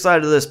the other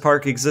side of this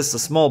park exists a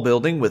small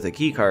building with a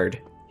keycard.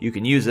 You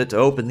can use it to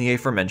open the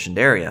aforementioned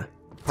area.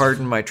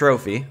 Pardon my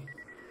trophy.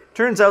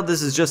 Turns out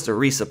this is just a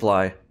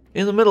resupply.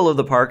 In the middle of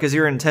the park is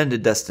your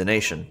intended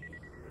destination.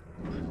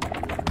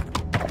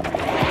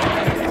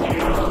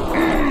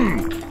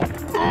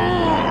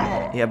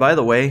 Yeah, by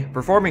the way,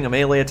 performing a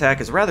melee attack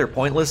is rather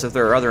pointless if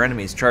there are other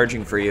enemies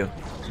charging for you.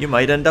 You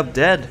might end up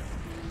dead.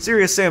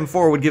 Serious Sam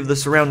 4 would give the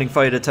surrounding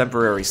fight a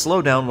temporary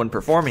slowdown when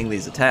performing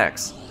these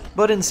attacks.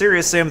 But in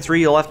Serious Sam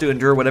 3, you'll have to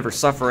endure whatever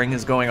suffering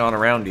is going on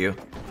around you.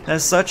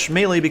 As such,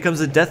 melee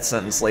becomes a death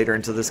sentence later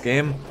into this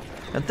game.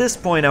 At this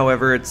point,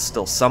 however, it's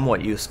still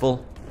somewhat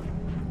useful.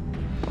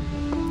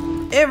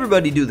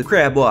 Everybody do the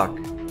crab walk!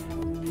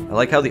 I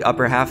like how the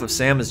upper half of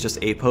Sam is just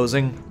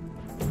A-posing.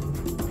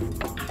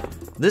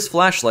 This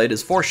flashlight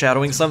is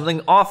foreshadowing something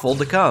awful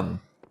to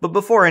come. But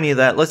before any of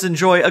that, let's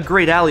enjoy a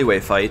great alleyway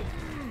fight.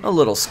 A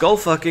little skull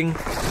fucking.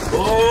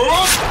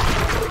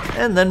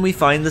 And then we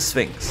find the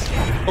Sphinx.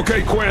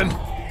 Okay, Quinn,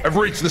 I've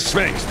reached the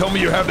Sphinx. Tell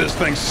me you have this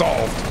thing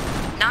solved.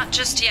 Not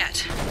just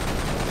yet.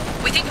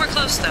 We think we're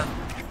close, though.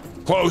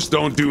 Close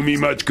don't do me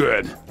much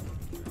good.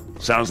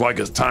 Sounds like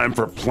it's time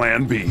for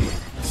Plan B.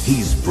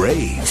 He's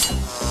brave.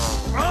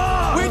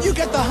 Where'd you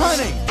get the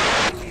honey?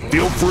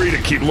 Feel free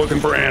to keep looking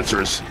for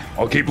answers.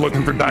 I'll keep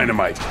looking for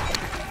dynamite.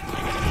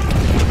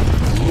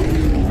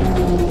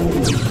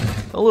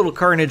 A little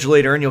carnage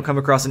later and you'll come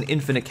across an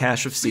infinite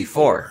cache of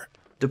C4.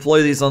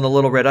 Deploy these on the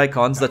little red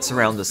icons that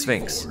surround the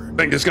Sphinx.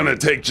 Think it's gonna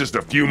take just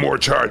a few more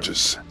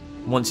charges.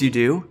 Once you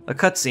do, a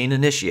cutscene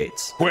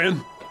initiates. Quinn,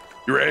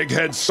 your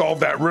egghead solved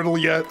that riddle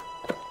yet?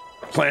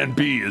 Plan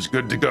B is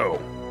good to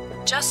go.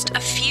 Just a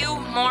few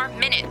more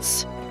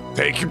minutes.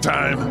 Take your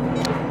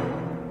time.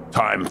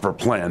 Time for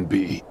Plan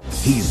B.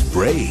 He's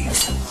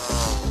brave.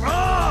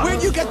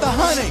 Where'd you get the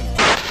honey?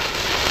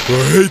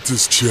 I hate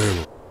this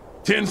channel.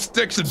 10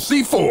 sticks of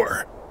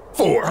C4.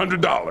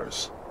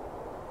 $400.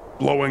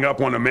 Blowing up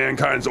one of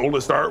mankind's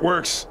oldest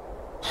artworks?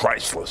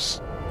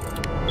 Priceless.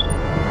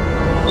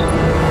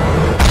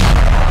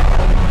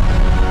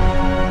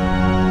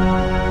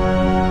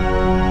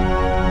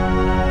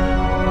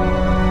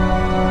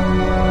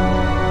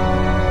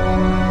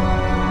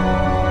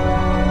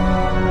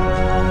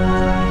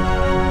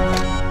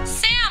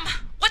 Sam!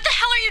 What the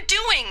hell are you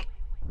doing?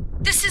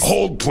 This is...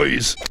 Hold,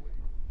 please.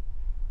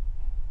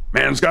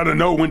 Man's gotta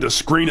know when to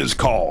screen his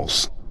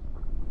calls.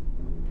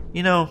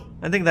 You know,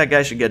 I think that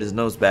guy should get his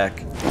nose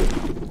back.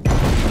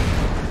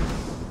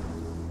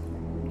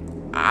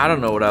 I don't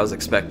know what I was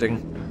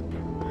expecting.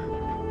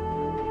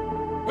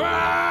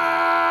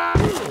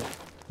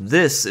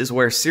 This is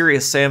where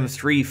Serious Sam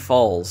 3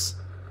 falls.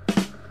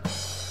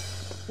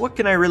 What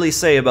can I really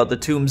say about the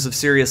tombs of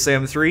Serious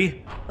Sam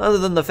 3, other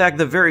than the fact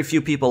that very few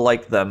people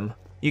liked them?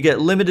 You get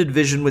limited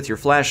vision with your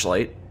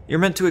flashlight, you're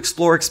meant to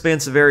explore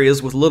expansive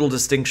areas with little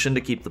distinction to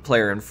keep the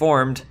player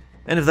informed,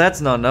 and if that's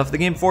not enough, the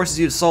game forces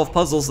you to solve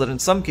puzzles that in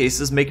some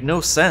cases make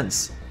no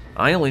sense.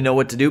 I only know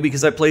what to do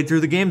because I played through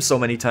the game so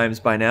many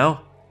times by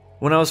now.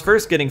 When I was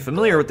first getting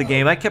familiar with the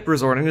game, I kept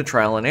resorting to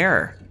trial and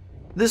error.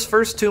 This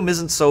first tomb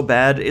isn't so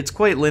bad, it's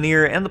quite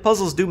linear, and the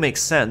puzzles do make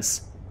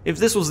sense. If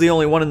this was the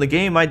only one in the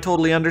game, I'd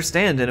totally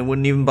understand and it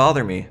wouldn't even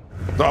bother me.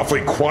 It's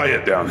awfully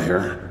quiet down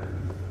here.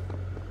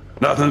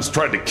 Nothing's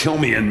tried to kill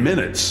me in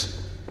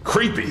minutes.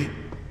 Creepy.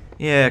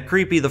 Yeah,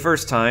 creepy the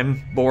first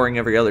time, boring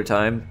every other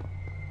time.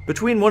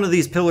 Between one of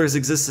these pillars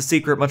exists a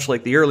secret much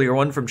like the earlier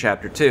one from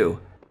Chapter 2.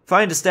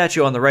 Find a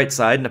statue on the right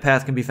side and a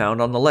path can be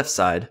found on the left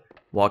side.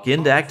 Walk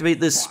in to activate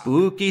this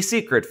spooky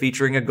secret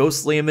featuring a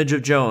ghostly image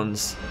of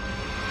Jones.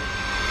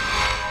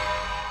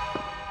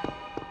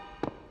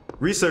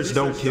 Research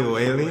don't kill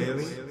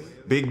aliens.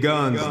 Big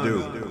guns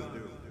do.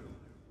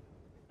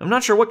 I'm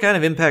not sure what kind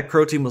of impact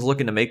Crow Team was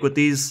looking to make with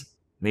these.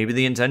 Maybe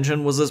the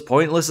intention was as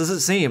pointless as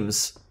it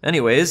seems.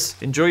 Anyways,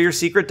 enjoy your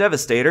secret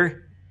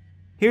Devastator.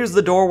 Here's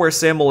the door where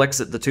Sam will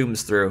exit the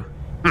tombs through.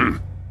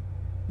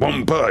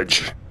 Won't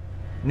budge.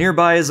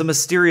 Nearby is a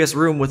mysterious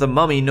room with a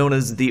mummy known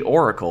as the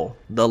Oracle,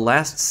 the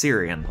last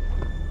Syrian.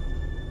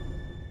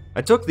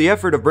 I took the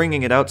effort of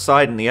bringing it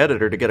outside in the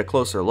editor to get a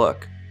closer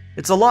look.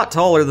 It's a lot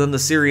taller than the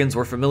Syrians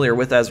we're familiar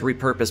with as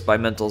repurposed by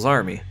Mental's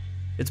army.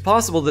 It's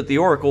possible that the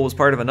Oracle was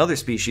part of another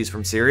species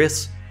from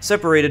Sirius,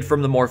 separated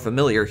from the more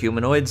familiar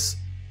humanoids.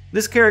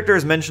 This character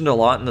is mentioned a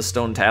lot in the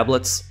stone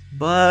tablets,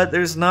 but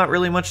there's not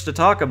really much to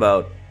talk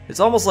about.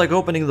 It's almost like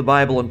opening the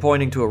Bible and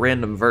pointing to a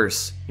random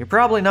verse. You're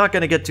probably not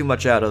going to get too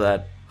much out of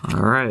that.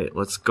 Alright,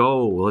 let's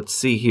go. Let's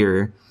see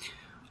here.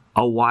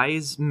 A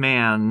wise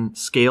man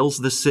scales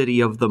the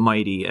city of the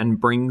mighty and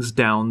brings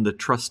down the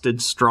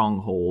trusted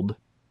stronghold.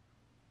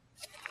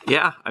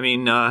 Yeah, I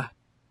mean,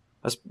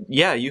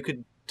 yeah, you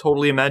could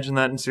totally imagine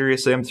that in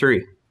Serious Sam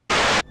 3.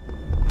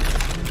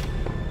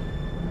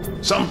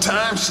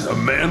 Sometimes a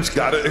man's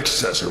gotta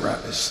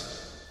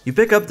accessorize. You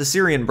pick up the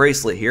Syrian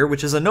bracelet here,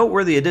 which is a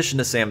noteworthy addition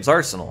to Sam's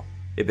arsenal.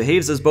 It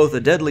behaves as both a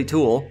deadly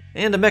tool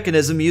and a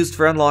mechanism used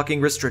for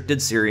unlocking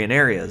restricted Syrian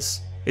areas.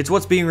 It's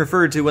what's being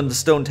referred to when the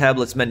stone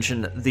tablets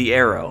mention the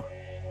arrow.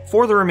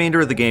 For the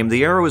remainder of the game,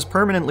 the arrow is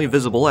permanently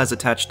visible as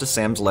attached to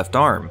Sam's left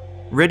arm,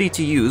 ready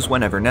to use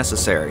whenever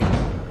necessary.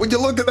 Would you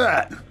look at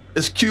that?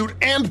 It's cute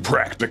and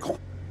practical.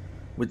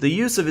 With the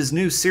use of his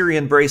new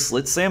Syrian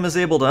bracelet, Sam is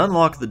able to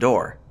unlock the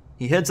door.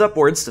 He heads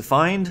upwards to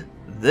find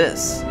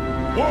this.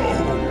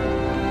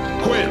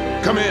 Whoa!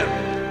 Quinn, come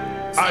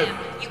in. Sam,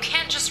 you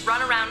can't just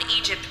run around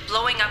Egypt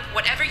blowing up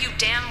whatever you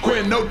damn well.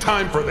 Quinn, no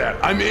time for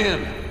that. I'm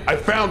in. I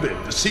found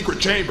it, the secret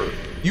chamber.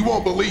 You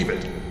won't believe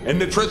it.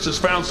 And Nitris has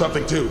found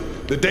something too.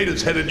 The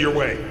data's headed your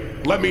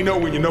way. Let me know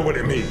when you know what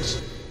it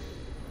means.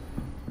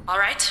 All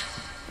right.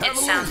 It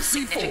sounds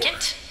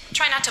significant.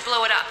 Try not to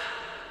blow it up.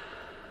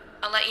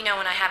 I'll let you know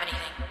when I have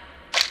anything.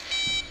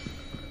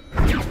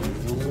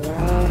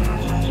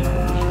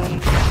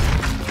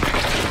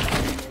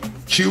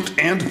 Cute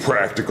and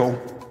practical.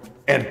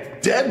 And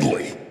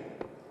deadly.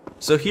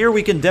 So here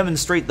we can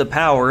demonstrate the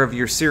power of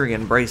your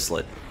Syrian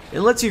bracelet.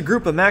 It lets you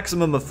group a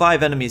maximum of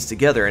 5 enemies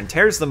together and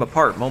tears them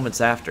apart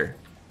moments after.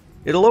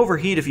 It'll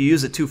overheat if you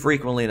use it too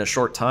frequently in a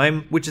short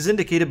time, which is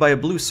indicated by a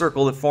blue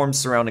circle that forms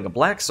surrounding a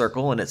black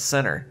circle in its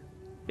center.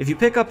 If you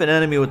pick up an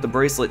enemy with the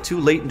bracelet too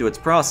late into its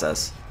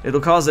process, it'll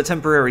cause a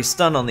temporary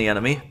stun on the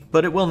enemy,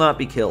 but it will not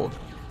be killed.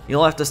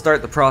 You'll have to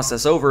start the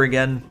process over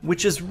again,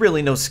 which is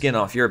really no skin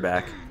off your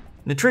back.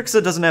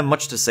 Nitrixa doesn't have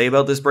much to say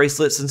about this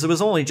bracelet since it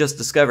was only just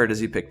discovered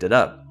as you picked it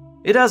up.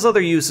 It has other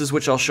uses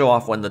which I'll show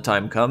off when the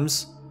time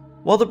comes.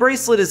 While the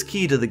bracelet is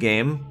key to the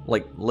game,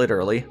 like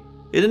literally,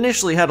 it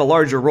initially had a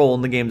larger role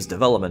in the game's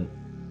development.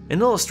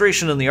 An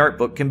illustration in the art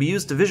book can be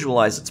used to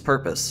visualize its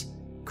purpose.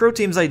 Crow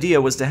Team's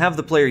idea was to have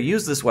the player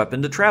use this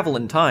weapon to travel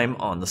in time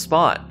on the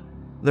spot.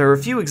 There are a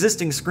few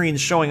existing screens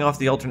showing off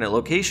the alternate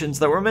locations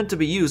that were meant to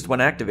be used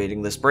when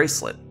activating this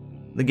bracelet.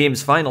 The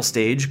game's final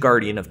stage,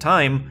 Guardian of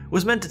Time,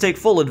 was meant to take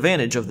full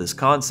advantage of this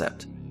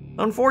concept.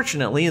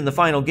 Unfortunately, in the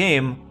final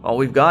game, all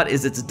we've got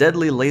is its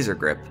deadly laser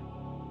grip.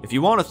 If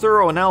you want a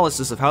thorough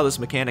analysis of how this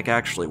mechanic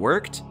actually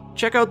worked,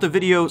 check out the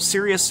video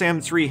Serious Sam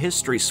 3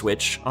 History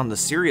Switch on the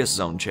Serious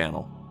Zone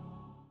channel.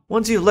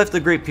 Once you've left the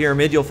Great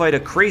Pyramid, you'll fight a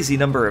crazy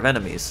number of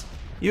enemies.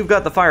 You've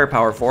got the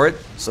firepower for it,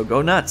 so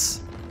go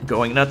nuts.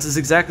 Going nuts is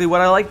exactly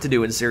what I like to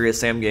do in Serious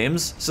Sam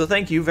games, so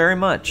thank you very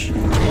much.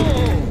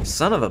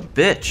 Son of a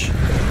bitch.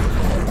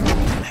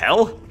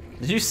 Hell?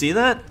 Did you see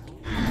that?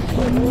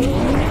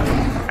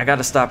 I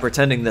gotta stop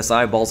pretending this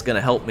eyeball's gonna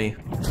help me.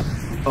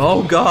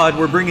 Oh god,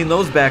 we're bringing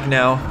those back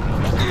now.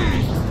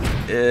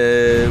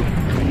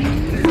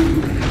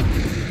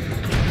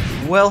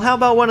 Well, how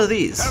about one of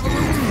these?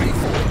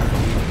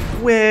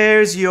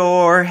 Where's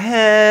your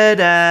head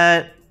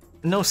at?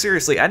 No,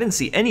 seriously, I didn't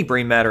see any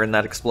brain matter in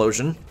that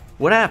explosion.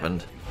 What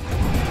happened?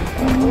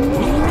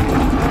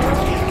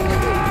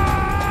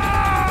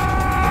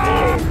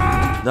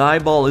 The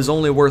eyeball is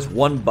only worth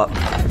 1 buck.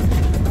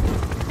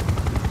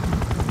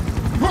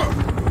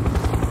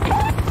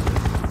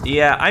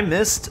 Yeah, I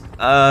missed.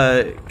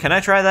 Can I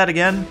try that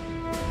again?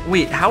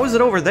 Wait, how is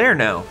it over there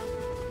now?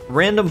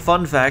 Random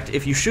fun fact,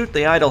 if you shoot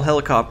the idle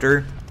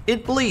helicopter,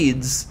 it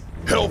bleeds.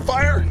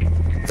 Hellfire?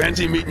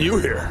 Fancy meeting you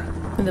here.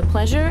 The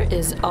pleasure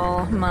is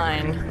all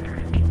mine.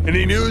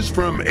 Any news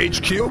from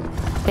HQ?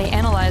 They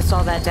analyzed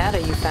all that data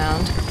you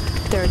found.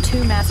 There are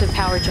 2 massive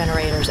power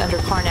generators under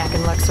Karnak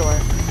and Luxor.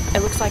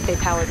 It looks like they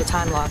powered the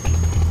time lock.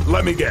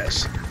 Let me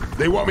guess.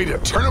 They want me to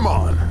turn them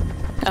on.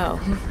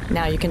 Oh,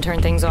 now you can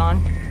turn things on?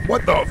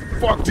 What the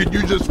fuck did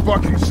you just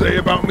fucking say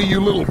about me, you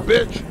little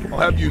bitch? I'll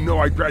have you know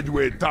I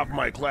graduated top of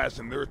my class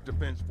in the Earth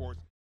Defense Force.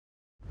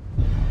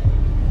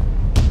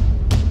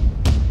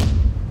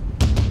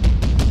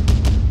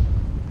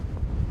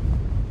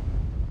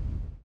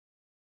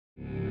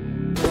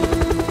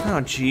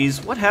 Oh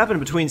jeez, what happened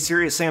between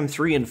Serious Sam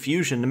 3 and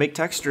Fusion to make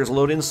textures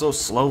load in so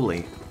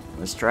slowly?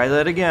 Let's try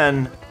that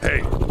again.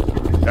 Hey,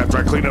 after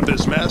I clean up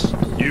this mess,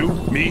 you,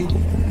 me,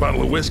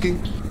 bottle of whiskey,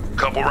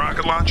 couple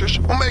rocket launchers,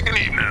 we'll make an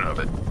evening of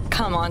it.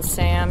 Come on,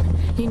 Sam.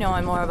 You know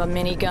I'm more of a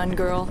minigun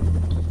girl.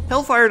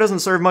 Hellfire doesn't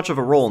serve much of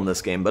a role in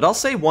this game, but I'll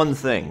say one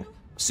thing.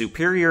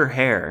 Superior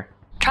hair.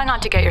 Try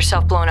not to get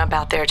yourself blown up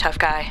out there, tough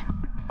guy.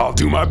 I'll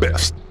do my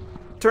best.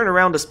 Turn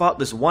around to spot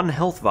this 1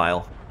 health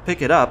vial.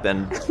 Pick it up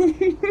and...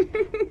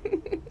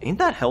 Ain't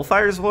that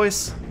Hellfire's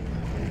voice?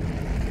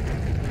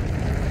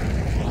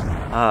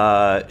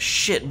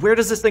 Shit, where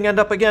does this thing end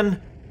up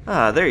again?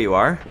 Ah, there you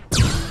are.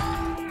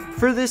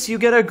 For this you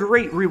get a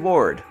great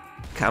reward.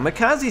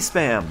 Kamikaze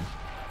spam.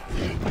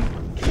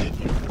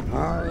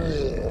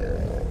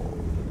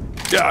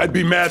 Yeah, I'd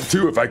be mad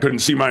too if I couldn't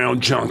see my own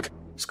junk.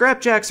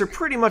 Scrapjacks are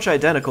pretty much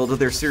identical to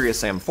their Serious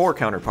Sam 4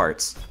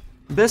 counterparts.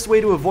 The best way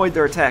to avoid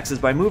their attacks is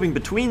by moving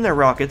between their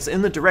rockets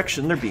in the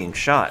direction they're being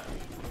shot.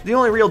 The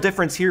only real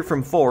difference here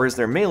from 4 is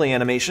their melee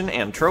animation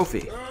and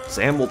trophy.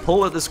 Sam will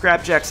pull at the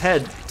Scrapjack's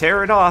head,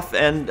 tear it off,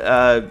 and,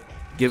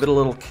 give it a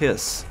little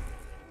kiss.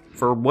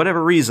 For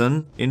whatever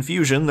reason, in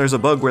Fusion, there's a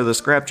bug where the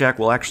Scrapjack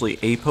will actually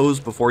A-pose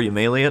before you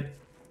melee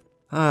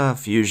it.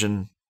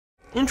 Fusion.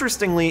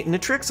 Interestingly,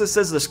 Nitrixa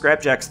says the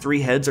Scrapjack's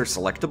 3 heads are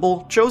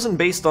selectable, chosen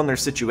based on their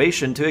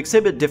situation to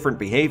exhibit different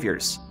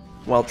behaviors.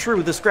 While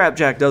true, the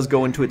Scrapjack does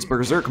go into its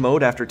berserk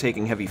mode after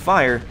taking heavy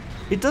fire,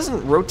 it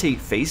doesn't rotate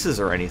faces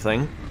or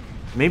anything.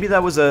 Maybe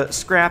that was a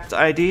scrapped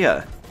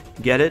idea.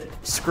 Get it?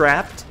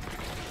 Scrapped?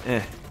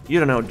 You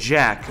don't know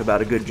jack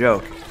about a good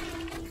joke.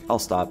 I'll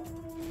stop.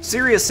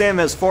 Serious Sam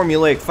has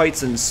formulaic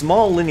fights in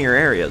small linear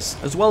areas,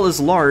 as well as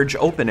large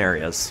open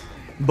areas.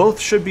 Both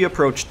should be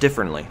approached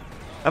differently.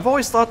 I've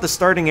always thought the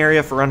starting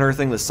area for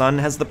Unearthing the Sun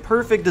has the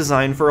perfect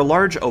design for a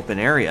large open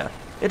area.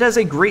 It has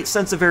a great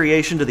sense of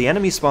variation to the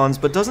enemy spawns,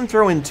 but doesn't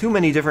throw in too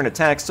many different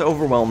attacks to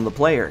overwhelm the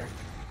player.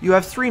 You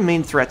have 3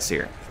 main threats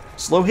here: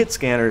 slow hit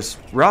scanners,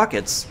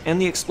 rockets, and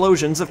the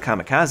explosions of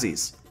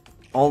kamikazes.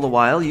 All the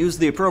while, use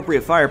the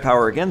appropriate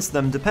firepower against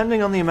them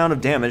depending on the amount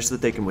of damage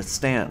that they can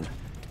withstand.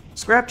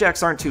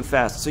 Scrapjacks aren't too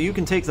fast, so you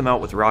can take them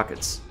out with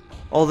rockets.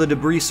 All the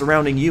debris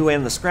surrounding you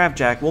and the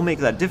Scrapjack will make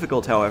that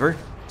difficult, however,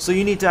 so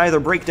you need to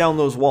either break down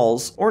those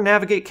walls, or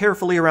navigate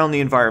carefully around the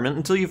environment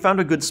until you found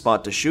a good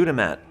spot to shoot him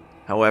at.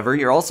 However,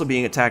 you're also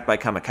being attacked by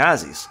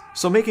kamikazes,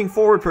 so making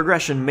forward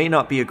progression may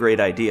not be a great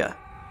idea.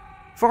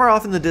 Far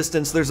off in the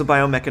distance, there's a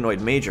biomechanoid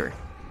major.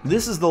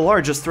 This is the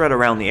largest threat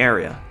around the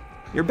area.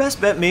 Your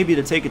best bet may be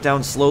to take it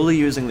down slowly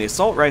using the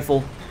assault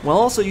rifle, while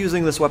also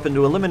using this weapon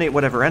to eliminate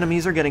whatever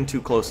enemies are getting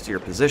too close to your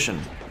position.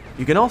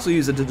 You can also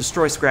use it to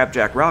destroy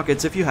Scrapjack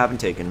rockets if you haven't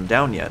taken them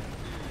down yet.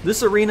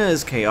 This arena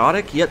is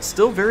chaotic, yet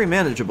still very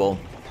manageable.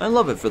 I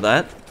love it for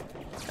that.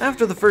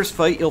 After the first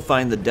fight, you'll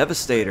find the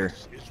Devastator.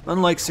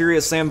 Unlike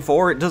Serious Sam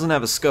 4, it doesn't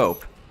have a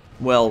scope.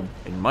 Well,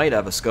 it might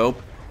have a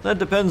scope. That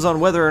depends on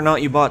whether or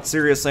not you bought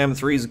Serious Sam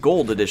 3's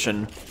Gold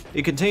Edition.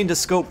 It contained a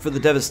scope for the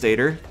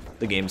Devastator,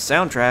 the game's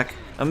soundtrack,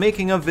 a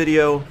making-of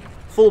video,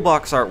 full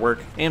box artwork,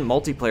 and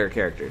multiplayer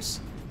characters.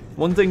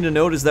 One thing to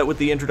note is that with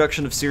the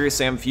introduction of Serious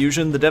Sam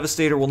Fusion, the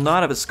Devastator will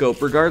not have a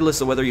scope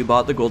regardless of whether you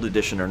bought the Gold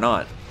Edition or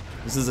not.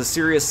 This is a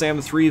Serious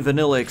Sam 3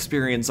 vanilla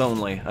experience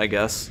only, I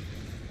guess.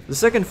 The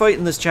second fight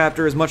in this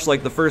chapter is much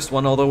like the first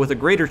one, although with a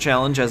greater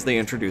challenge as they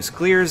introduce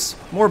clears,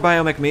 more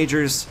biomech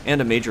majors, and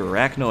a major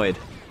arachnoid.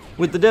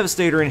 With the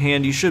Devastator in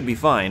hand, you should be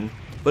fine,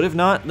 but if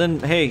not, then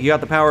hey, you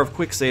got the power of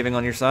quick saving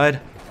on your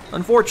side.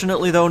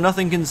 Unfortunately though,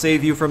 nothing can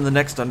save you from the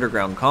next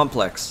underground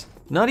complex.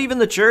 Not even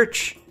the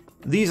church.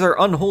 These are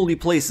unholy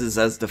places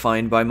as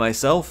defined by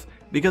myself,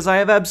 because I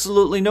have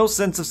absolutely no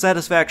sense of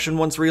satisfaction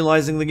once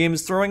realizing the game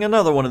is throwing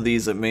another one of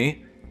these at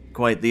me.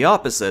 Quite the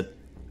opposite.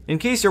 In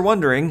case you're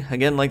wondering,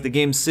 again like the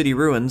game's city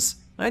ruins,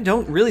 I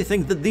don't really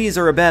think that these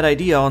are a bad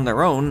idea on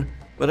their own,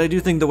 but I do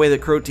think the way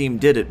that Crow Team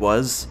did it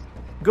was.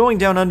 Going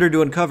down under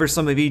to uncover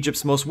some of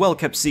Egypt's most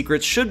well-kept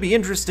secrets should be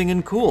interesting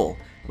and cool,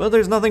 but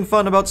there's nothing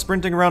fun about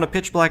sprinting around a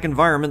pitch-black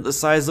environment the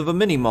size of a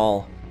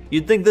mini-mall.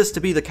 You'd think this to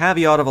be the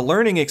caveat of a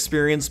learning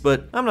experience,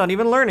 but I'm not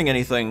even learning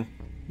anything.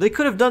 They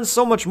could have done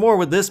so much more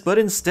with this, but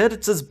instead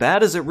it's as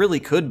bad as it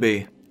really could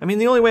be. I mean,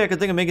 the only way I could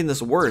think of making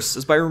this worse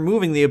is by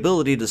removing the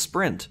ability to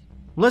sprint.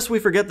 Unless we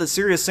forget that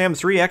Serious Sam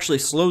 3 actually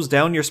slows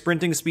down your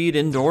sprinting speed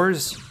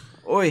indoors.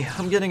 Oi,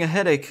 I'm getting a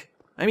headache.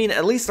 I mean,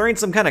 at least there ain't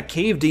some kind of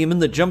cave demon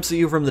that jumps at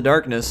you from the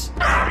darkness.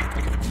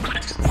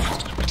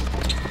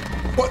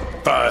 What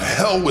the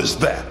hell was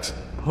that?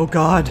 Oh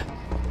god.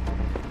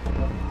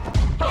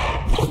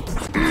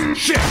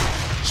 Shit!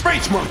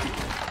 Space monkey!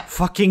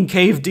 Fucking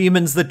cave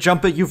demons that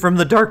jump at you from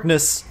the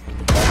darkness.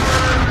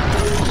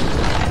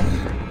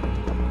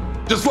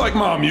 Just like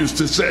Mom used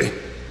to say,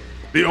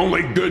 the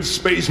only good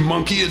space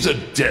monkey is a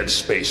dead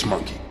space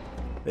monkey.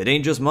 It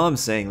ain't just Mom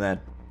saying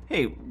that.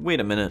 Hey,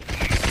 wait a minute.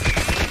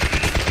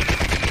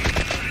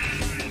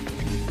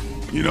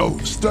 You know,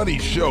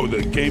 studies show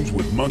that games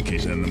with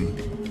monkeys in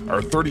them are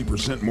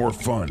 30% more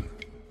fun.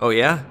 Oh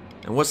yeah?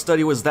 And what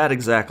study was that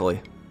exactly?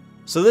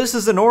 So this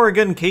is an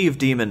Oregon cave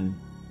demon.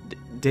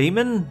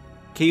 Daemon?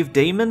 Cave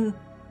daemon?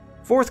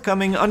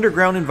 Forthcoming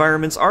underground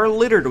environments are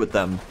littered with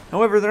them.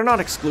 However, they're not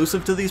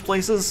exclusive to these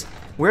places.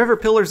 Wherever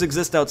pillars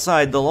exist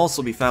outside, they'll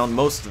also be found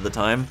most of the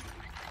time.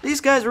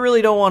 These guys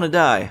really don't want to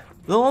die.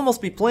 They'll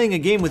almost be playing a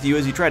game with you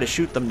as you try to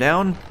shoot them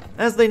down,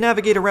 as they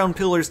navigate around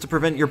pillars to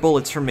prevent your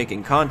bullets from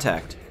making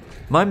contact.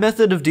 My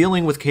method of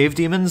dealing with cave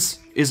demons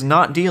is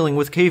not dealing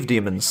with cave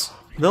demons.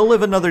 They'll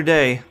live another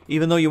day,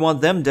 even though you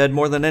want them dead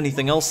more than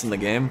anything else in the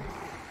game.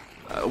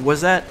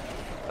 Was that?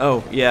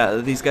 Oh, yeah,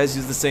 these guys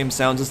use the same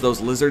sounds as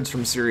those lizards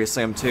from Serious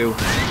Sam 2.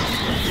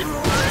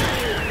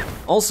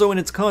 Also, in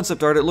its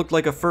concept art, it looked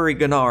like a furry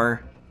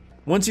Gunnar.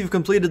 Once you've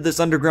completed this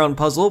underground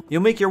puzzle,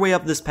 you'll make your way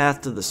up this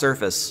path to the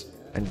surface.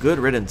 And good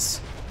riddance.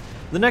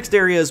 The next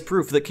area is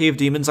proof that cave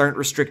demons aren't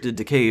restricted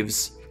to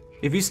caves.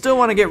 If you still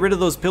want to get rid of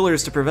those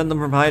pillars to prevent them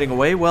from hiding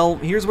away, well,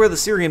 here's where the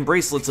Syrian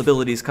Bracelet's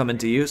abilities come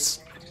into use.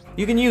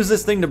 You can use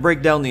this thing to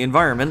break down the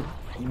environment,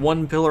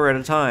 one pillar at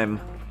a time.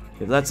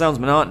 If that sounds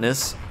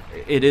monotonous,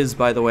 it is,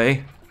 by the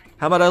way.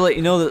 How about I let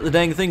you know that the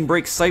dang thing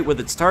breaks sight with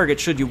its target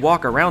should you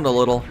walk around a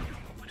little.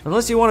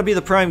 Unless you want to be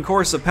the prime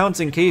course of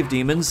pouncing cave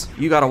demons,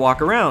 you gotta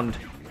walk around.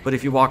 But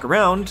if you walk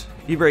around,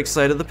 you break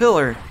sight of the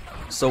pillar.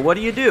 So what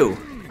do?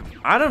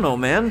 I don't know,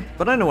 man,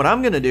 but I know what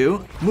I'm gonna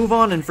do. Move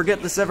on and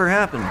forget this ever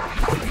happened.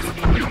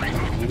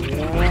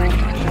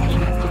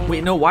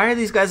 Wait, no, why are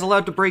these guys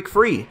allowed to break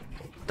free?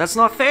 That's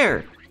not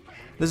fair.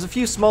 There's a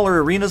few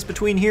smaller arenas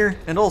between here,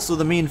 and also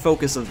the main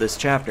focus of this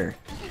chapter.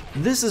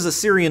 This is a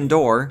Syrian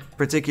door,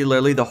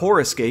 particularly the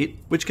Horus Gate,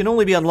 which can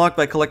only be unlocked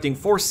by collecting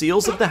 4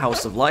 seals of the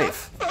House of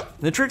Life.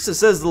 Natrixa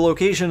says the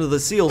location of the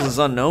seals is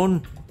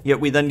unknown, yet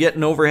we then get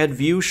an overhead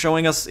view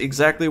showing us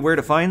exactly where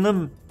to find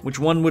them, which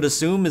one would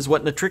assume is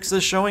what Natrixa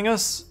is showing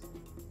us.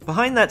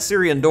 Behind that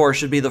Syrian door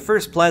should be the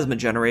first plasma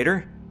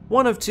generator,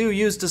 one of 2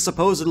 used to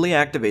supposedly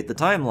activate the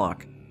time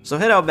lock. So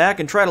head out back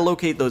and try to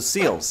locate those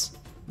seals.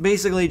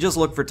 Basically, just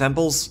look for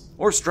temples,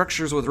 or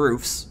structures with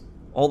roofs.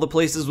 All the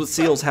places with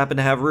seals happen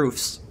to have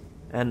roofs,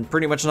 and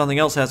pretty much nothing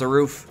else has a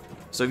roof.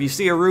 So if you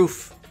see a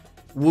roof,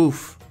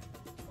 woof.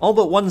 All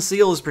but one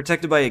seal is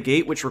protected by a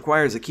gate which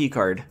requires a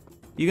keycard.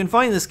 You can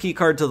find this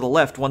keycard to the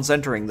left once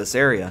entering this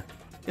area.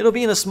 It'll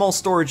be in a small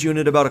storage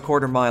unit about a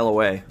quarter mile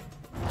away.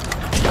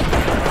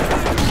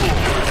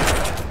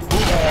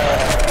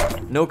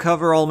 No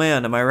cover all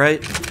man, am I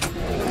right?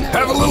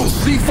 Have a little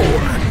C4!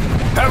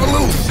 Have a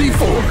little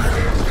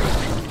C4!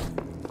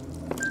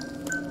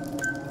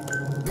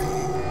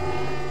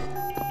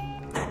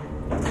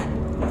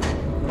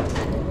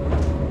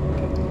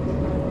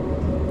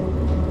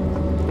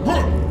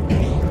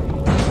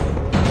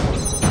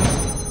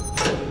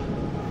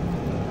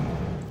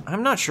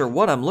 I'm not sure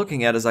what I'm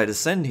looking at as I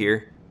descend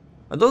here.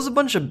 Are those a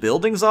bunch of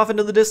buildings off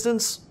into the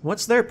distance?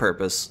 What's their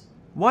purpose?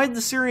 Why'd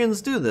the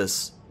Syrians do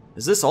this?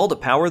 Is this all to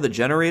power the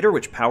generator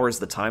which powers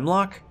the time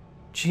lock?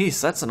 Jeez,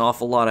 that's an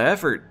awful lot of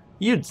effort.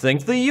 You'd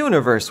think the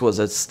universe was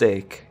at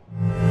stake.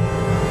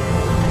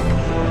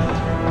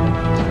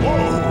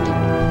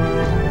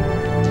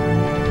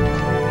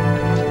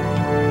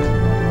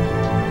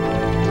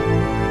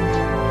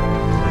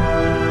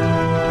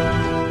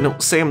 No,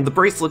 Sam, the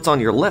bracelet's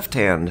on your left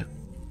hand.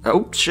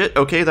 Oh, shit,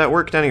 okay, that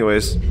worked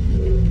anyways.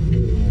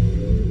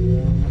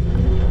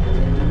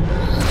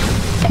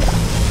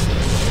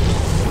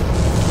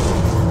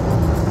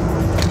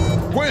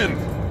 Quinn,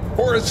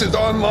 Horus is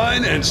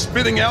online and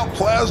spitting out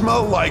plasma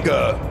like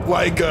a...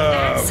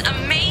 That's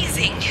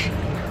amazing!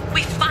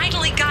 We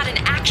finally got an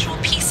actual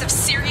piece of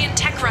Syrian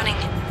tech running.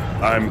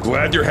 I'm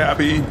glad you're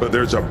happy, but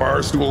there's a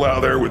bar stool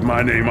out there with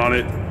my name on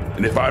it,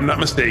 and if I'm not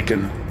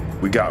mistaken,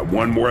 we got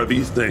one more of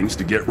these things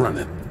to get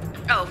running.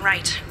 Oh,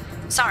 right.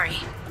 Sorry.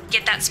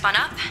 Get that spun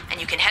up,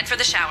 and you can head for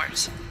the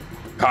showers.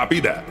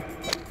 Copy that.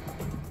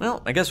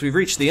 Well, I guess we've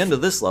reached the end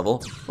of this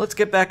level. Let's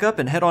get back up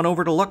and head on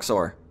over to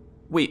Luxor.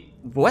 Wait,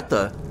 what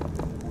the?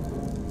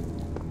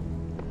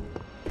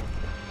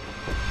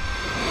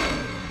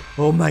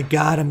 Oh my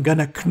god, I'm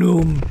gonna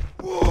knoom.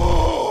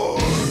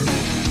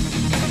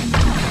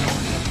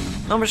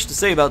 Not much to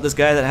say about this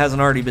guy that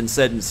hasn't already been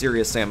said in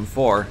Serious Sam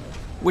 4.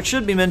 What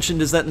should be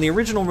mentioned is that in the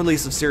original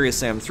release of Serious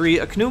Sam 3,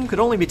 a Knoom could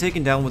only be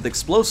taken down with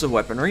explosive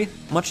weaponry,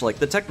 much like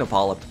the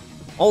Technopolyp.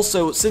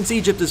 Also, since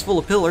Egypt is full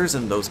of pillars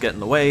and those get in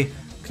the way,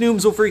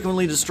 Knooms will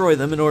frequently destroy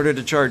them in order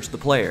to charge the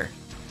player.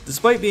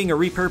 Despite being a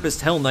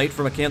repurposed Hell Knight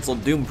from a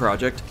cancelled Doom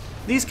project,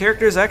 these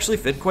characters actually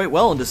fit quite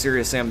well into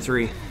Serious Sam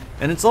 3.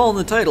 And it's all in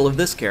the title of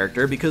this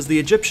character because the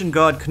Egyptian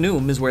god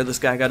Khnum is where this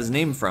guy got his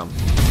name from.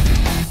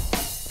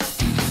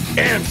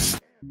 Ants!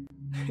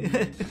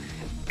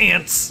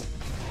 Ants!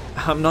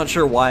 I'm not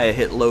sure why I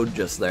hit load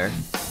just there.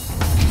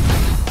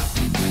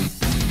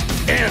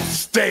 Ants,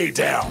 stay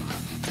down!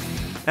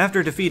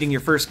 After defeating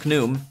your first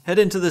Khnum, head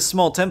into this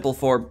small temple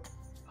for...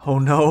 Oh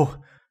no,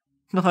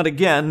 not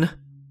again.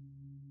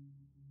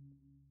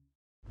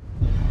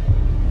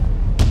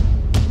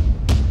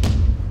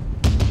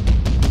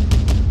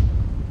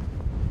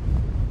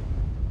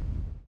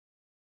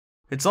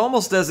 It's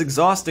almost as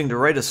exhausting to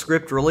write a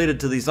script related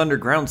to these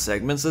underground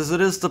segments as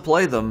it is to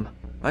play them.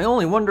 I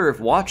only wonder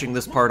if watching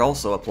this part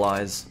also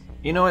applies.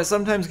 You know, I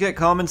sometimes get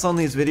comments on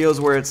these videos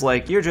where it's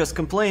like, you're just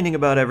complaining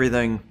about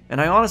everything,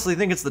 and I honestly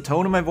think it's the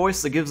tone of my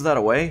voice that gives that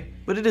away,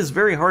 but it is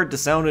very hard to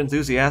sound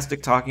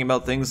enthusiastic talking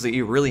about things that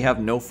you really have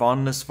no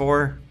fondness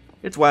for.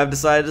 It's why I've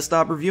decided to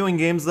stop reviewing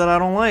games that I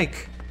don't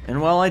like. And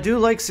while I do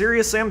like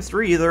Serious Sam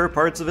 3, there are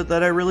parts of it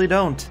that I really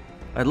don't.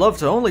 I'd love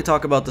to only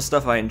talk about the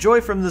stuff I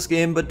enjoy from this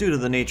game, but due to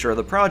the nature of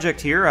the project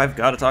here, I've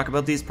got to talk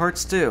about these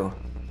parts too.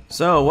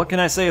 So, what can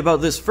I say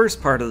about this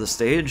first part of the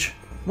stage?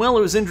 Well,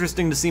 it was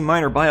interesting to see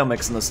minor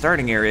biomechs in the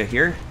starting area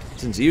here,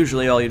 since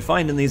usually all you'd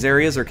find in these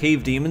areas are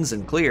cave demons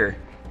and clear.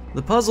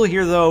 The puzzle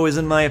here though is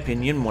in my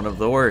opinion one of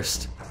the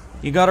worst.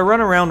 You gotta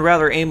run around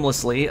rather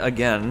aimlessly,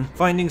 again,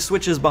 finding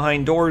switches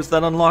behind doors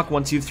that unlock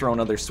once you've thrown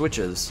other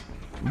switches.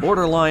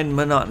 Borderline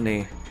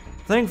monotony.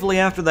 Thankfully,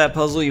 after that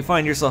puzzle, you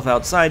find yourself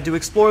outside to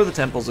explore the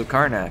temples of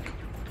Karnak.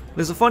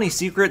 There's a funny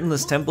secret in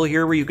this temple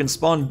here where you can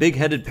spawn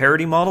big-headed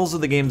parody models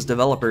of the game's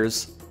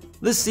developers.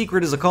 This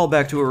secret is a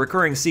callback to a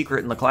recurring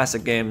secret in the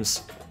classic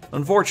games.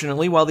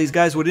 Unfortunately, while these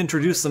guys would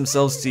introduce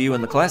themselves to you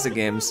in the classic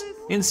games,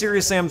 in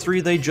Serious Sam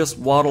 3 they just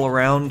waddle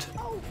around.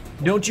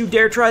 Don't you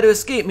dare try to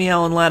escape me,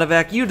 Alan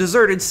Ladovac, you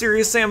deserted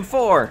Serious Sam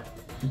 4!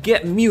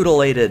 Get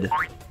mutilated!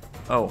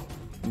 Oh,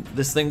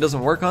 this thing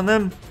doesn't work on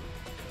them?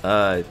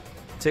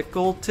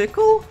 Tickle,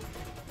 tickle?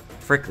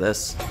 Frick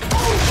this.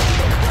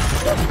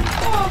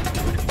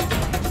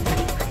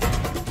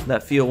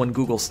 That feel when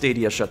Google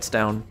Stadia shuts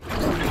down.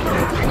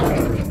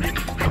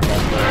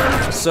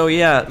 So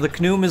yeah, the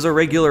Khnum is a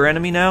regular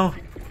enemy now.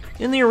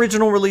 In the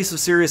original release of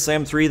Serious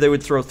Sam 3, they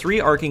would throw 3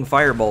 arcing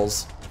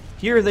fireballs.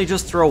 Here they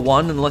just throw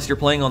 1 unless you're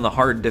playing on the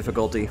hard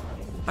difficulty.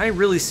 I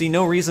really see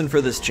no reason for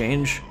this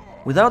change.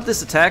 Without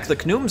this attack, the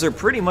Knooms are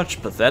pretty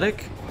much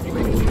pathetic.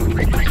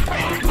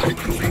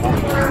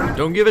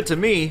 Don't give it to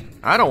me,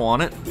 I don't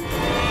want it.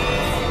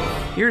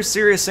 Here's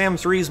Serious Sam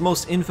 3's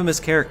most infamous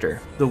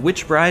character, the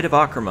Witch Bride of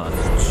Akraman.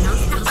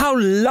 How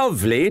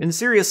lovely! In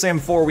Serious Sam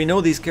 4, we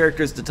know these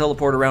characters to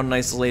teleport around an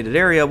isolated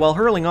area while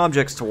hurling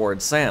objects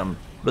towards Sam,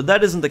 but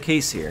that isn't the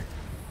case here.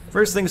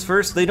 First things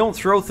first, they don't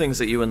throw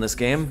things at you in this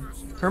game.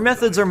 Her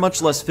methods are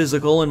much less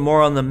physical and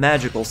more on the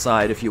magical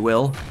side, if you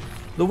will.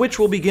 The witch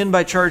will begin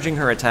by charging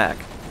her attack.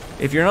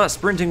 If you're not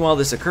sprinting while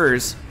this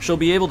occurs, she'll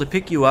be able to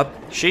pick you up,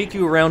 shake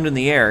you around in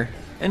the air,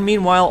 and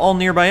meanwhile all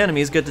nearby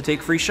enemies get to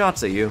take free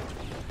shots at you.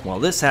 While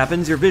this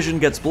happens, your vision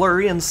gets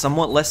blurry and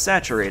somewhat less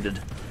saturated.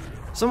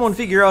 Someone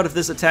figure out if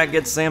this attack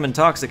gets Sam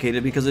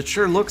intoxicated because it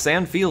sure looks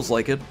and feels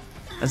like it.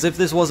 As if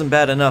this wasn't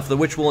bad enough, the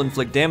witch will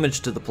inflict damage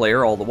to the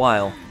player all the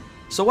while.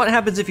 So what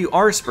happens if you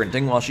are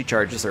sprinting while she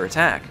charges her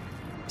attack?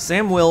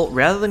 Sam will,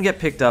 rather than get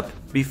picked up,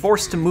 be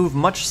forced to move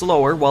much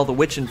slower while the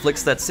witch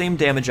inflicts that same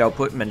damage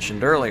output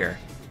mentioned earlier.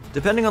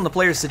 Depending on the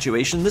player's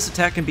situation, this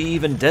attack can be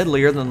even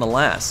deadlier than the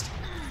last.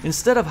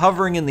 Instead of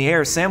hovering in the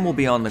air, Sam will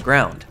be on the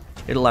ground.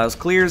 It allows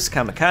clears,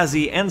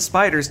 kamikaze, and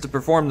spiders to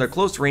perform their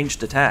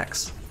close-ranged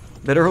attacks.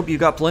 Better hope you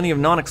got plenty of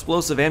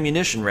non-explosive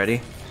ammunition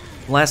ready.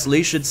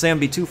 Lastly, should Sam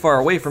be too far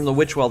away from the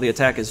witch while the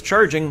attack is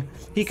charging,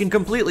 he can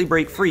completely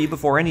break free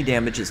before any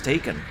damage is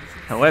taken.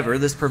 However,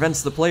 this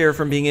prevents the player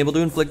from being able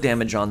to inflict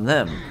damage on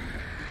them.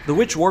 The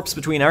witch warps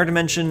between our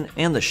dimension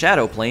and the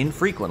shadow plane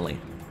frequently.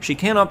 She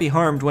cannot be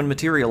harmed when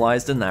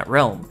materialized in that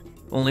realm.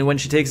 Only when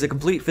she takes a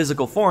complete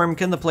physical form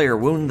can the player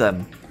wound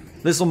them.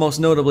 This will most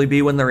notably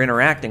be when they're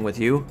interacting with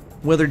you,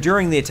 whether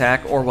during the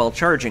attack or while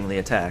charging the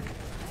attack.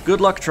 Good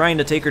luck trying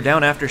to take her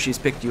down after she's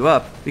picked you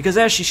up, because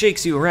as she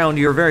shakes you around,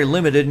 you're very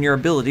limited in your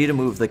ability to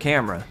move the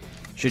camera.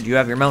 Should you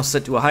have your mouse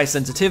set to a high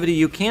sensitivity,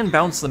 you can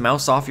bounce the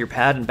mouse off your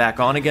pad and back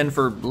on again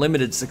for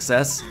limited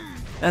success.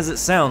 As it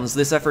sounds,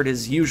 this effort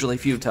is usually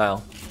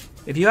futile.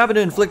 If you happen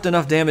to inflict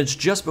enough damage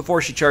just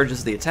before she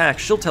charges the attack,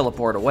 she'll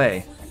teleport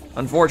away.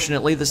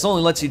 Unfortunately, this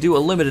only lets you do a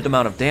limited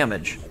amount of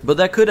damage, but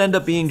that could end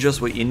up being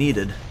just what you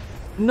needed.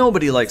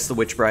 Nobody likes the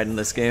Witch Bride in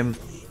this game.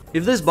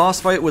 If this boss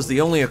fight was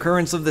the only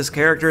occurrence of this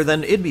character,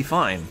 then it'd be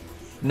fine.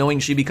 Knowing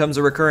she becomes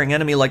a recurring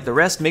enemy like the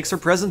rest makes her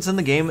presence in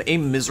the game a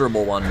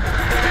miserable one.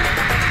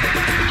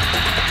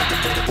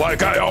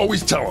 Like I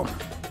always tell them,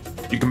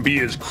 you can be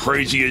as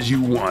crazy as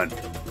you want,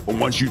 but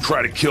once you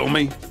try to kill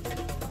me,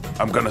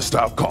 I'm gonna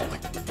stop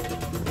calling.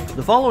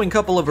 The following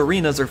couple of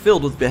arenas are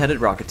filled with beheaded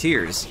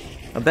Rocketeers.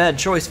 A bad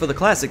choice for the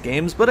classic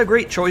games, but a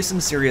great choice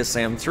in Serious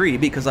Sam 3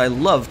 because I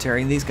love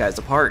tearing these guys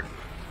apart.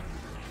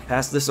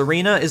 Past this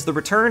arena is the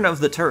return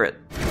of the turret.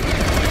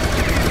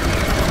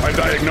 My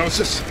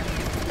diagnosis?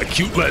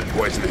 Acute lead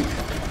poisoning.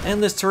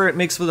 And this turret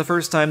makes for the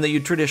first time that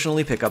you'd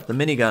traditionally pick up the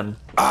minigun.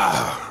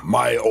 Ah,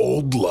 my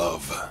old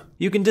love.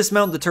 You can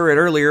dismount the turret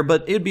earlier,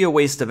 but it'd be a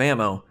waste of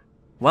ammo.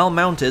 While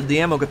mounted, the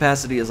ammo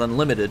capacity is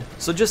unlimited,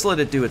 so just let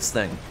it do its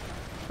thing.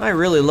 I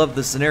really love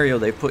the scenario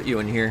they put you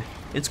in here.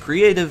 It's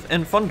creative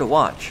and fun to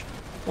watch.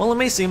 While it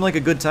may seem like a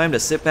good time to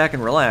sit back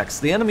and relax,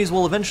 the enemies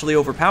will eventually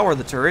overpower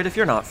the turret if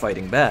you're not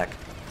fighting back.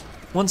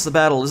 Once the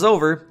battle is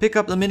over, pick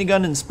up the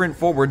minigun and sprint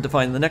forward to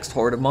find the next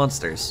horde of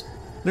monsters.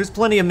 There's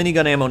plenty of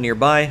minigun ammo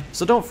nearby,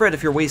 so don't fret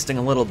if you're wasting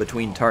a little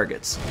between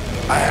targets.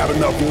 I have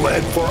enough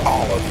lead for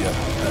all of you.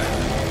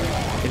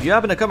 If you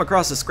happen to come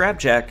across a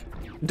scrapjack,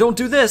 don't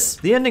do this!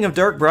 The ending of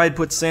Dark Bride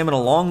puts Sam in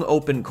a long,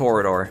 open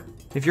corridor.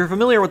 If you're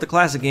familiar with the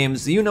classic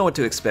games, you know what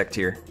to expect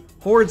here.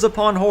 Hordes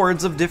upon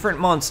hordes of different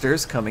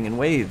monsters coming in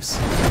waves.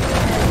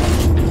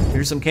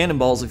 Here's some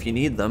cannonballs if you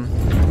need them.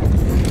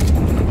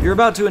 You're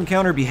about to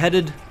encounter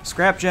beheaded,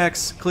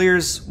 scrapjacks,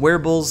 clears,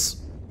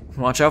 werebills.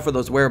 Watch out for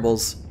those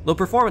werebills. They'll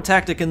perform a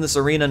tactic in this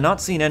arena not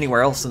seen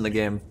anywhere else in the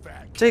game.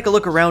 Take a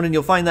look around and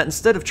you'll find that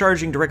instead of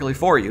charging directly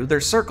for you, they're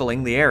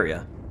circling the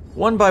area.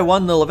 One by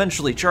one, they'll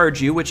eventually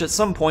charge you, which at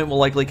some point will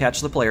likely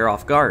catch the player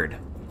off guard.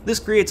 This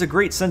creates a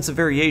great sense of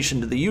variation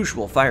to the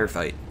usual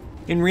firefight.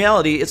 In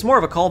reality, it's more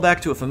of a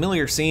callback to a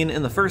familiar scene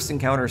in the first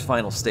encounter's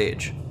final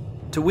stage.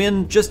 To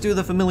win, just do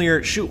the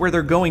familiar shoot where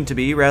they're going to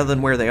be rather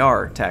than where they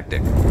are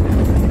tactic.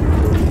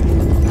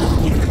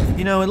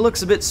 You know, it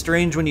looks a bit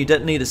strange when you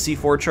detonate a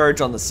C4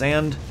 charge on the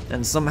sand,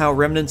 and somehow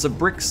remnants of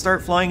bricks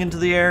start flying into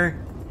the air.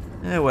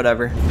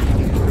 Whatever.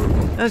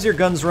 As your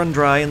guns run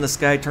dry and the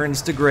sky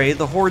turns to gray,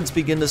 the hordes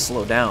begin to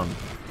slow down.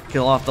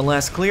 Kill off the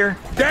last clear.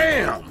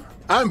 Damn!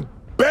 I'm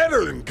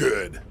better than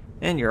good!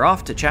 And you're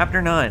off to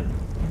Chapter 9.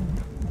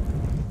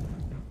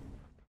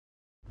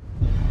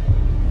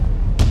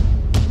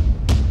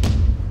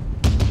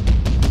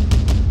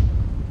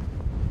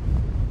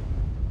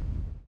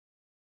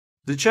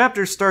 The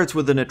chapter starts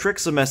with an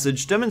Atrixa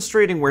message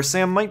demonstrating where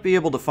Sam might be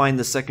able to find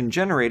the second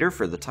generator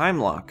for the time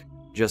lock.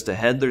 Just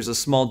ahead, there's a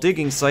small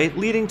digging site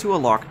leading to a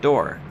locked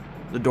door.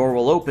 The door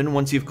will open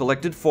once you've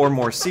collected 4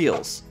 more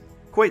seals.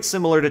 Quite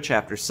similar to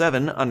Chapter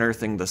 7,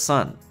 Unearthing the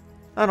Sun.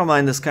 I don't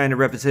mind this kind of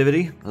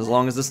repetitivity, as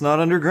long as it's not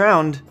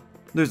underground.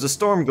 There's a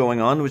storm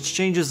going on which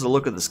changes the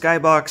look of the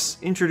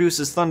skybox,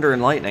 introduces thunder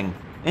and lightning,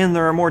 and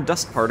there are more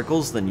dust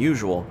particles than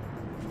usual.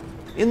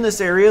 In this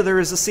area, there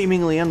is a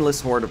seemingly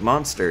endless horde of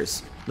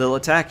monsters. They'll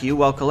attack you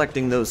while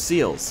collecting those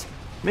seals.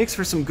 Makes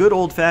for some good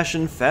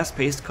old-fashioned,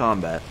 fast-paced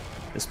combat,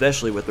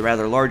 especially with the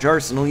rather large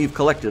arsenal you've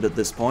collected at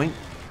this point.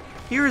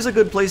 Here is a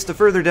good place to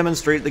further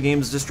demonstrate the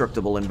game's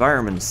destructible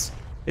environments.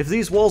 If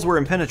these walls were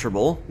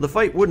impenetrable, the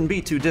fight wouldn't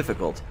be too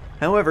difficult.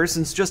 However,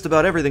 since just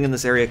about everything in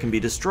this area can be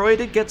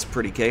destroyed, it gets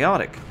pretty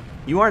chaotic.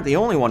 You aren't the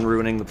only one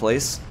ruining the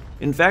place.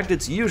 In fact,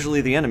 it's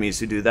usually the enemies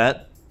who do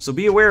that, so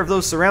be aware of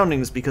those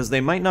surroundings because they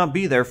might not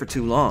be there for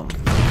too long.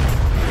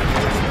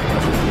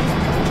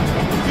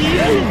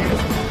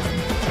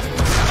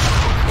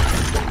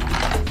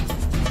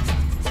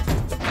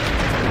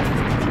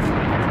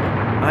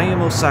 I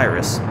am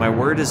Osiris. My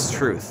word is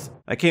truth.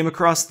 I came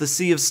across the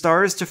sea of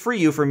stars to free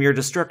you from your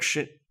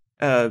destruction,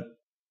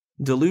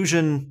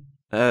 delusion,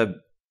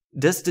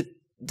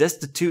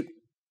 destitution.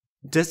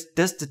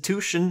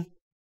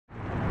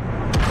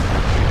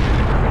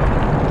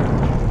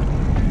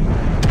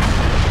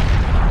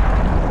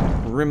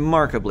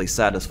 Remarkably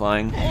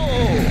satisfying.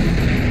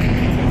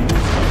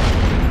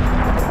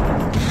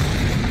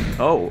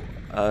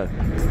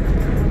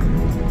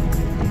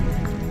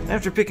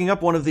 After picking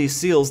up one of these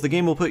seals, the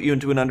game will put you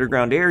into an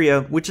underground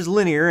area, which is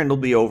linear and will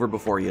be over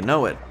before you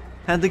know it.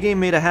 Had the game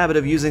made a habit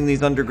of using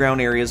these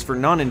underground areas for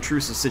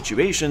non-intrusive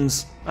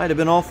situations, I'd have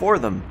been all for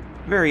them.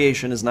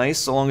 Variation is nice,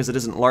 so long as it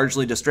isn't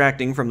largely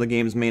distracting from the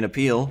game's main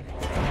appeal.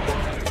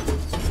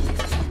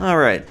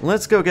 Alright,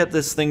 let's go get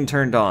this thing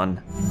turned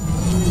on.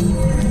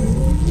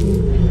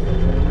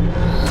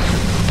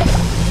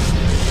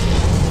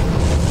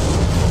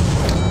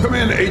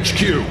 Command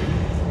HQ.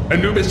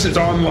 Anubis is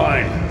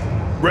online.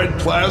 Red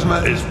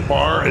plasma as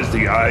far as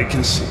the eye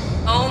can see.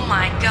 Oh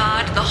my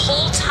god, the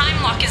whole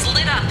time lock is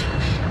lit up.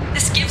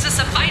 This gives us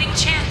a fighting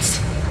chance.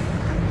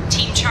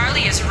 Team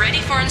Charlie is ready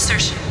for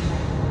insertion.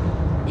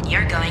 And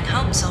you're going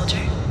home, soldier.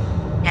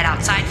 Head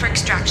outside for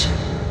extraction.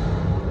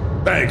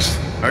 Thanks.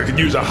 I could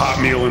use a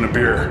hot meal and a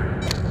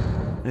beer.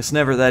 It's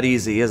never that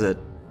easy, is it?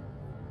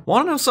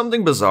 Want to know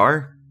something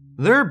bizarre?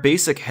 There are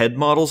basic head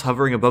models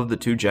hovering above the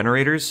 2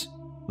 generators.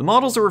 The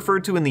models are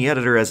referred to in the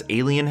editor as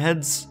alien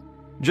heads.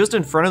 Just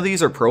in front of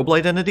these are probe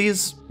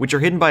identities, which are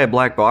hidden by a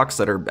black box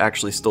that are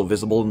actually still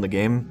visible in the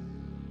game.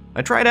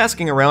 I tried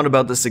asking around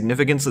about the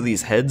significance of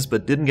these heads,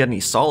 but didn't get any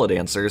solid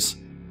answers.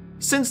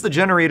 Since the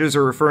generators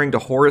are referring to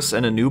Horus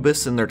and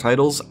Anubis in their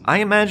titles, I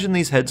imagine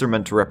these heads are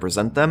meant to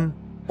represent them.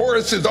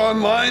 Horus is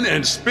online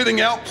and spitting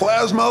out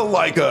plasma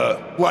like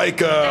a...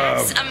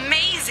 That's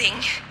amazing!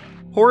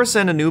 Horus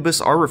and Anubis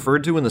are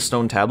referred to in the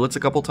stone tablets a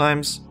couple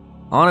times.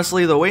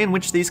 Honestly, the way in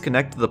which these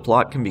connect to the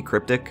plot can be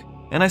cryptic,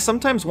 and I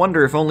sometimes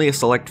wonder if only a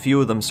select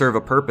few of them serve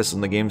a purpose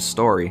in the game's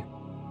story.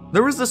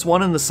 There was this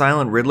one in the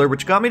Silent Riddler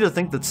which got me to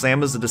think that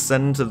Sam is a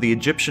descendant of the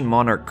Egyptian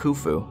monarch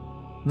Khufu.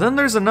 Then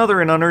there's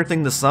another in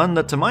Unearthing the Sun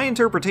that to my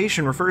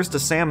interpretation refers to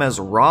Sam as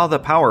Ra the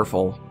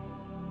Powerful.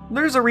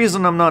 There's a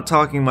reason I'm not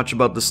talking much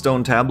about the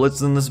stone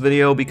tablets in this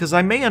video because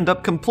I may end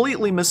up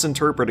completely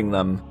misinterpreting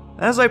them,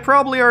 as I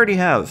probably already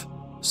have.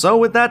 So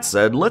with that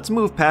said, let's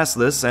move past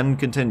this and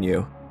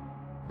continue.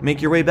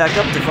 Make your way back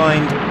up to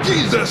find...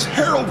 Jesus,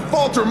 Harold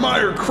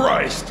Faltermeyer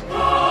Christ!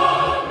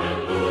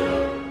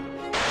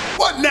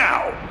 What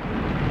now?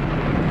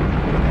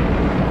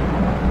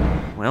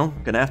 Well,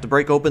 gonna have to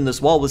break open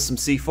this wall with some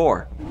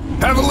C4.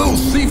 Have a little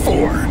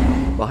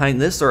C4!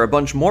 Behind this are a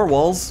bunch more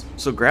walls,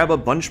 so grab a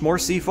bunch more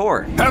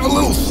C4. Have a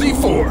little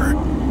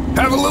C4!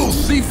 Have a little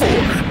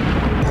C4!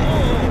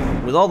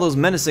 With all those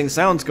menacing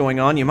sounds going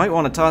on, you might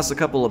want to toss a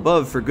couple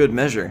above for good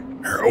measure.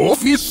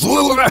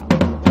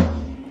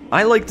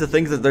 I like to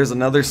think that there's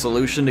another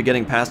solution to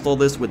getting past all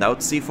this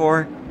without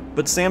C4,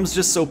 but Sam's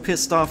just so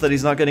pissed off that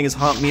he's not getting his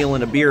hot meal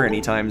and a beer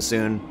anytime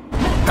soon.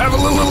 Have a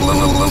little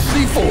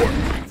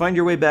C4! Find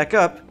your way back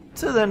up,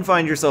 to then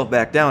find yourself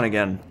back down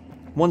again.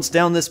 Once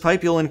down this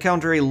pipe, you'll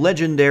encounter a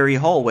legendary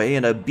hallway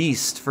and a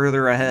beast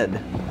further ahead.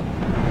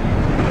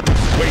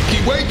 Wakey,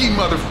 wakey,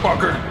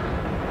 motherfucker!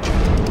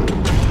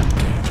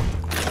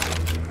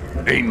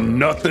 Ain't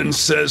nothing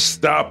says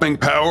stopping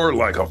power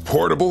like a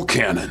portable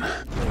cannon.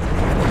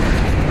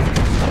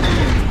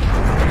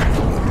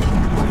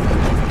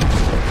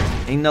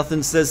 Ain't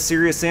nothing says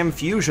Serious Sam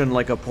Fusion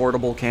like a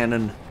portable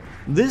cannon.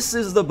 This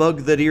is the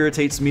bug that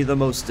irritates me the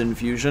most in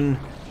Fusion.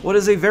 What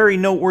is a very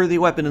noteworthy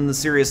weapon in the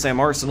Serious Sam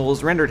arsenal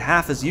is rendered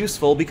half as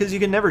useful because you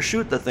can never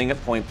shoot the thing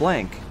at point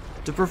blank.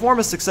 To perform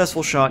a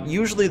successful shot,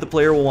 usually the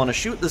player will want to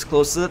shoot this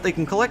close so that they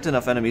can collect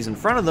enough enemies in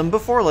front of them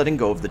before letting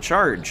go of the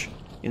charge.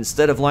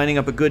 Instead of lining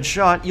up a good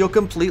shot, you'll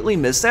completely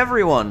miss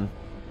everyone.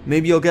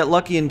 Maybe you'll get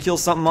lucky and kill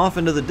something off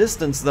into the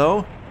distance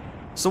though.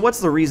 So what's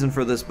the reason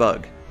for this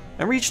bug?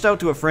 I reached out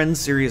to a friend,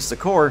 Sirius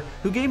Sakor,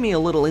 who gave me a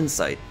little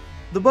insight.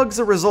 The bug's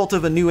a result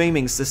of a new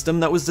aiming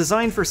system that was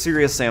designed for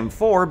Serious Sam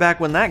 4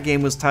 back when that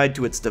game was tied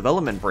to its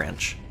development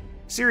branch.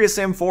 Serious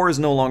Sam 4 is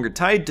no longer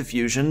tied to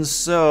Fusion,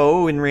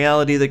 so in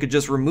reality they could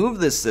just remove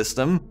this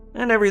system,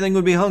 and everything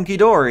would be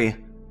hunky-dory.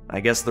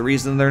 I guess the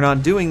reason they're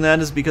not doing that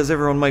is because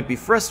everyone might be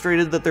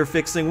frustrated that they're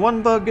fixing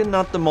one bug and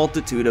not the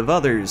multitude of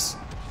others.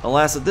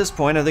 Alas, at this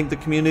point I think the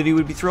community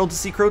would be thrilled to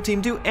see Crow Team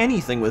do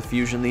anything with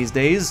Fusion these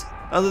days,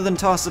 other than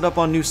toss it up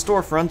on new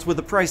storefronts with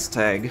a price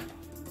tag.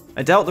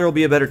 I doubt there will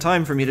be a better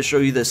time for me to show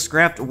you this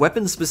scrapped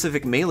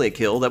weapon-specific melee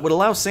kill that would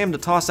allow Sam to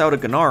toss out a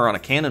Gunnar on a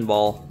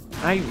cannonball.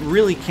 I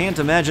really can't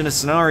imagine a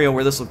scenario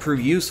where this will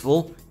prove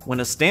useful, when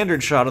a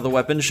standard shot of the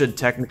weapon should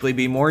technically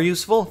be more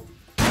useful.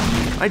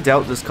 I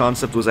doubt this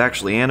concept was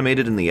actually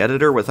animated in the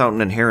editor without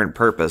an inherent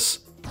purpose.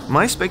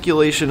 My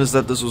speculation is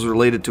that this was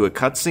related to a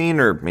cutscene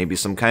or maybe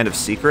some kind of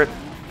secret.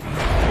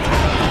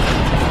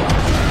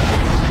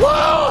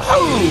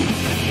 Whoa-hoo!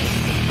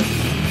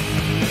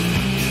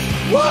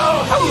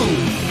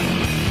 Whoa-hoo!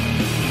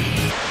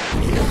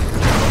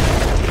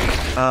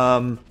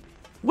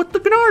 What the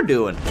Gunnar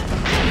doing?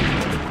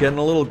 Getting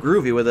a little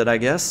groovy with it, I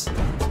guess.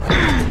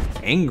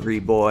 Angry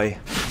boy.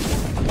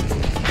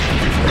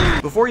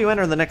 Before you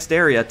enter the next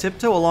area,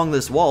 tiptoe along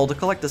this wall to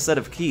collect a set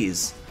of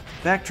keys.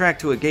 Backtrack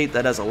to a gate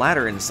that has a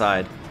ladder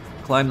inside.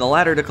 Climb the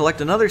ladder to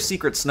collect another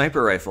secret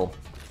sniper rifle.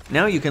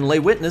 Now you can lay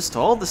witness to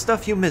all the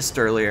stuff you missed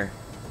earlier.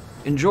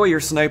 Enjoy your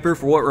sniper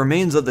for what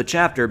remains of the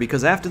chapter,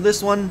 because after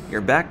this one,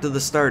 you're back to the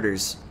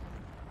starters.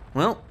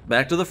 Well,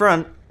 back to the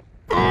front.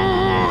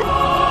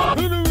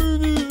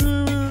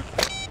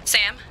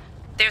 Sam,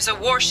 there's a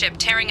warship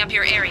tearing up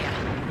your area.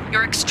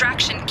 Your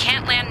extraction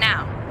can't land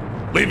now.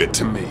 Leave it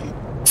to me.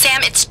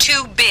 Sam, it's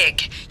too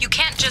big. You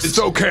can't just... It's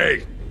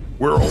okay.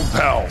 We're old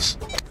pals.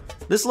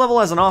 This level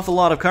has an awful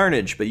lot of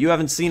carnage, but you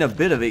haven't seen a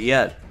bit of it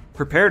yet.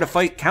 Prepare to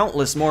fight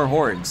countless more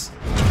hordes.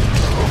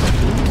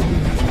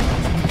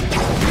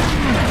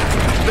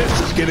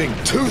 This is getting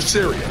too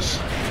serious.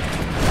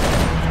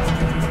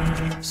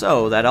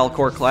 So, that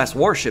Alcor class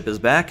warship is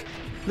back.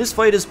 This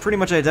fight is pretty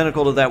much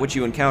identical to that which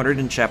you encountered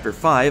in Chapter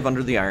 5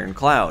 under the Iron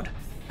Cloud.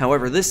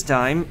 However, this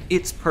time,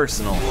 it's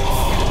personal.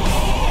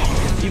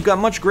 You've got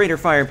much greater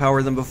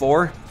firepower than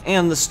before,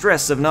 and the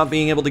stress of not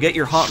being able to get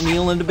your hot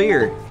meal and a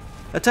beer.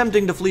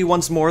 Attempting to flee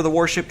once more, the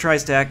warship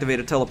tries to activate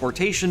a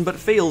teleportation, but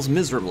fails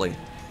miserably.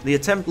 The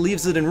attempt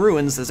leaves it in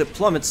ruins as it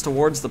plummets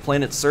towards the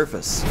planet's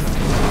surface.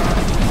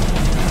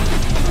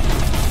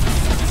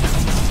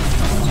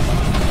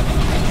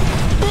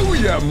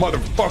 Booyah,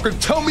 motherfucker!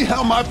 Tell me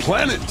how my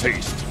planet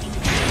tastes!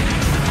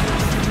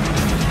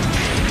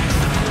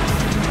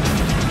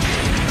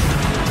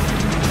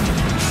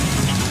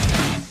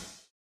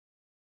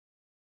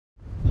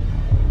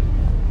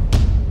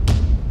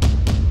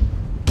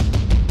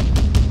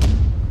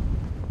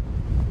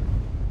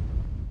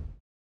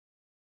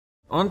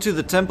 Onto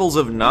the temples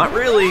of not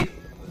really.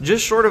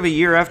 Just short of a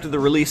year after the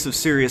release of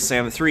Serious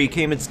Sam 3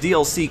 came its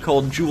DLC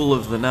called Jewel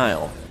of the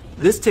Nile.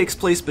 This takes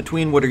place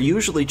between what are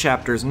usually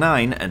chapters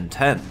 9 and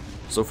 10.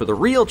 So for the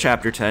real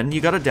chapter 10, you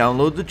gotta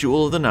download the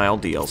Jewel of the Nile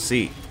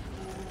DLC.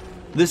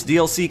 This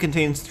DLC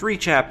contains 3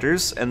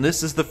 chapters, and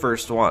this is the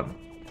first one.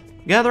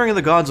 Gathering of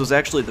the Gods was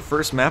actually the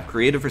first map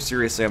created for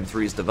Serious Sam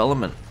 3's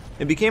development.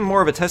 It became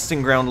more of a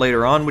testing ground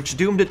later on, which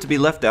doomed it to be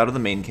left out of the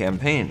main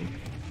campaign.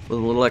 With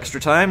a little extra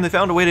time, they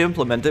found a way to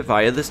implement it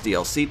via this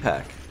DLC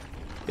pack.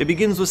 It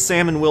begins with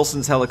Sam and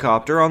Wilson's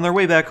helicopter on their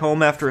way back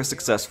home after a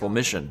successful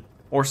mission.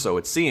 Or so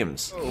it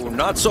seems. Oh,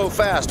 not so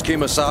fast,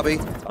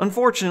 Kemosabe.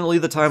 Unfortunately,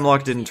 the time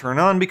lock didn't turn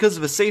on because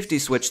of a safety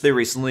switch they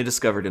recently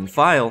discovered in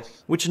File,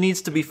 which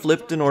needs to be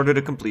flipped in order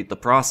to complete the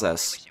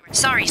process.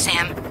 Sorry,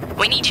 Sam.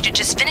 We need you to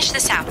just finish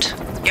this out.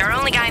 You're our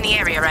only guy in the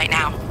area right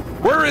now.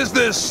 Where is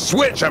this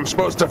switch I'm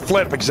supposed to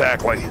flip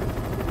exactly?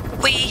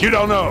 You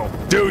don't know,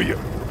 do you?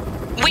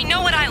 We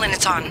know what island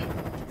it's on.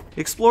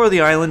 Explore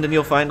the island and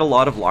you'll find a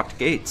lot of locked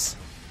gates.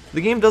 The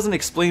game doesn't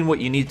explain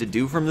what you need to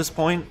do from this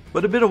point,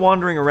 but a bit of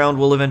wandering around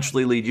will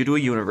eventually lead you to a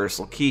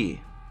universal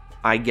key.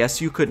 I guess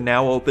you could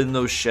now open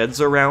those sheds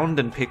around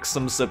and pick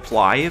some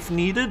supply if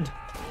needed?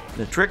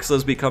 The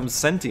Trixas become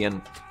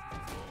sentient.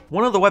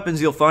 One of the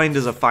weapons you'll find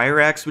is a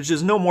fire axe, which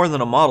is no more than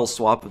a model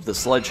swap of the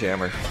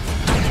sledgehammer.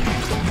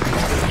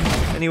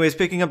 Anyways,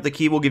 picking up the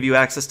key will give you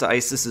access to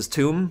Isis's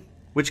tomb,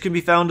 which can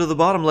be found to the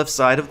bottom left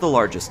side of the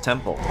largest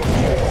temple.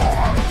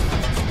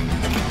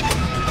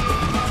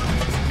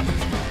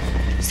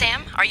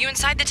 Sam, are you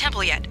inside the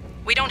temple yet?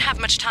 We don't have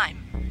much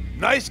time.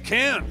 Nice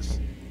cans.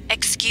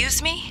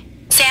 Excuse me?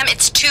 Sam,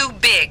 it's too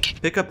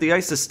big. Pick up the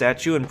Isis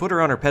statue and put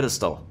her on her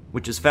pedestal,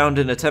 which is found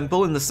in a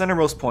temple in the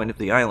centermost point of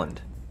the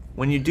island.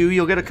 When you do,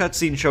 you'll get a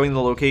cutscene showing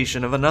the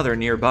location of another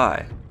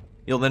nearby.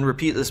 You'll then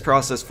repeat this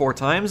process 4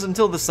 times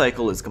until the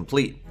cycle is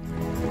complete.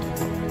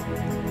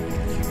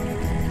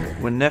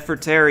 When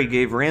Nefertari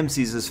gave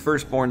Ramses his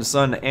firstborn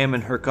son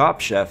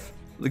Amenhotep,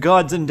 the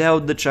gods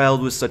endowed the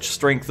child with such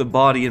strength of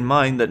body and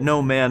mind that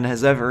no man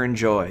has ever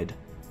enjoyed.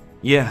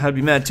 Yeah, I'd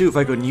be mad too if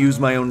I couldn't use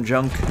my own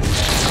junk.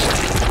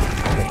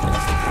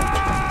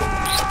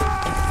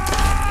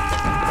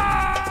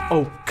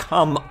 Oh,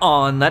 come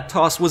on, that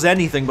toss was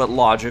anything but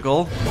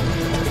logical.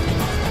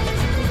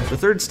 The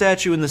third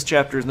statue in this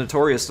chapter is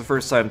notorious to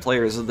first-time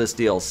players of this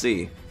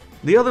DLC.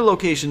 The other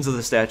locations of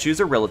the statues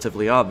are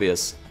relatively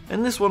obvious,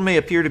 and this one may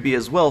appear to be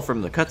as well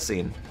from the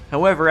cutscene.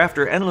 However,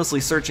 after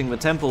endlessly searching the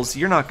temples,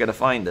 you're not going to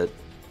find it.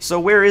 So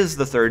where is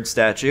the third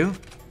statue?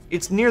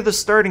 It's near the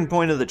starting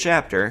point of the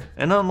chapter,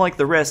 and unlike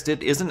the rest,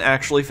 it isn't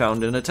actually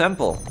found in a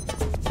temple.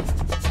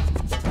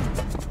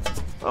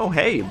 Oh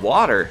hey,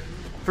 water!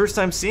 First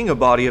time seeing a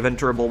body of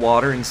enterable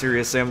water in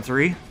Serious Sam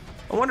 3.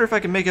 I wonder if I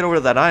can make it over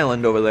to that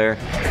island over there.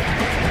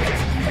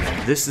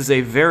 This is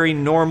a very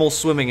normal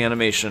swimming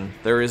animation.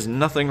 There is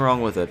nothing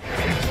wrong with it.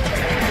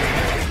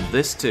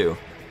 This too.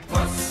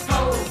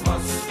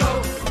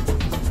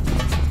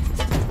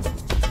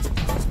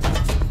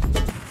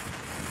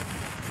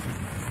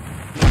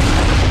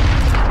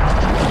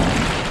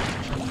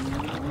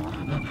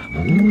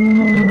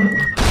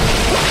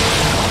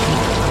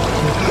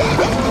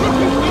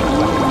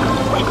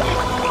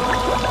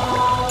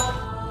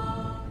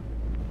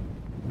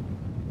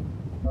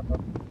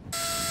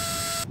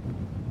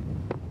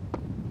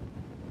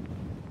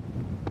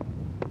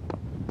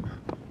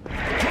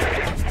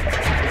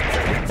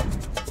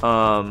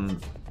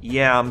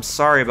 Yeah, I'm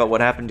sorry about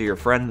what happened to your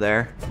friend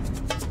there.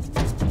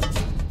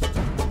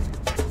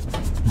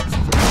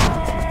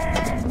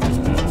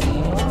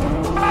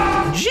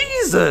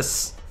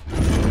 Jesus!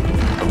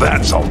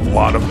 That's a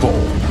lot of bull.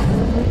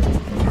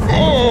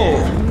 Oh!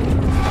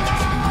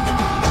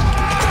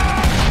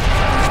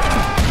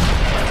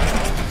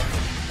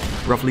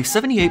 Roughly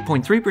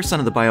 78.3%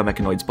 of the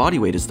biomechanoid's body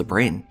weight is the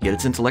brain, yet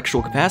its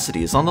intellectual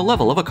capacity is on the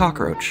level of a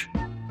cockroach.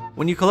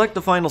 When you collect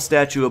the final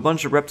statue, a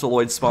bunch of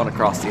reptiloids spawn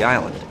across the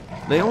island.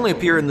 They only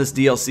appear in this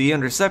DLC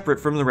and are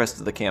separate from the rest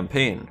of the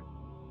campaign.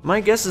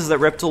 My guess is that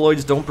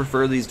reptiloids don't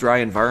prefer these dry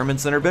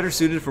environments and are better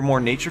suited for more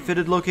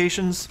nature-fitted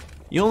locations.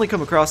 You only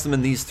come across them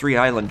in these 3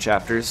 island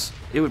chapters.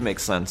 It would make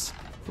sense.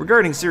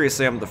 Regarding Serious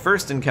Sam, the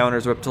first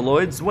encounters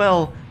reptiloids,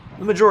 well,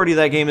 the majority of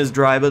that game is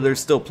dry, but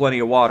there's still plenty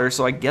of water,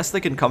 so I guess they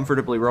can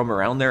comfortably roam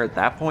around there at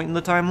that point in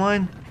the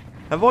timeline.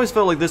 I've always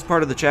felt like this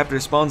part of the chapter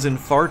spawns in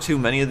far too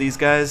many of these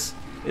guys.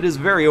 It is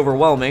very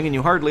overwhelming, and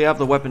you hardly have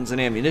the weapons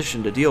and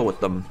ammunition to deal with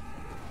them.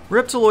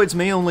 Reptiloids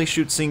may only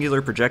shoot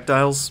singular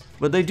projectiles,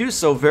 but they do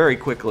so very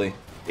quickly.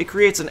 It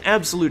creates an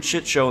absolute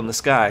shit show in the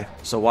sky,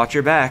 so watch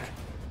your back.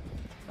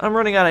 I'm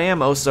running out of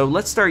ammo, so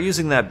let's start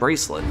using that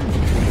bracelet.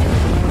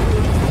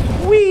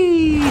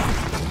 Whee!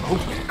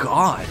 Oh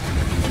god.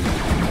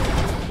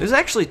 There's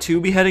actually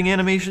 2 beheading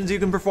animations you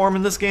can perform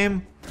in this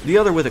game, the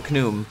other with a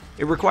Knoom.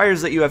 It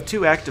requires that you have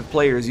 2 active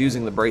players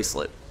using the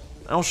bracelet.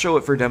 I'll show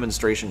it for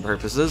demonstration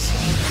purposes.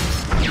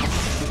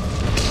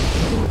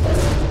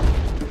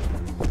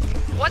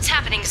 What's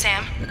happening,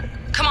 Sam?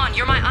 Come on,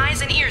 you're my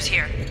eyes and ears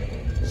here.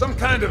 Some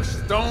kind of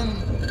stone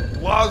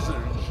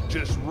lozenge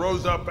just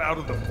rose up out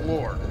of the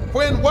floor.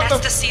 Quinn, what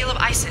That's the seal of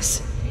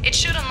Isis. It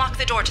should unlock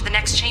the door to the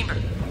next chamber.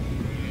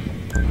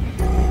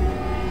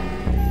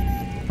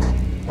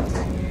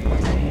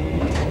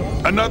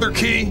 Another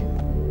key?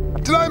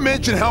 Did I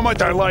mention how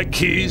much I like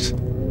keys?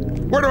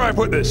 Where do I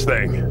put this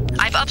thing?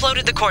 I've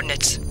uploaded the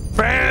coordinates.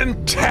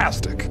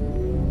 Fantastic!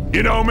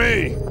 You know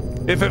me.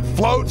 If it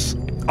floats,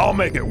 I'll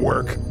make it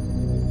work.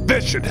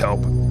 This should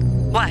help.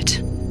 What?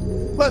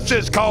 Let's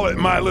just call it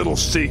my little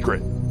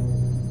secret.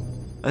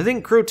 I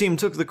think Crow Team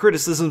took the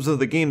criticisms of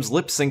the game's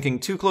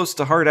lip-syncing too close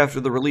to heart after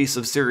the release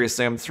of Serious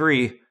Sam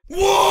 3.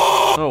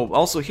 Whoa! Oh,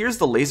 also, here's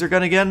the laser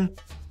gun again.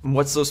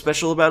 What's so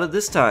special about it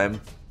this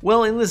time?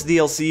 Well, in this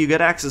DLC, you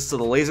get access to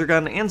the laser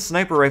gun and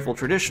sniper rifle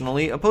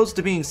traditionally, opposed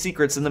to being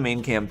secrets in the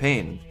main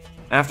campaign.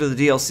 After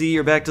the DLC,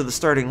 you're back to the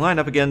starting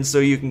lineup again, so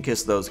you can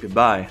kiss those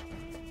goodbye.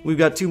 We've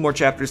got 2 more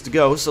chapters to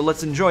go, so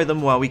let's enjoy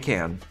them while we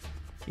can.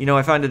 You know,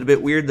 I find it a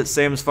bit weird that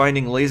Sam's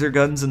finding laser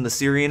guns in the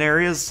Syrian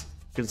areas,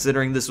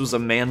 considering this was a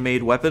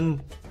man-made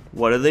weapon.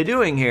 What are they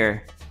doing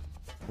here?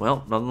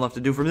 Well, nothing left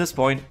to do from this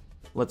point.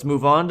 Let's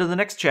move on to the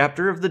next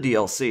chapter of the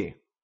DLC.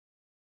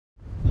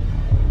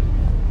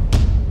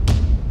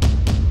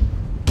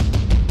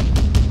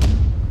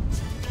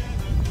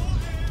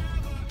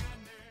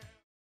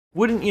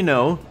 Wouldn't you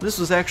know, this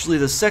was actually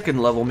the second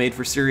level made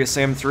for Serious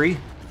Sam 3.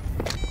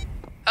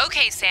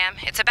 Okay, Sam,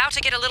 it's about to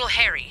get a little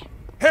hairy.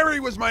 Harry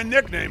was my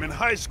nickname in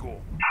high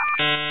school.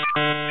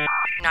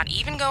 Not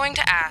even going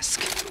to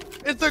ask.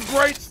 It's a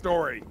great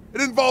story.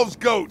 It involves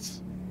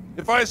goats.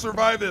 If I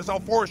survive this, I'll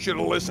force you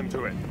to listen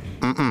to it.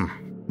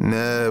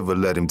 Never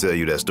let him tell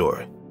you that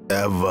story.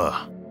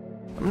 Ever.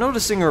 I'm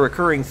noticing a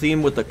recurring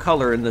theme with the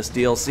color in this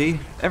DLC.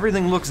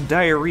 Everything looks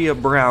diarrhea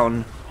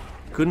brown.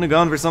 Couldn't have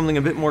gone for something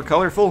a bit more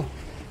colorful?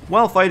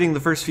 While fighting the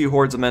first few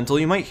hordes of mental,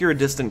 you might hear a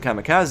distant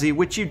kamikaze,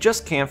 which you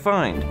just can't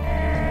find.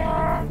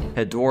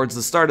 Head towards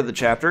the start of the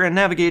chapter and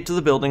navigate to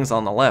the buildings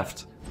on the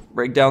left.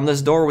 Break down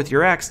this door with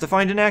your axe to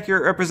find an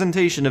accurate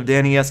representation of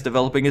Danny S.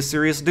 developing his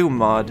Serious Doom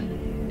mod.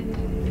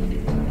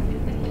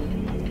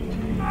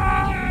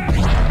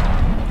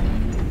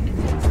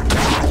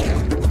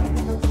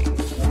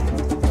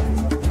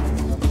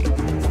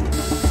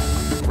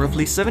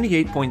 Roughly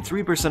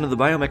 78.3% of the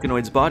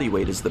biomechanoid's body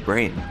weight is the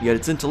brain, yet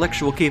its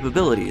intellectual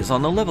capability is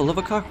on the level of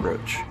a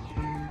cockroach.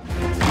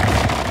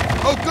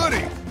 Oh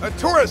goody! A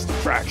tourist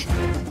attraction!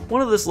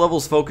 One of this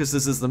level's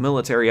focuses is the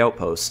military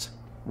outpost.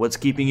 What's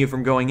keeping you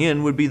from going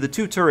in would be the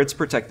 2 turrets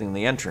protecting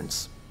the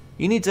entrance.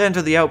 You need to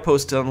enter the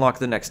outpost to unlock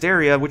the next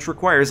area, which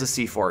requires a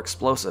C4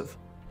 explosive.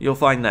 You'll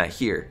find that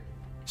here.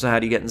 So how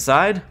do you get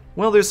inside?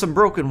 Well, there's some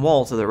broken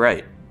wall to the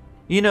right.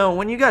 You know,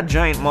 when you got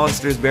giant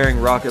monsters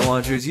bearing rocket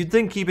launchers, you'd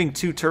think keeping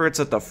 2 turrets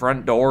at the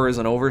front door is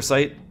an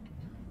oversight.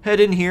 Head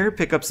in here,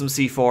 pick up some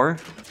C4,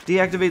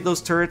 deactivate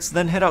those turrets,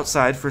 then head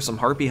outside for some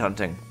harpy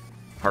hunting.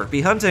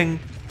 Harpy hunting!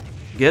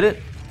 Get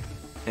it?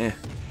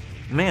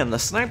 Man, the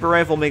sniper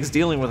rifle makes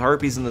dealing with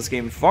harpies in this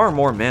game far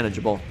more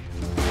manageable.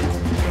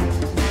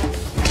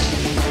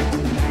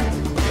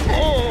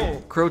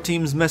 Crow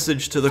Team's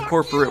message to the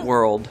corporate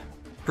world.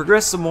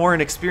 Progress some more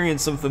and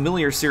experience some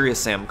familiar Serious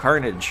Sam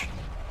carnage.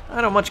 I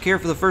don't much care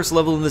for the first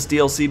level in this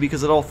DLC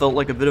because it all felt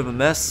like a bit of a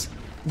mess.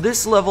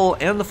 This level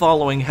and the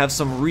following have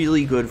some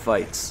really good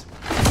fights.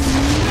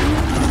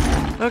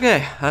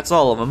 Okay, that's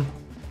all of them.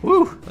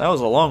 Whew, that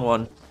was a long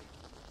one.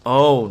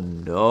 Oh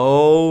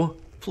no.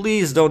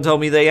 Please don't tell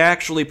me they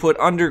actually put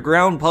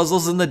underground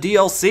puzzles in the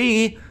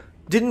DLC!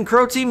 Didn't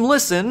Crow Team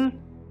listen?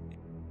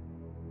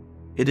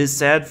 It is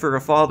sad for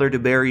a father to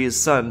bury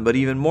his son, but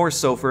even more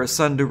so for a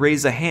son to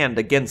raise a hand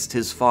against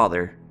his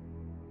father.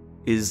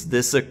 Is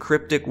this a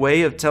cryptic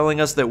way of telling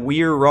us that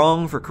we're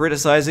wrong for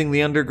criticizing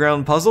the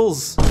underground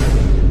puzzles?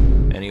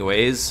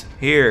 Anyways,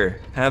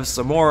 here, have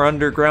some more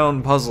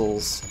underground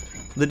puzzles.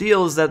 The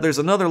deal is that there's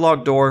another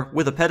locked door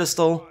with a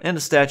pedestal and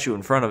a statue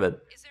in front of it.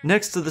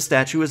 Next to the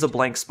statue is a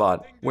blank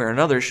spot, where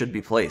another should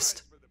be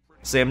placed.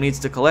 Sam needs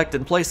to collect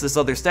and place this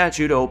other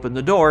statue to open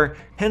the door,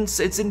 hence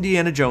it's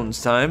Indiana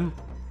Jones time.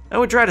 I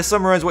would try to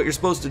summarize what you're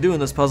supposed to do in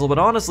this puzzle, but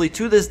honestly,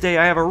 to this day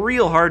I have a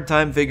real hard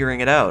time figuring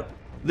it out.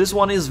 This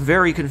one is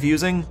very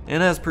confusing,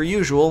 and as per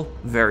usual,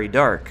 very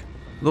dark.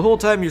 The whole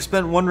time you're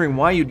spent wondering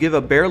why you'd give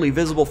a barely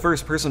visible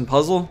first-person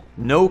puzzle,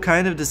 no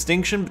kind of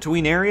distinction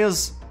between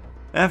areas.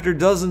 After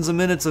dozens of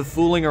minutes of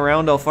fooling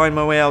around, I'll find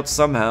my way out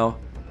somehow.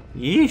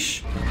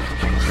 Yeesh.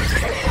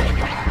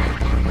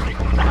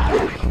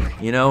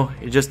 You know,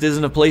 it just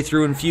isn't a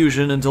playthrough in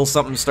Fusion until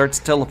something starts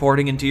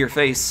teleporting into your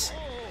face.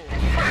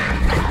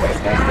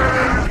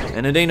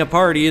 And it ain't a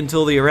party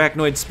until the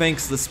arachnoid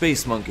spanks the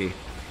space monkey.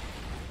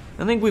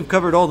 I think we've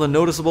covered all the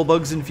noticeable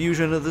bugs in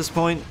Fusion at this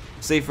point,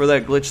 save for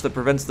that glitch that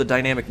prevents the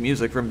dynamic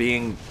music from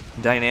being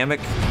dynamic.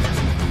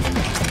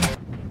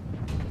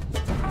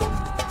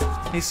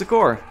 Hey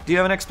Sakor, do you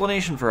have an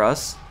explanation for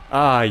us?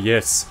 Ah,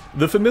 yes.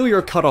 The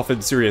familiar cutoff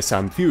in Serious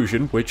Sam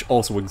Fusion, which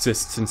also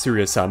exists in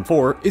Serious Sam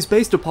 4, is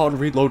based upon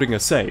reloading a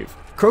save.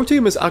 Crow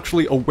Team is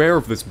actually aware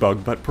of this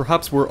bug, but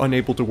perhaps were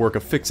unable to work a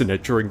fix in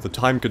it during the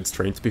time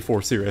constraints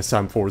before Serious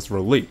Sam 4's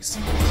release.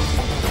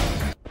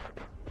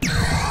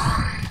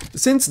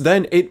 Since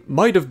then, it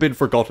might have been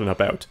forgotten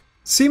about.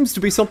 Seems to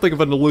be something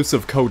of an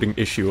elusive coding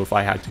issue if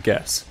I had to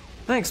guess.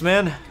 Thanks,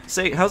 man.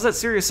 Say, how's that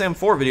Serious Sam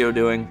 4 video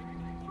doing?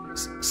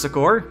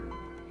 Sakor?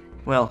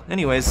 Well,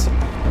 anyways.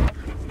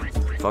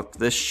 Fuck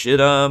this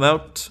shit, I'm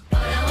out.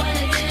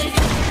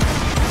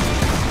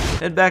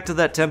 Head back to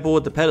that temple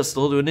with the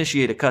pedestal to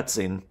initiate a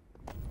cutscene.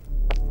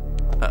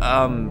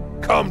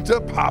 Come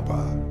to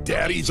Papa.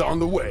 Daddy's on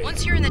the way.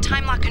 Once you're in the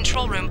time lock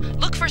control room,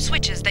 look for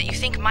switches that you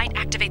think might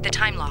activate the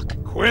time lock.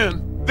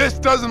 Quinn, this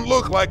doesn't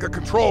look like a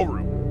control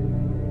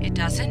room. It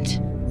doesn't?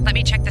 Let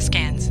me check the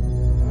scans.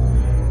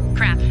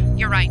 Crap,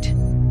 you're right.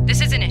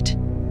 This isn't it.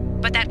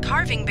 But that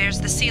carving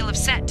bears the seal of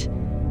Set.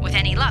 With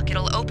any luck,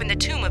 it'll open the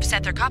tomb of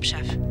Sether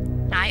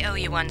Kopchev. I owe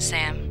you one,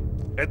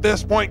 Sam. At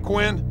this point,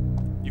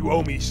 Quinn, you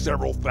owe me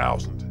several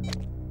thousand.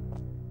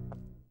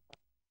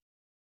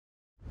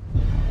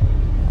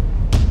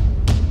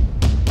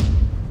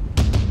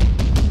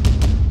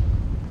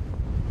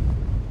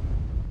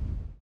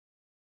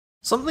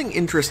 Something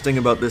interesting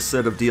about this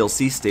set of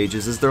DLC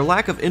stages is their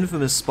lack of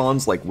infamous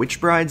spawns like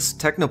witch brides,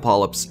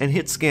 technopolyps, and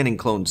hit-scanning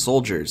cloned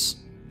soldiers.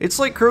 It's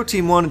like Crow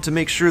Team wanted to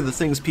make sure the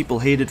things people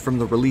hated from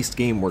the released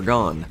game were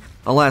gone.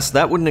 Alas,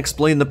 that wouldn't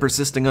explain the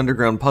persisting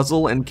underground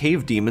puzzle and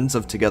cave demons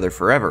of Together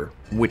Forever,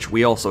 which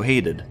we also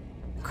hated.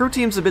 Crow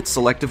Team's a bit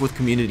selective with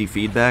community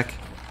feedback.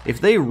 If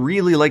they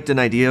really liked an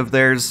idea of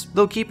theirs,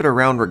 they'll keep it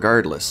around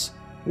regardless.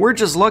 We're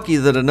just lucky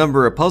that a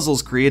number of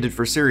puzzles created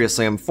for Serious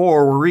Sam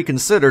 4 were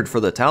reconsidered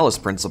for the Talus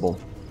principle.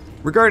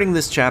 Regarding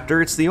this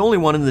chapter, it's the only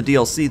one in the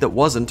DLC that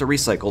wasn't a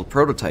recycled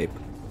prototype.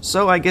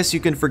 So I guess you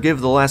can forgive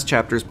the last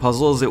chapter's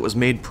puzzle as it was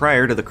made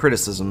prior to the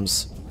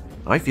criticisms.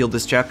 I feel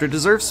this chapter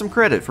deserves some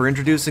credit for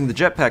introducing the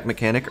jetpack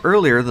mechanic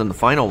earlier than the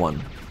final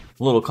one.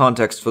 A little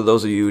context for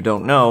those of you who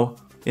don't know,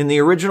 in the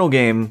original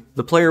game,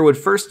 the player would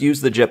first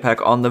use the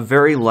jetpack on the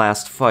very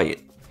last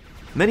fight.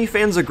 Many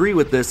fans agree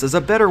with this as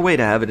a better way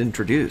to have it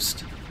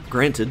introduced.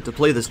 Granted, to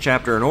play this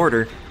chapter in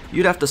order,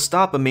 you'd have to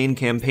stop a main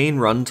campaign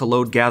run to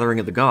load Gathering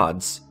of the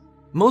Gods.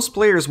 Most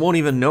players won't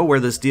even know where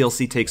this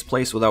DLC takes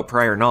place without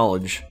prior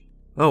knowledge.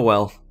 Oh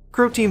well,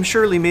 Crow Team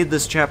surely made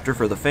this chapter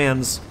for the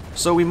fans,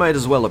 so we might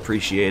as well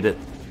appreciate it.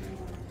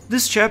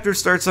 This chapter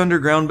starts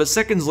underground, but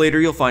seconds later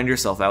you'll find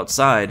yourself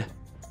outside.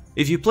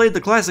 If you played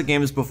the classic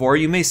games before,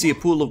 you may see a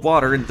pool of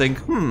water and think,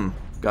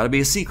 gotta be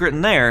a secret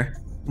in there.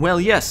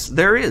 Well yes,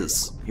 there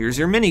is. Here's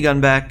your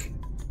minigun back.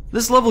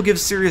 This level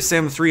gives Serious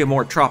Sam 3 a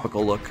more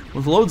tropical look,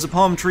 with loads of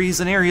palm trees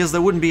and areas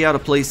that wouldn't be out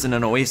of place in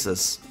an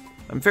oasis.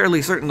 I'm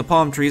fairly certain the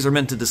palm trees are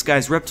meant to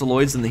disguise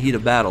reptiloids in the heat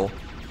of battle.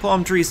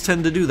 Palm trees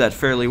tend to do that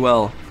fairly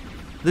well.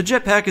 The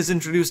jetpack is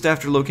introduced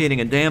after locating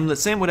a dam that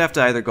Sam would have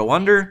to either go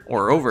under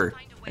or over.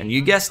 And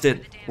you guessed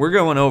it, we're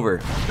going over.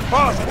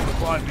 Impossible to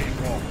climb these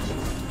walls.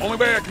 Only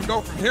way I can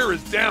go from here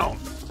is down.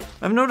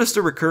 I've noticed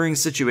a recurring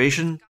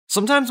situation.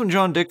 Sometimes when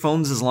John Dick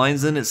phones his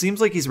lines in, it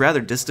seems like he's rather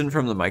distant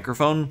from the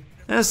microphone.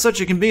 As such,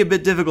 it can be a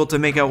bit difficult to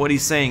make out what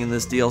he's saying in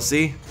this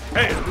DLC.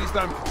 Hey, at least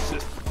I'm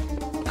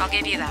consistent. I'll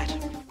give you that.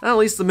 At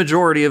least the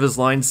majority of his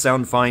lines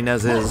sound fine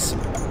as is.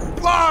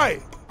 Fly!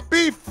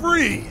 Be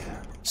free!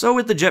 So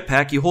with the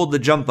jetpack, you hold the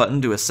jump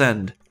button to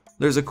ascend.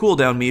 There's a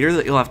cooldown meter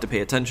that you'll have to pay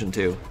attention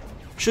to.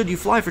 Should you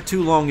fly for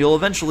too long, you'll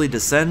eventually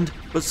descend,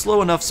 but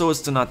slow enough so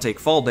as to not take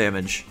fall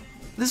damage.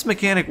 This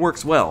mechanic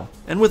works well,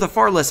 and with a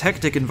far less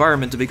hectic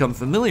environment to become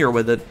familiar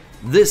with it,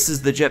 this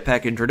is the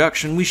jetpack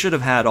introduction we should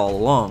have had all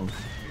along.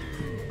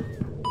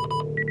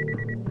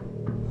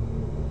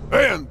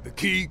 And the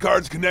key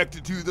card's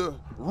connected to the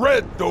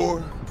red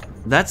door.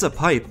 That's a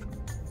pipe.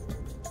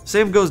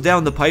 Sam goes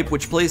down the pipe,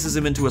 which places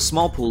him into a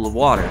small pool of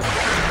water.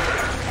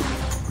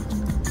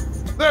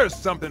 There's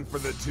something for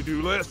the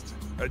to-do list.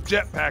 A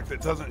jetpack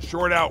that doesn't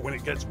short out when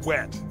it gets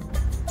wet.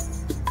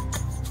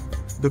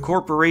 The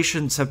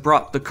corporations have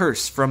brought the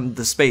curse from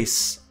the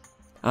space.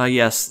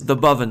 Yes, the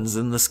bovins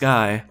in the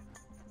sky.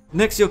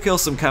 Next you'll kill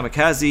some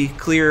kamikaze,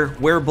 clear,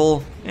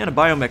 werebull, and a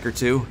biomech or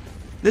two.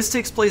 This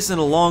takes place in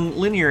a long,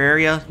 linear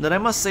area that I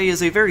must say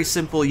is a very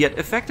simple yet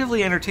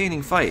effectively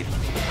entertaining fight.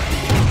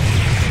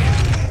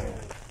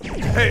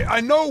 Hey,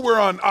 I know we're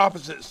on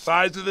opposite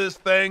sides of this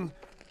thing,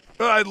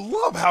 but I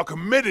love how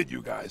committed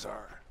you guys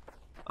are.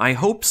 I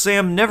hope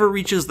Sam never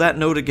reaches that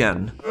note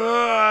again.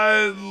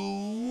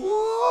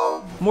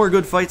 More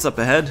good fights up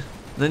ahead.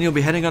 Then you'll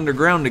be heading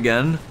underground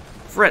again.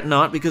 Fret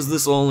not, because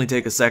this will only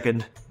take a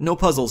second. No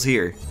puzzles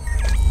here.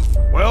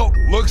 Well,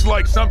 looks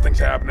like something's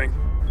happening.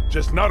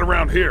 Just not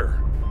around here.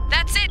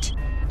 That's it!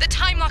 The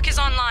time lock is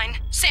online.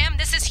 Sam,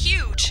 this is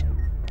huge.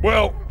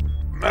 Well,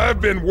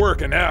 I've been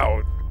working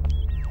out.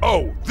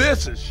 Oh,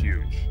 this is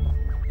huge.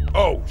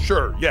 Oh,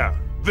 sure, yeah,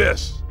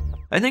 this.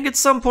 I think at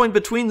some point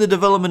between the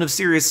development of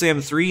Serious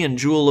Sam 3 and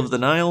Jewel of the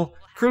Nile,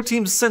 Crow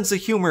Team's sense of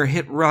humor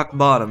hit rock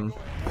bottom.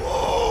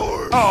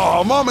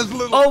 Oh, Mama's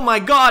little— Oh my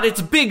god,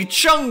 it's Big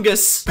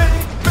Chungus! Big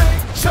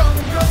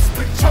Chungus,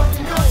 Big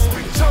Chungus,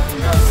 Big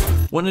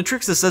Chungus. What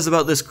Natrixa says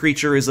about this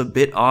creature is a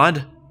bit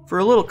odd. For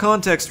a little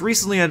context,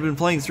 recently I'd been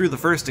playing through the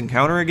first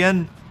encounter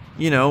again.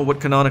 You know, what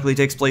canonically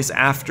takes place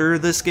after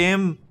this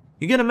game.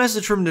 You get a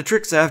message from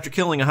Natrixa after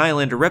killing a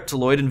Highlander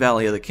reptiloid in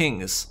Valley of the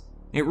Kings.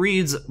 It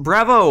reads,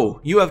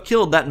 "Bravo! You have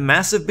killed that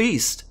massive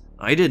beast.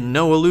 I didn't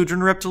know Eludran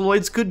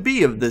reptiloids could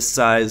be of this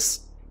size."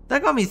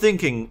 That got me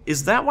thinking,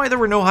 is that why there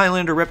were no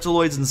Highlander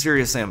reptiloids in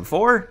Serious Sam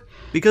 4?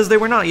 Because they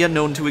were not yet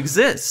known to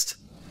exist.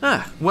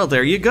 Well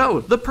there you go,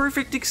 the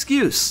perfect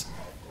excuse.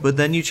 But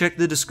then you check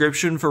the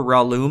description for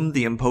Raloom,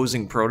 the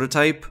imposing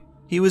prototype.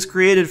 He was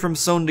created from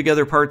sewn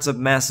together parts of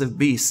massive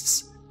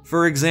beasts.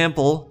 For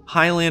example,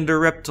 Highlander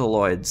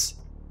reptiloids.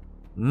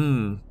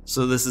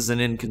 So this is an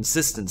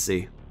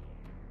inconsistency.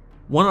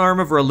 One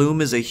arm of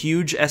Raloom is a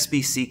huge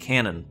SBC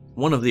cannon,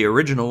 one of the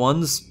original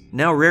ones,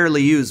 now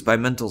rarely used by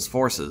Mental's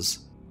forces.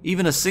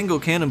 Even a single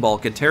cannonball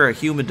can tear a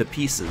human to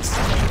pieces.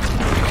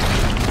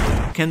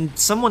 Can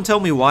someone tell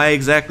me why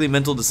exactly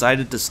Mental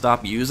decided to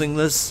stop using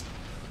this?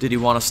 Did he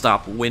want to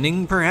stop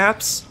winning,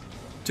 perhaps?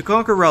 To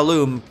conquer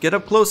Raloom, get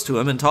up close to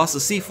him and toss a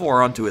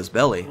C4 onto his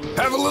belly.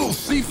 Have a little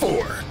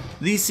C4!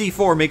 These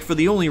C4 make for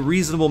the only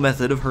reasonable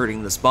method of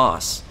hurting this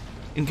boss.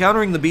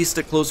 Encountering the beast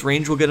at close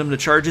range will get him to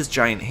charge his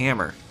giant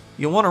hammer.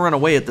 You'll want to run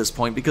away at this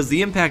point because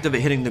the impact of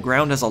it hitting the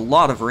ground has a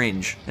lot of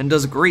range, and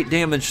does great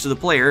damage to the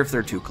player if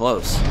they're too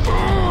close.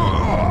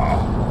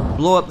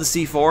 Blow up the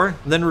C4,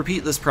 then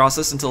repeat this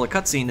process until a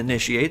cutscene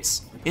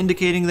initiates,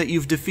 indicating that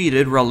you've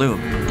defeated Raloom.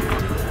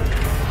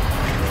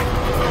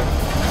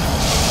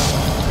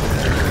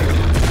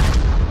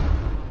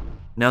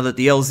 Now that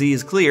the LZ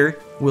is clear,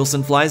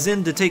 Wilson flies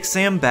in to take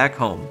Sam back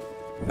home.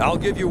 I'll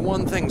give you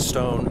one thing,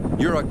 Stone.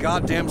 You're a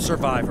goddamn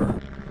survivor.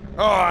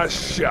 Aw,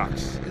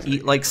 shucks.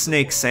 Eat like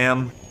snake,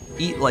 Sam.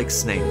 Eat like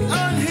snake.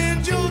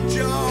 Unhinge your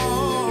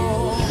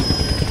jaw.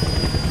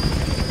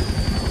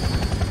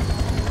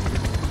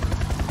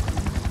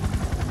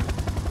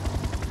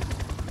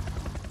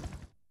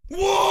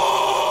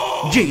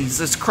 Whoa!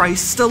 Jesus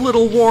Christ, a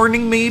little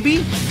warning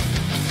maybe?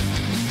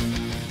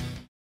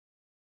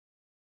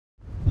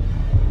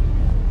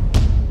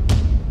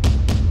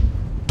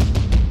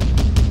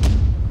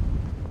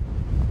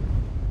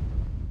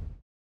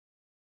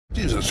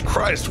 Jesus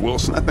Christ,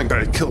 Wilson, I think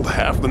I killed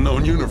half the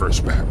known universe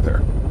back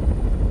there.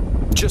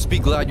 Just be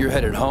glad you're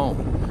headed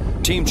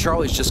home. Team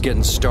Charlie's just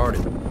getting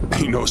started.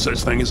 Ain't no such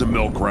thing as a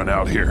milk run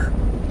out here.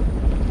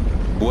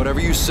 Whatever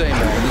you say,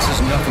 man, this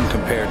is nothing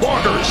compared to...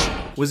 Walkers!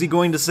 Was he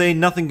going to say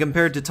nothing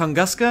compared to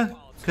Tunguska?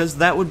 Because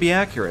that would be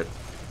accurate.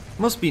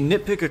 Must be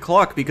nitpick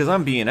o'clock because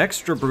I'm being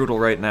extra brutal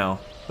right now.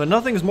 But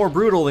nothing's more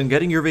brutal than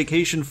getting your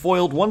vacation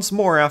foiled once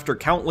more after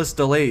countless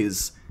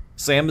delays.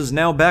 Sam is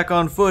now back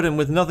on foot and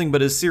with nothing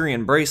but his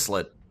Syrian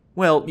bracelet.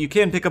 Well, you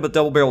can pick up a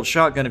double-barreled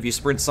shotgun if you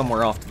sprint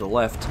somewhere off to the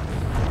left.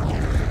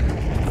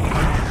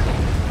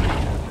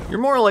 You're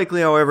more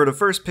likely, however, to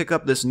first pick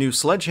up this new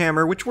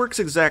sledgehammer, which works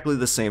exactly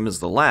the same as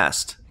the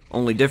last.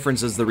 Only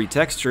difference is the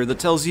retexture that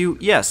tells you,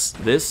 yes,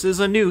 this is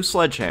a new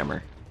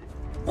sledgehammer.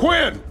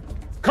 Quinn!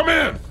 Come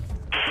in!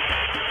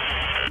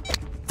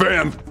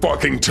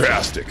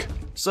 Fan-fucking-tastic!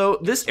 So,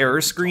 this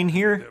error screen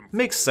here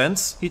makes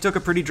sense. He took a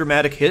pretty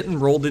dramatic hit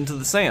and rolled into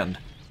the sand.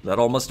 That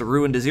all must have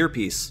ruined his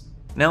earpiece.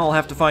 Now I'll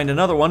have to find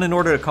another one in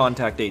order to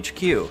contact HQ.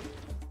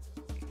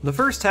 The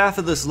first half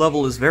of this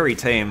level is very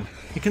tame.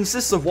 It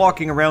consists of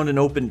walking around an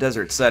open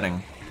desert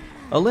setting.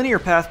 A linear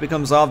path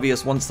becomes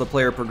obvious once the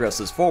player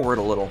progresses forward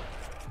a little.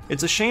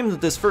 It's a shame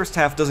that this first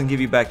half doesn't give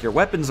you back your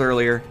weapons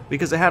earlier,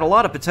 because it had a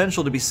lot of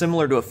potential to be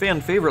similar to a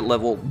fan-favorite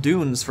level,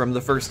 Dunes, from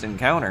the first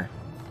encounter.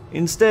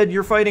 Instead,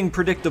 you're fighting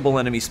predictable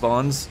enemy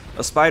spawns,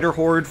 a spider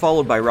horde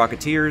followed by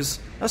rocketeers,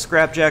 a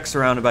scrapjack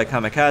surrounded by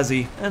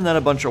kamikaze, and then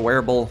a bunch of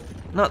werebull.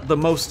 Not the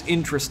most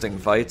interesting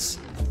fights.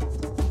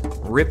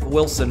 Rip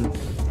Wilson.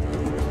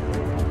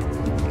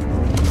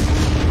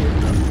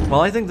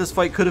 While I think this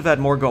fight could have had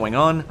more going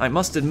on, I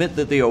must admit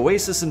that the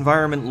Oasis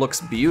environment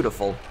looks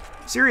beautiful.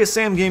 Serious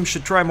Sam games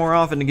should try more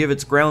often to give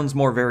its grounds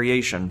more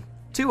variation.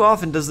 Too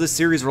often does this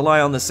series rely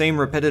on the same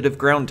repetitive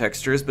ground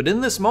textures, but in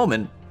this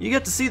moment, you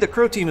get to see that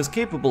Crow Team is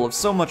capable of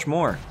so much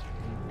more.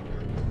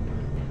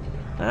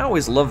 I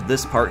always loved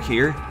this part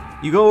here.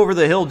 You go over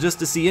the hill just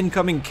to see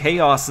incoming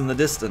chaos in the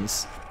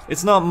distance.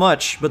 It's not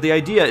much, but the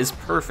idea is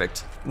perfect,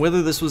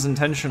 whether this was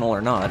intentional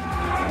or not.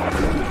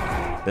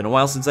 Been a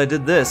while since I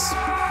did this.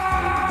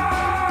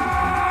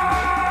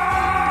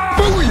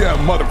 Booyah,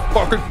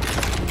 motherfucker!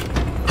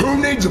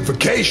 Who needs a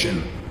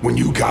vacation when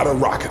you got a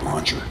rocket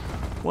launcher?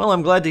 Well,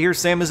 I'm glad to hear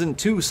Sam isn't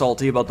too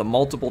salty about the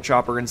multiple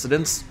chopper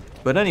incidents.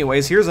 But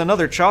anyways, here's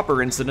another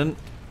chopper incident.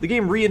 The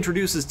game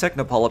reintroduces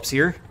Technopolyps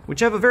here, which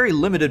have a very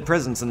limited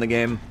presence in the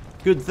game.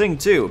 Good thing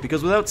too,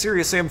 because without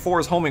Serious Sam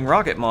 4's homing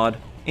rocket mod,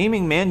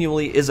 aiming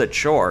manually is a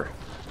chore.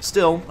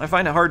 Still, I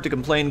find it hard to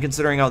complain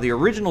considering how the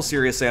original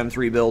Serious Sam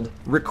 3 build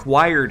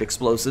required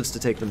explosives to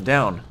take them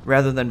down,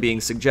 rather than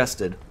being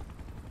suggested.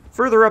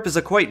 Further up is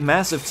a quite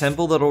massive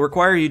temple that'll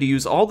require you to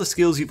use all the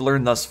skills you've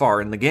learned thus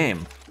far in the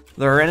game.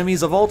 There are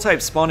enemies of all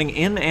types spawning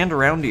in and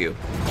around you.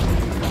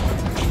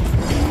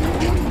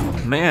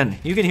 Man,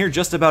 you can hear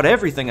just about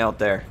everything out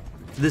there.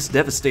 This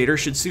Devastator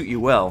should suit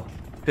you well.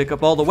 Pick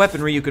up all the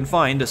weaponry you can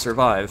find to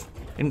survive,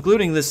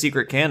 including this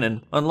secret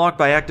cannon, unlocked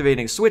by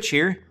activating a switch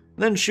here,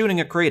 then shooting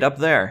a crate up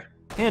there.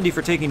 Handy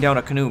for taking down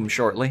a canoe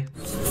shortly.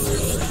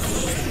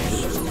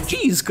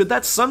 Geez, could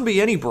that sun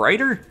be any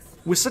brighter?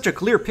 With such a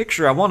clear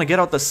picture, I want to get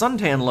out the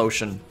suntan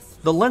lotion.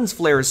 The lens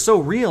flare is so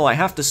real, I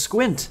have to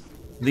squint.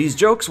 These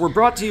jokes were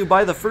brought to you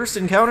by the First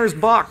Encounters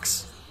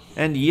box.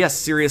 And yes,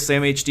 Serious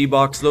Sam HD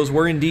box, those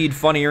were indeed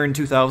funnier in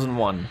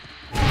 2001.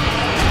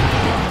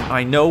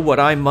 I know what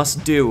I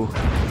must do.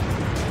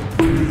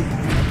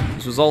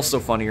 This was also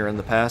funnier in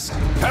the past.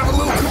 Have a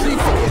little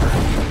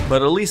C4.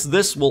 But at least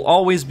this will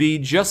always be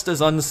just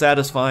as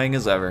unsatisfying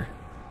as ever.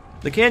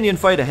 The canyon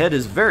fight ahead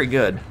is very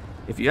good.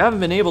 If you haven't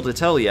been able to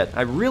tell yet,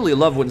 I really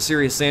love when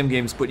Serious Sam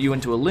games put you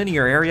into a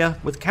linear area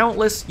with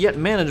countless yet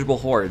manageable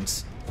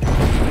hordes.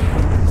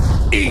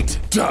 Eat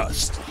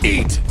dust.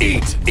 Eat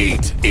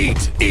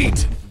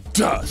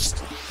dust.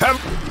 Have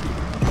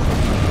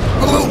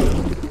a little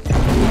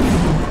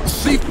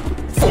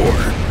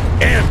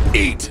C4 and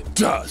eat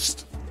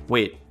dust.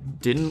 Wait,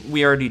 didn't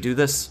we already do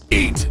this?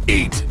 Eat.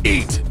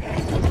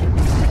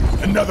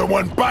 Another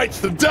one bites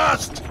the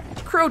dust.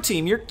 Crow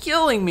Team, you're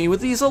killing me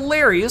with these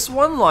hilarious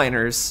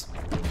one-liners.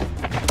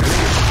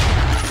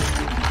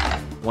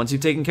 Once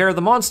you've taken care of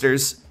the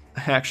monsters,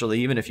 actually,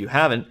 even if you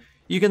haven't,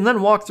 you can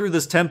then walk through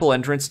this temple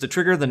entrance to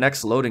trigger the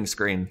next loading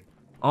screen.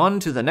 On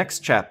to the next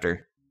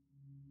chapter.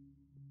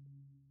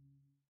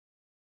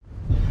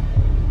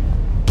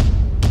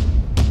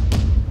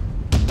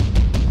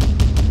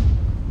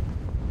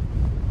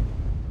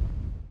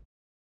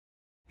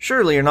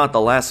 Surely you're not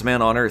the last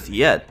man on Earth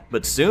yet,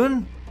 but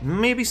soon?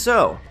 Maybe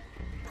so.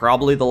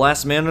 Probably the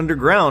last man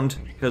underground,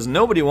 because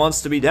nobody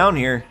wants to be down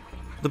here.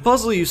 The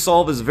puzzle you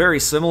solve is very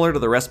similar to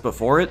the rest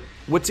before it.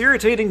 What's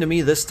irritating to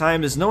me this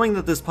time is knowing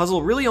that this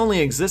puzzle really only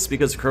exists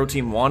because Crow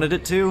Team wanted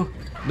it to.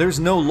 There's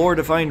no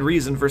lore-defined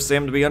reason for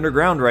Sam to be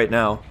underground right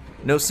now.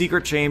 No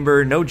secret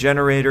chamber, no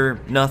generator,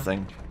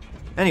 nothing.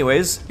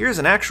 Anyways, here's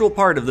an actual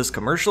part of this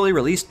commercially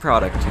released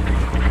product.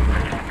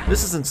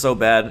 This isn't so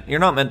bad, you're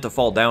not meant to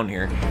fall down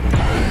here.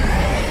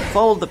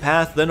 Follow the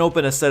path, then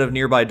open a set of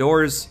nearby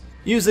doors,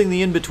 using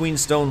the in-between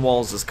stone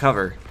walls as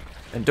cover.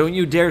 And don't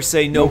you dare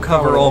say no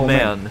cover, old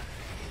man.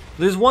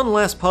 There's one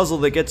last puzzle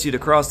that gets you to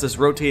cross this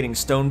rotating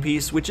stone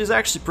piece, which is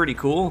actually pretty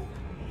cool.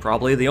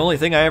 Probably the only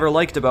thing I ever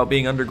liked about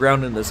being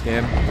underground in this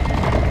game.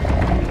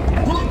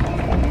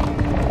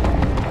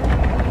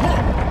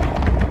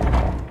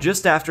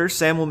 Just after,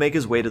 Sam will make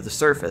his way to the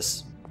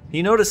surface.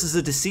 He notices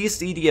a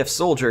deceased EDF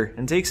soldier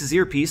and takes his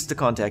earpiece to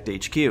contact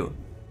HQ.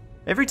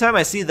 Every time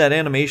I see that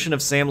animation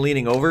of Sam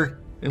leaning over,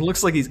 it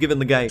looks like he's giving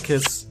the guy a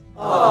kiss.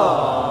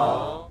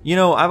 Aww. You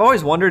know, I've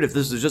always wondered if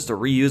this was just a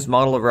reused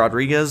model of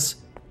Rodriguez.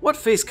 What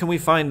face can we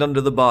find under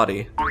the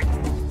body?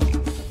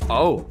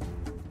 Oh.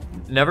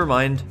 Never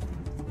mind.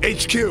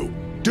 HQ,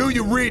 do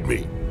you read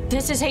me?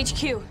 This is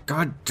HQ.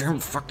 Goddamn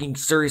fucking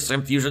Serious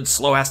Sam Fusion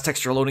slow-ass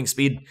texture loading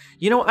speed.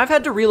 You know, I've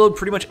had to reload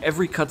pretty much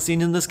every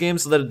cutscene in this game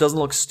so that it doesn't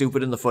look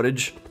stupid in the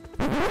footage.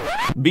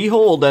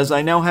 Behold, as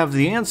I now have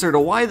the answer to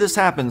why this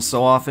happens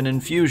so often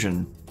in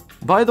Fusion.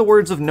 By the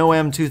words of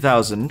Noam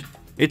 2000,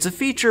 it's a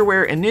feature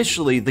where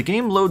initially the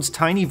game loads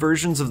tiny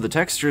versions of the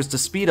textures to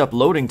speed up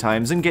loading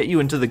times and get you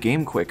into the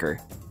game quicker.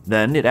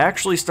 Then it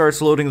actually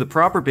starts loading the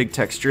proper big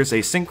textures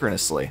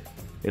asynchronously.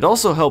 It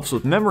also helps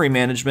with memory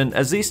management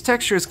as these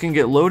textures can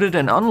get loaded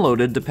and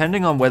unloaded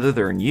depending on whether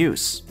they're in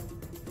use.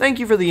 Thank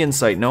you for the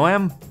insight,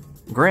 Noam.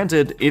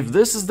 Granted, if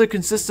this is the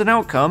consistent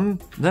outcome,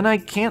 then I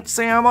can't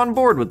say I'm on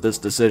board with this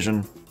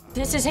decision.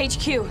 This is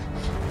HQ.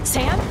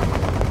 Sam?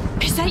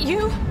 Is that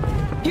you?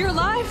 You're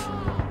alive?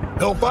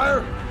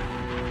 Hellfire?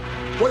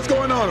 What's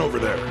going on over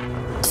there?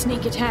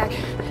 Sneak attack.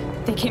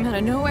 They came out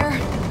of nowhere.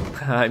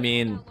 I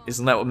mean,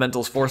 isn't that what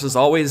Mental's forces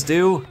always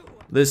do?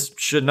 This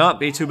should not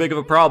be too big of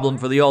a problem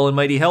for the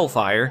all-almighty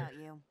Hellfire.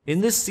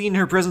 In this scene,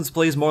 her presence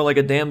plays more like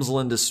a damsel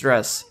in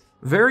distress.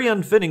 Very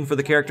unfitting for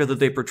the character that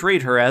they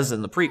portrayed her as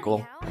in the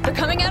prequel. They're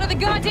coming out of the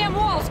goddamn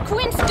walls!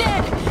 Quinn's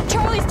dead!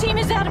 Charlie's team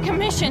is out of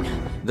commission!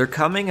 They're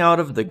coming out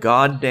of the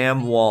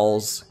goddamn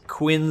walls.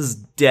 Quinn's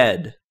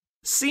dead.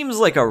 Seems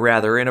like a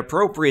rather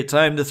inappropriate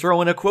time to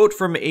throw in a quote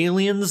from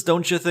Aliens,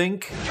 don't you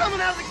think? Coming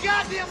out of the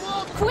goddamn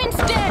wall! Quinn's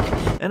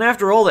dead! And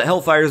after all that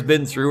Hellfire's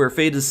been through, her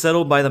fate is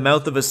settled by the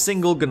mouth of a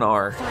single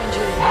Gunnar.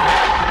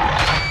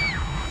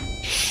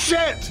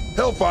 Shit!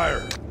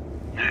 Hellfire!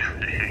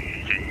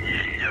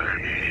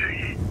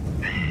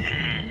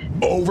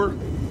 Over?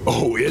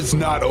 Oh, it's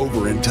not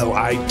over until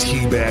I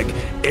teabag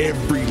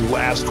every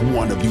last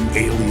one of you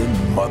alien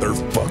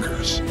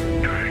motherfuckers.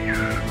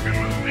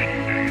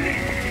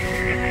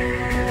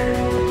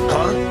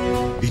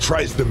 Huh? He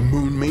tries to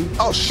moon me?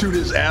 I'll shoot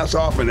his ass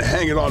off and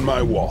hang it on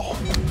my wall.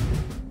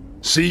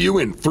 See you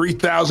in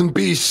 3000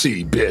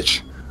 BC,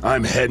 bitch.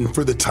 I'm heading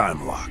for the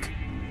time lock.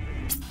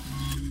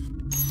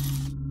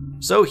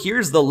 So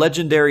here's the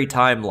legendary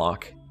time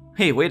lock.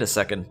 Hey, wait a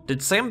second.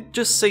 Did Sam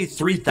just say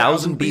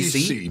 3000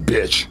 BC?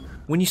 Bitch.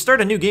 When you start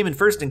a new game in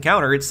First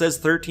Encounter, it says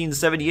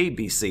 1378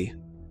 BC.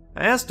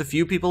 I asked a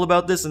few people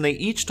about this and they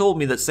each told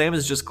me that Sam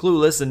is just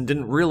clueless and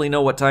didn't really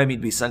know what time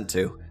he'd be sent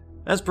to.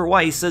 As per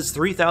why he says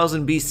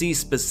 3000 BC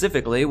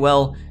specifically,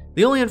 well,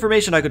 The only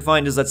information I could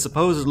find is that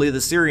supposedly the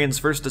Syrians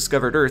first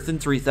discovered Earth in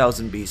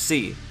 3000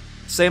 BC.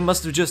 Sam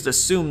must have just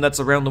assumed that's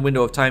around the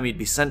window of time he'd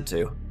be sent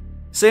to.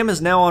 Sam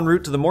is now en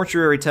route to the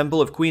mortuary temple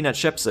of Queen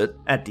Hatshepsut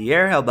at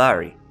Deir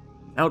el-Bahri.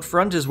 Out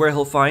front is where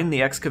he'll find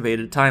the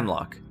excavated time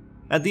lock.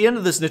 At the end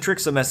of this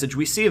Natrixa message,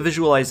 we see a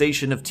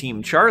visualization of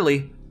Team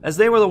Charlie, as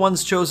they were the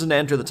ones chosen to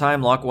enter the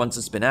time lock once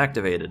it's been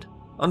activated.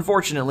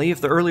 Unfortunately, if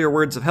the earlier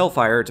words of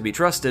Hellfire are to be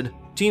trusted,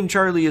 Team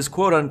Charlie is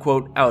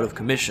quote-unquote out of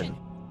commission.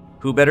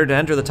 Who better to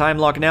enter the time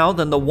lock now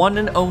than the one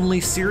and only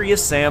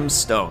Serious Sam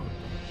Stone?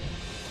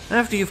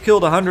 After you've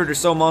killed 100 or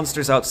so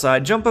monsters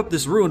outside, jump up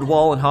this ruined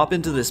wall and hop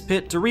into this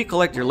pit to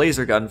recollect your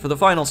laser gun for the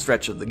final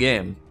stretch of the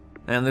game.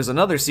 And there's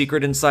another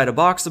secret inside a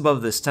box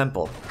above this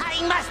temple.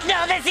 I must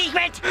know the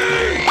secret!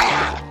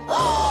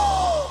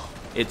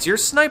 It's your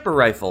sniper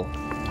rifle.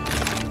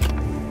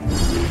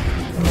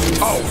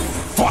 Oh,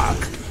 fuck!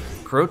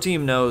 Crow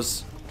Team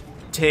knows.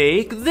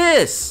 Take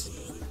this!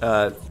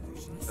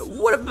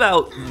 What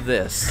about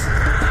this?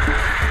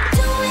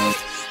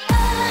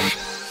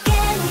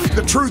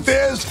 The truth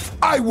is,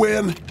 I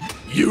win,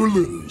 you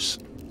lose.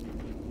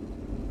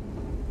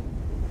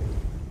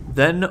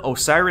 Then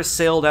Osiris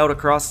sailed out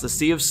across the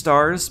Sea of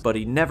Stars, but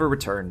he never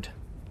returned.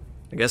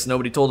 I guess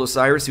nobody told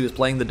Osiris he was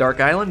playing the Dark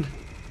Island?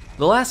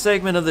 The last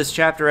segment of this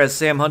chapter has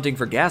Sam hunting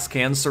for gas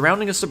cans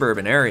surrounding a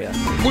suburban area.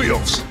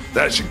 Wheels,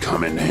 that should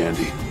come in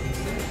handy.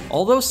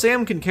 Although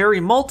Sam can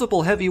carry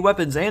multiple heavy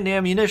weapons and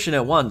ammunition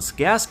at once,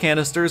 gas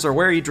canisters are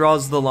where he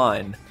draws the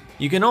line.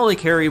 You can only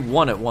carry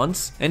one at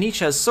once, and each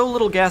has so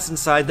little gas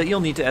inside that you'll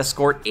need to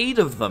escort 8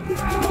 of them.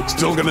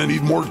 Still gonna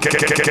need more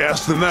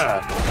gas than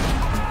that.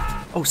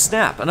 Oh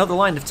snap, another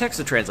line of text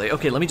to translate.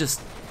 Okay, let me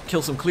just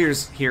kill some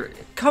clears here.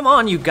 Come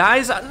on, you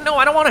guys! No,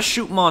 I don't want to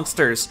shoot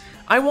monsters.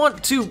 I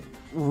want to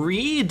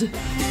read.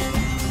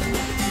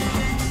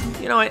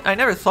 You know, I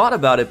never thought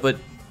about it, but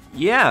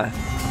yeah.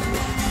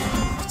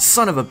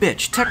 Son of a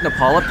bitch,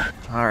 Technopolyp.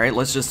 Alright,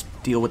 let's just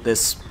deal with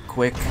this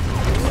quick.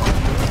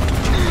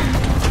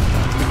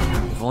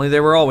 If only they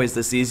were always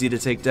this easy to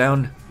take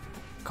down.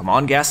 Come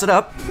on, gas it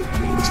up.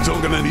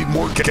 Still gonna need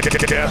more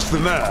gas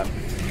than that.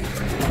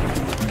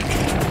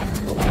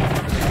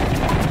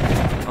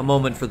 A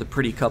moment for the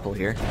pretty couple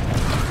here.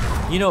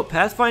 You know,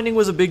 pathfinding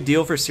was a big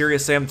deal for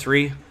Serious Sam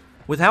 3.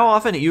 With how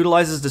often it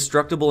utilizes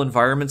destructible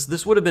environments,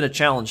 this would have been a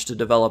challenge to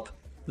develop.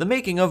 The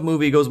making of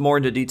movie goes more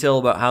into detail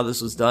about how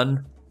this was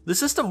done. The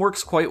system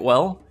works quite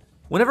well.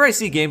 Whenever I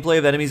see gameplay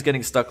of enemies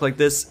getting stuck like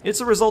this, it's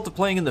a result of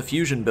playing in the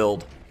Fusion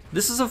build.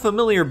 This is a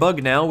familiar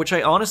bug now, which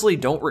I honestly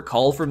don't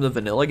recall from the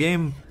vanilla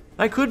game.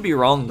 I could be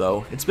wrong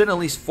though, it's been at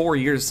least 4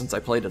 years since I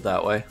played it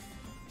that way.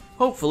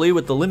 Hopefully,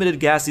 with the limited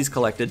gas he's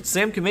collected,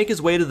 Sam can make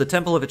his way to the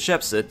Temple of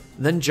Hatshepsut,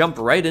 then jump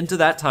right into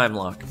that time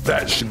lock.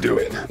 That should do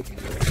it.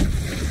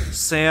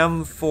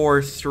 Sam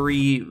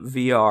 43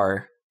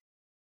 VR.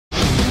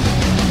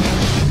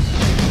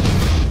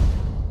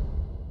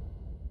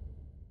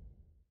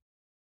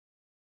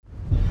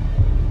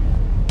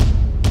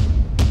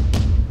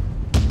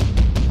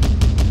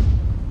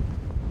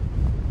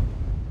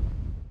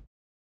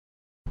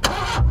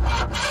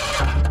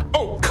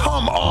 Oh,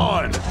 come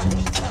on!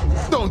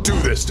 Don't do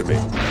this to me.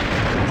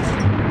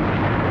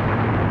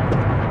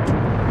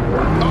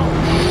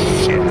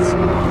 Oh, shit.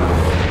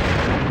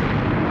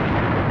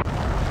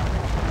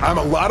 I'm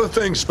a lot of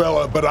things,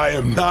 fella, but I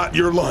am not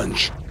your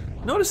lunch.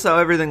 Notice how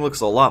everything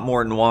looks a lot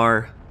more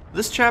noir.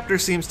 This chapter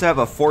seems to have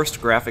a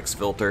forced graphics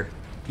filter.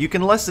 You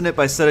can lessen it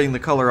by setting the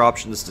color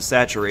options to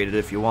saturated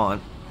if you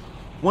want.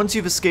 Once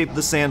you've escaped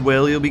the sand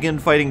whale, you'll begin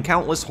fighting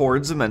countless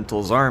hordes of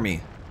Mental's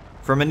army.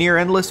 From a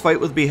near-endless fight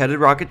with beheaded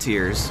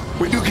rocketeers,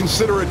 would you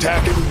consider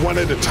attacking one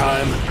at a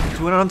time?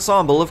 To an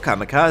ensemble of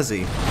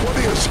kamikaze. What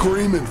are you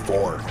screaming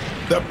for?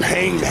 The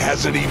pain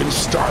hasn't even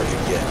started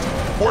yet.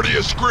 What are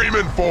you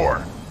screaming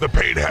for? The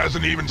pain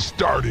hasn't even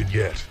started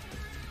yet.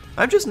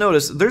 I've just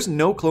noticed there's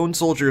no clone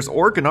soldiers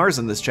or Gnars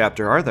in this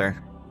chapter, are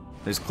there?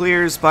 There's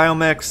clears,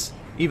 biomechs,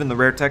 even the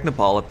rare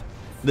Technopolyp.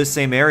 This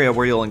same area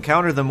where you'll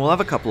encounter them will have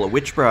a couple of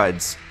witch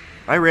brides.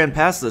 I ran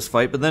past this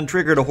fight, but then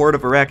triggered a horde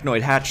of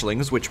arachnoid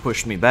hatchlings, which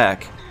pushed me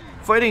back.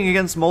 Fighting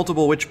against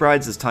multiple witch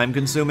brides is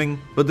time-consuming,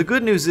 but the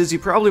good news is you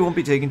probably won't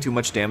be taking too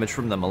much damage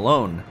from them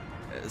alone.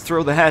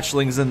 Throw the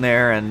hatchlings in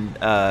there, and,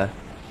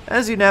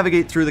 as you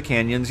navigate through the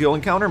canyons, you'll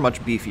encounter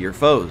much beefier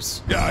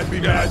foes. There's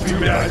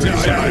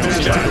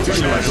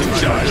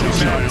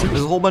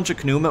a whole bunch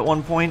of Knoom at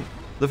one point.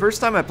 The first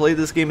time I played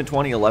this game in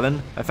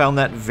 2011, I found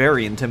that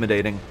very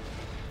intimidating.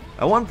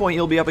 At one point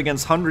you'll be up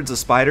against hundreds of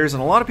spiders,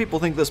 and a lot of people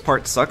think this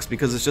part sucks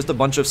because it's just a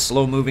bunch of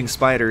slow-moving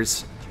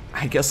spiders.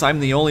 I guess I'm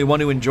the only one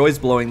who enjoys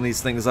blowing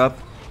these things up.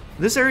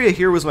 This area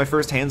here was my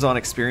first hands-on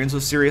experience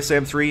with Serious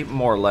Sam 3,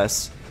 more or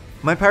less.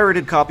 My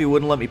pirated copy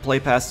wouldn't let me play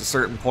past a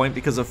certain point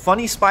because of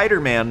funny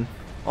Spider-Man.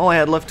 All I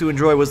had left to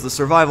enjoy was the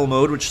survival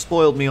mode, which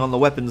spoiled me on the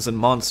weapons and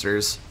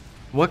monsters.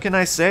 What can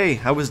I say?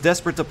 I was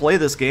desperate to play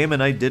this game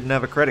and I didn't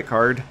have a credit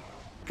card.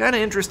 Kinda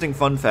interesting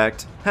fun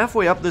fact,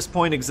 halfway up this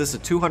point exists a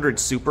 200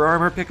 super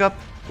armor pickup,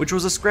 which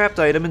was a scrapped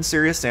item in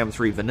Serious Sam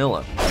 3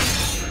 Vanilla.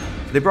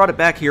 They brought it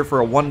back here for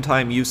a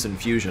one-time use in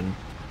Fusion.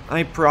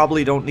 I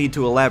probably don't need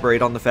to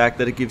elaborate on the fact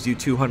that it gives you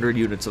 200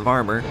 units of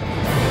armor.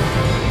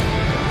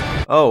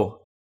 Oh,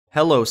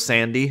 hello,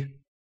 Sandy.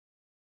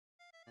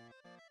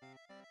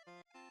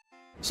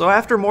 So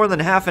after more than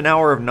half an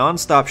hour of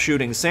non-stop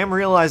shooting, Sam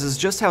realizes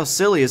just how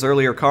silly his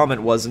earlier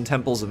comment was in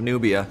Temples of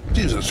Nubia.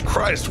 Jesus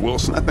Christ,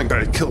 Wilson, I think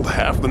I killed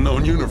half the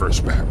known universe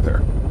back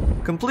there.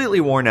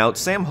 Completely worn out,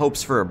 Sam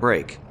hopes for a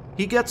break.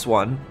 He gets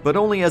one, but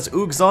only as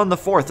Ugzon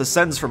IV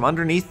ascends from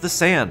underneath the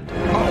sand.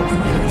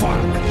 Oh,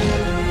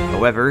 fuck.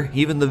 However,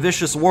 even the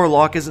vicious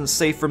warlock isn't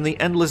safe from the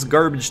endless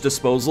garbage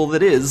disposal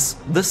that is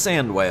the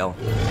Sand Whale.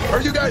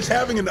 Are you guys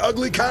having an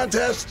ugly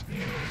contest?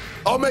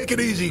 I'll make it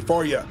easy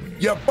for you.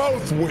 You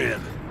both win.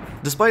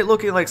 Despite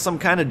looking like some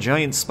kind of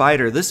giant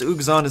spider, this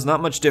Ugzon is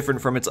not much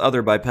different from its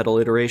other bipedal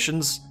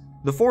iterations.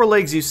 The 4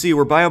 legs you see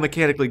were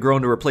biomechanically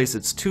grown to replace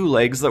its 2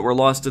 legs that were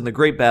lost in the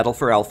Great Battle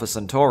for Alpha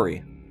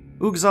Centauri.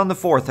 Ugzon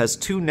IV has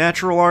 2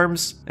 natural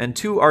arms and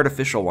 2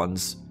 artificial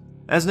ones.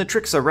 As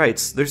Nitrixa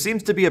writes, there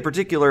seems to be a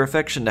particular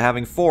affection to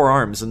having 4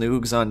 arms in the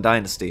Ugzon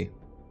dynasty.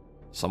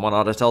 Someone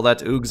ought to tell that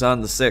to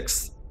Ugzon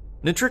VI.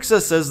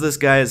 Nitrixa says this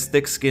guy has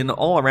thick skin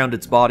all around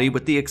its body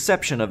with the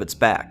exception of its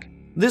back.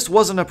 This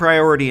wasn't a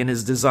priority in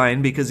his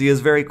design because he is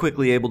very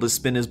quickly able to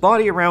spin his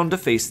body around to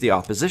face the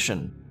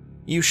opposition.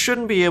 You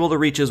shouldn't be able to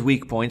reach his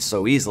weak points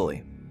so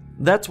easily.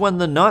 That's when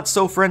the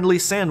not-so-friendly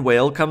sand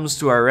whale comes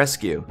to our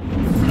rescue.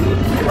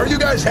 Are you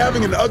guys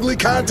having an ugly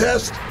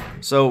contest?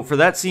 So, for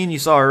that scene you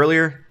saw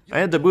earlier, I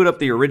had to boot up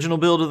the original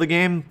build of the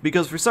game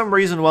because for some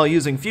reason while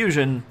using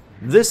Fusion,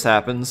 this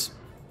happens.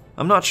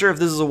 I'm not sure if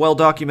this is a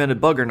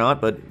well-documented bug or not,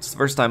 but it's the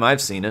first time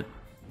I've seen it.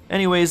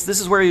 Anyways, this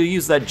is where you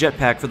use that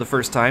jetpack for the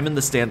first time in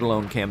the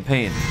standalone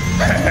campaign.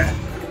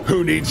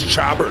 Who needs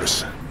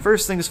choppers?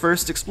 First things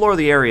first, explore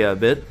the area a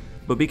bit,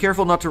 but be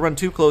careful not to run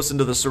too close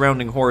into the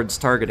surrounding hordes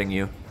targeting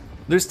you.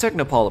 There's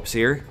Technopolyps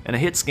here, and a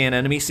hit scan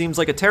enemy seems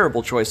like a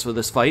terrible choice for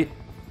this fight.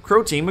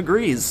 Crow Team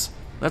agrees.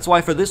 That's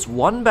why for this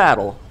one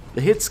battle,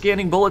 the hit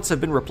scanning bullets have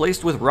been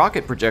replaced with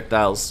rocket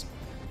projectiles.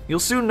 You'll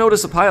soon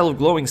notice a pile of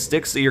glowing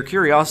sticks that your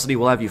curiosity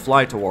will have you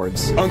fly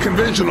towards.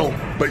 Unconventional,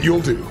 but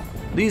you'll do.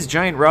 These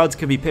giant rods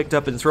can be picked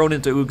up and thrown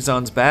into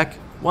Ugzon's back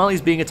while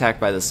he's being attacked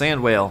by the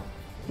sand whale.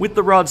 With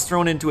the rods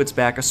thrown into its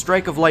back, a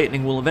strike of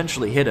lightning will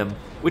eventually hit him,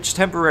 which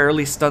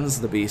temporarily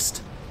stuns the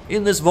beast.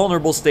 In this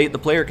vulnerable state, the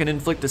player can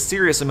inflict a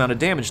serious amount of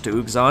damage to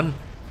Ugzon,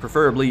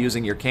 preferably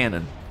using your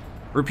cannon.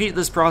 Repeat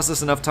this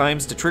process enough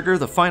times to trigger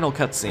the final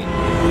cutscene.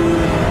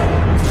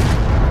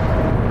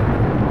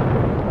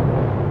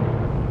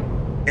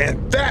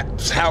 And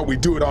that's how we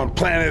do it on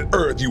planet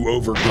Earth, you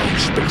overgrown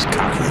space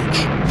cockroach.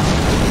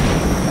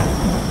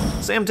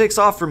 Sam takes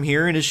off from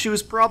here, and his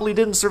shoes probably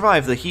didn't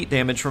survive the heat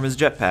damage from his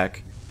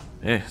jetpack.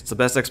 It's the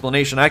best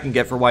explanation I can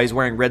get for why he's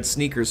wearing red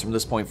sneakers from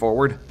this point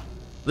forward.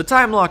 The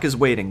time lock is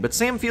waiting, but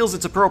Sam feels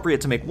it's appropriate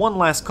to make one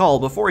last call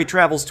before he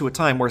travels to a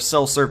time where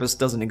cell service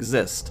doesn't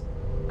exist.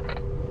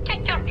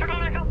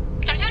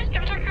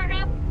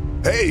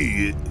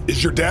 Hey,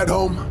 is your dad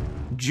home?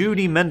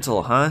 Judy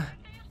Mental, huh?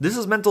 This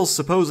is Mental's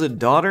supposed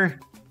daughter?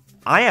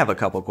 I have a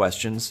couple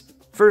questions.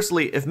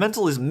 Firstly, if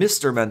Mental is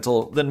Mr.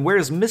 Mental, then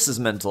where's Mrs.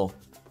 Mental?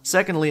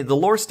 Secondly, the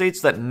lore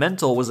states that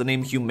Mental was a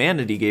name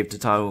humanity gave to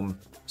Taum,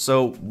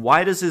 so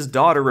why does his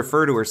daughter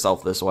refer to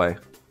herself this way?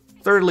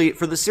 Thirdly,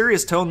 for the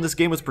serious tone this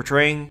game was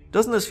portraying,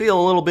 doesn't this feel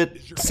a little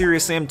bit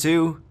Serious Sam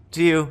 2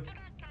 to you?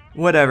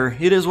 Whatever,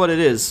 it is what it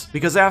is,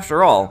 because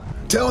after all...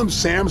 Tell him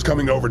Sam's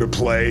coming over to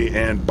play,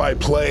 and by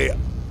play,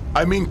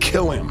 I mean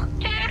kill him.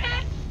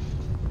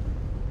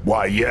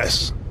 Why,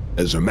 yes.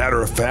 As a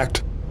matter of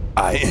fact,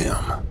 I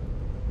am.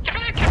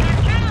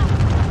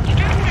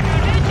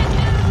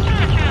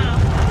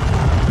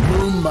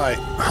 Moonlight,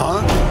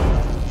 huh?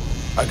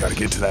 I gotta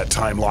get to that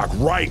time lock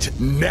right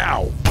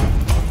now.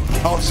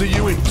 I'll see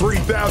you in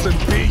 3000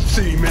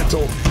 BC,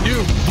 Mental.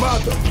 You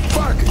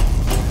motherfucker!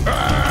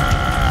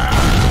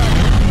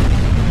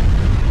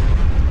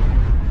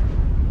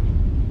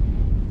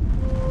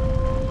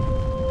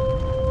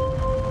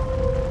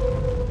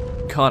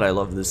 God, I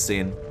love this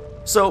scene.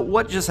 So,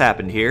 what just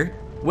happened here?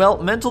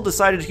 Well, Mental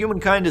decided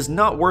humankind is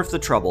not worth the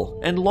trouble,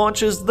 and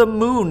launches the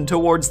moon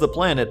towards the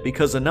planet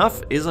because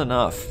enough is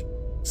enough.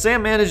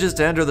 Sam manages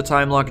to enter the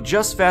time lock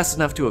just fast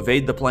enough to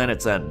evade the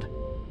planet's end.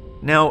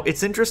 Now,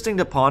 it's interesting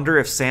to ponder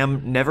if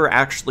Sam never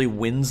actually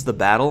wins the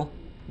battle.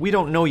 We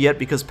don't know yet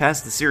because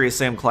past the Serious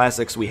Sam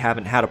Classics we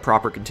haven't had a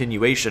proper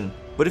continuation,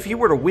 but if he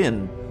were to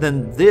win,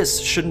 then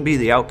this shouldn't be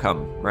the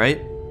outcome,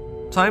 right?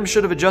 Time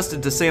should have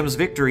adjusted to Sam's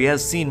victory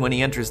as seen when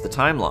he enters the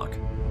time lock.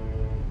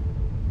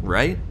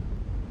 Right?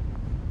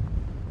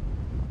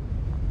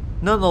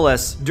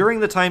 Nonetheless, during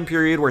the time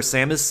period where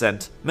Sam is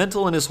sent,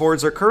 Mental and his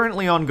hordes are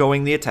currently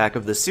ongoing the attack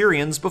of the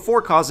Syrians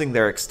before causing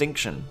their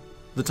extinction.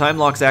 The time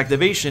lock's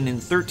activation in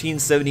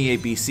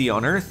 1378 BC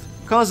on Earth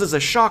causes a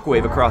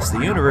shockwave across the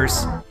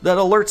universe that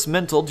alerts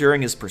Mental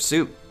during his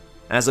pursuit.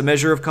 As a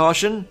measure of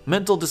caution,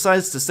 Mental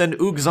decides to send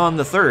Ugzon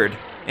III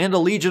and a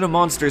legion of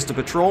monsters to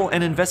patrol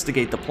and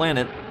investigate the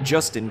planet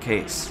just in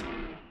case.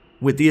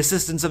 With the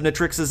assistance of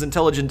Natrix's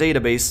intelligent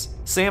database,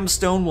 Sam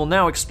Stone will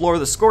now explore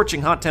the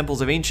scorching hot temples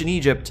of ancient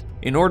Egypt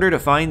in order to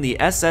find the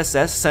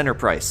SSS Center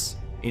Price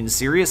in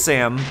Serious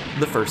Sam: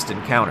 The First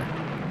Encounter.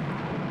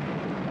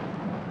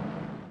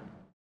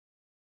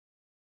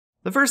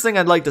 The first thing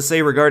I'd like to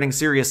say regarding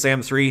Serious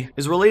Sam 3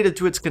 is related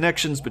to its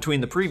connections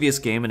between the previous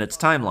game and its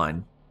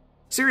timeline.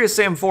 Serious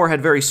Sam 4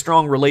 had very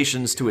strong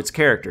relations to its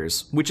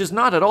characters, which is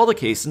not at all the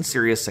case in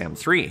Serious Sam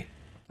 3.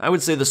 I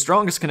would say the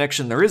strongest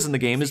connection there is in the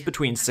game is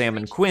between Sam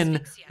and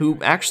Quinn, who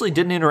actually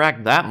didn't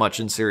interact that much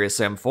in Serious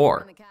Sam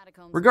 4.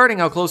 Regarding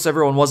how close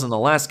everyone was in the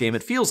last game,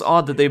 it feels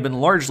odd that they've been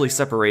largely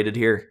separated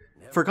here.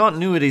 For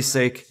continuity's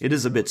sake, it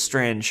is a bit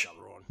strange.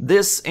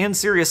 This, and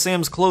Serious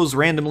Sam's clothes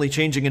randomly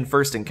changing in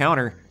First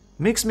Encounter,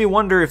 makes me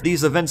wonder if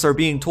these events are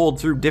being told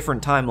through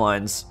different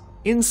timelines.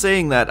 In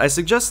saying that, I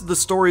suggest that the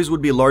stories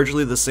would be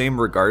largely the same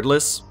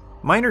regardless.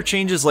 Minor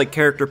changes like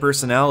character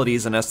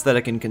personalities and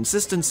aesthetic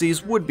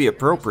inconsistencies would be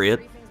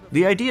appropriate.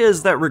 The idea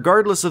is that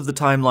regardless of the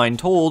timeline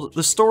told,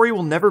 the story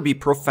will never be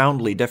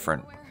profoundly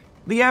different.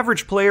 The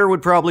average player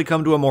would probably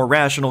come to a more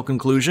rational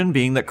conclusion,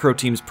 being that Crow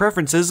Team's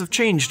preferences have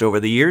changed over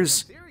the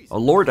years. A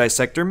lore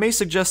dissector may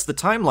suggest the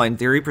timeline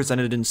theory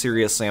presented in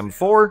Serious Sam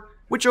 4,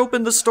 which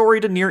opened the story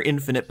to near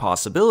infinite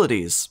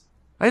possibilities.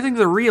 I think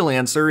the real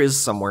answer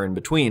is somewhere in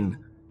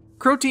between.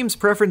 Crow Team's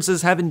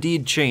preferences have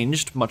indeed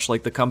changed, much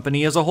like the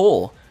company as a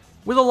whole.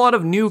 With a lot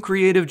of new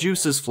creative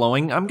juices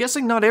flowing, I'm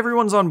guessing not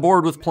everyone's on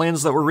board with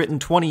plans that were written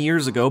 20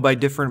 years ago by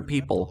different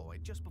people.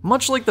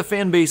 Much like the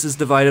fanbase is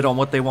divided on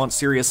what they want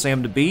Serious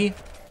Sam to be,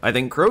 I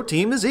think Crow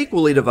Team is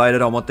equally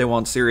divided on what they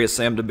want Serious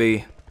Sam to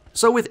be.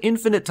 So with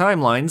infinite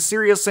timelines,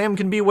 Serious Sam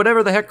can be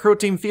whatever the heck Crow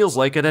Team feels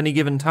like at any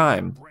given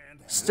time.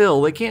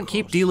 Still, they can't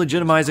keep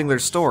delegitimizing their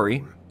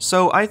story,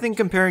 so I think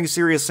comparing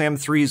Serious Sam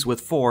 3s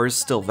with 4s is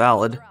still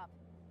valid.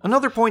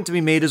 Another point to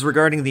be made is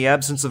regarding the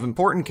absence of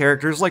important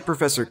characters like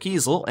Professor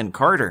Kiesel and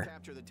Carter.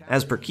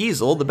 As per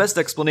Kiesel, the best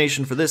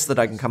explanation for this that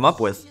I can come up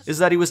with is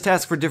that he was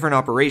tasked for different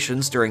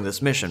operations during this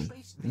mission.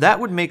 That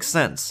would make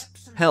sense.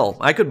 Hell,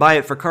 I could buy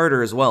it for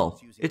Carter as well.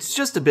 It's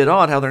just a bit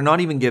odd how they're not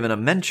even given a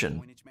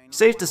mention.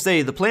 Safe to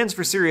say, the plans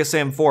for Serious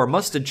Sam 4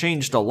 must have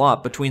changed a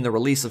lot between the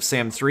release of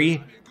Sam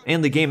 3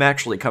 and the game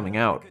actually coming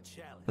out.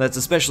 That's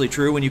especially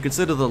true when you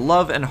consider the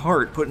love and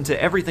heart put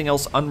into everything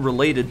else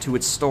unrelated to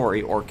its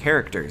story or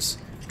characters.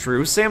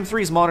 True, Sam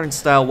 3's modern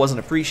style wasn't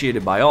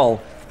appreciated by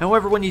all,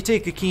 however when you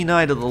take a keen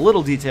eye to the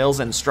little details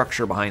and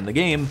structure behind the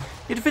game,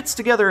 it fits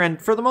together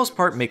and for the most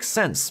part makes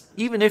sense,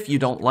 even if you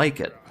don't like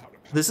it.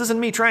 This isn't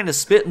me trying to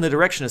spit in the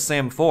direction of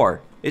Sam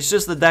 4, it's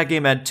just that that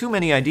game had too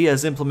many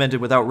ideas implemented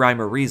without rhyme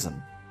or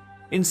reason.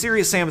 In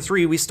Serious Sam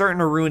 3, we start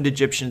in a ruined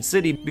Egyptian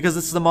city because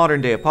it's the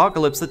modern day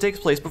apocalypse that takes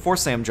place before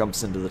Sam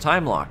jumps into the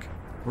time lock.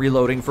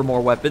 Reloading for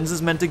more weapons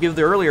is meant to give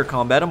the earlier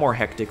combat a more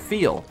hectic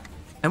feel.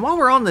 And while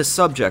we're on this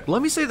subject,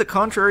 let me say that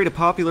contrary to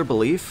popular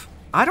belief,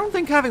 I don't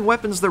think having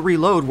weapons that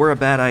reload were a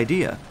bad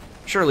idea.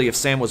 Surely if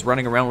Sam was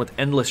running around with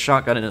endless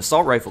shotgun and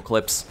assault rifle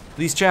clips,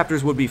 these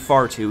chapters would be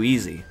far too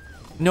easy.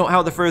 Note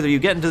how the further you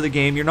get into the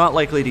game, you're not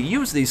likely to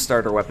use these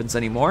starter weapons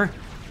anymore.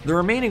 The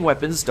remaining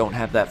weapons don't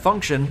have that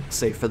function,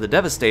 save for the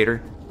Devastator,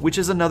 which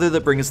is another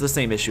that brings the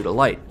same issue to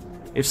light.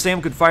 If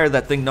Sam could fire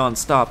that thing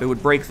non-stop, it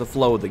would break the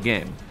flow of the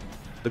game.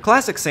 The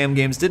classic Sam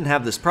games didn't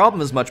have this problem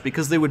as much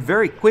because they would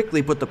very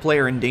quickly put the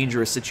player in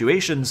dangerous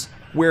situations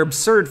where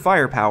absurd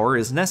firepower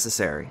is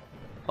necessary.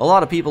 A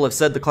lot of people have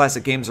said the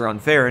classic games are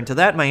unfair, and to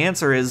that my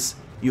answer is,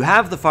 you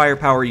have the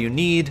firepower you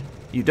need,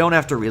 you don't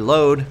have to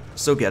reload,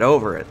 so get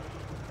over it.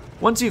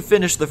 Once you've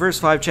finished the first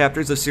 5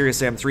 chapters of Serious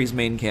Sam 3's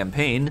main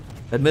campaign,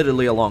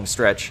 admittedly a long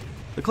stretch,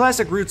 the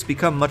classic routes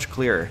become much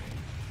clearer.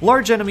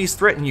 Large enemies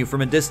threaten you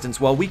from a distance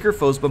while weaker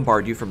foes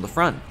bombard you from the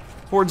front.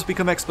 Hordes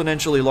become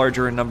exponentially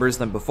larger in numbers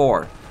than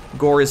before.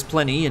 Gore is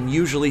plenty and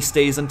usually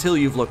stays until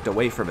you've looked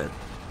away from it.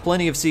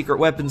 Plenty of secret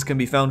weapons can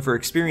be found for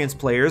experienced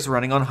players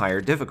running on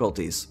higher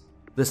difficulties.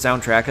 The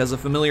soundtrack has a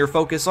familiar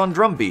focus on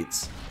drum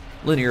beats.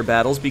 Linear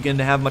battles begin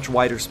to have much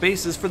wider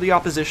spaces for the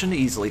opposition to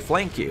easily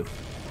flank you.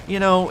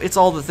 You know, it's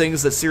all the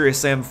things that Serious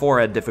Sam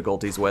 4 had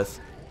difficulties with.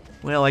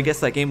 Well, I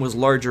guess that game was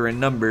larger in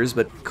numbers,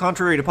 but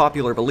contrary to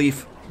popular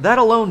belief, that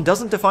alone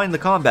doesn't define the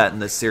combat in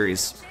this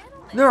series.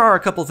 There are a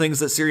couple things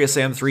that Serious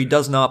Sam 3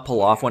 does not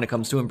pull off when it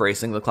comes to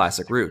embracing the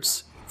classic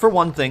roots. For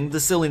one thing, the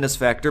silliness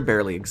factor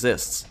barely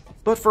exists.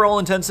 But for all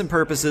intents and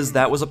purposes,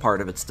 that was a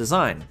part of its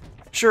design.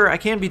 Sure, I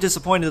can be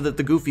disappointed that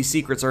the goofy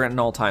secrets are at an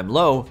all-time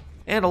low,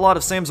 and a lot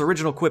of Sam's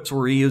original quips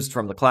were reused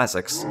from the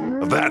classics.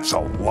 That's a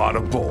lot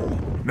of bull.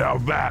 Now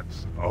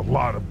that's a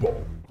lot of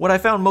bull. What I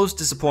found most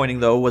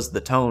disappointing, though, was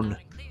the tone.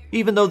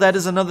 Even though that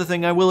is another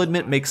thing I will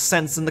admit makes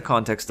sense in the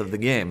context of the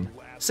game.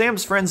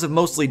 Sam's friends have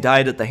mostly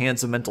died at the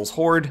hands of Mental's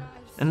horde,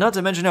 and not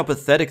to mention how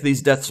pathetic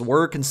these deaths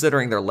were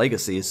considering their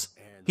legacies.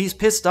 He's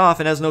pissed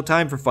off and has no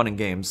time for fun and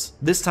games.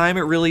 This time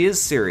it really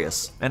is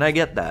serious, and I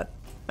get that.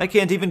 I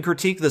can't even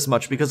critique this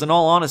much because in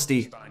all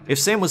honesty, if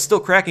Sam was still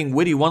cracking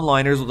witty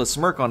one-liners with a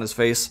smirk on his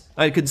face,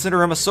 I'd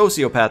consider him a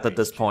sociopath at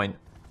this point.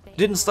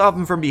 Didn't stop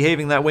him from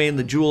behaving that way in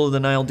the Jewel of the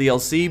NILE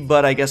DLC,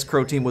 but I guess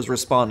Crow Team was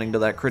responding to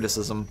that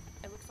criticism.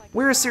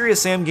 Where a Serious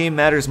Sam game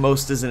matters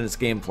most is in its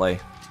gameplay.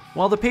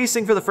 While the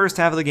pacing for the first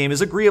half of the game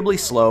is agreeably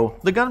slow,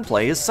 the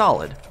gunplay is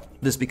solid.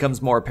 This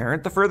becomes more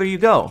apparent the further you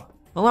go,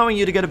 allowing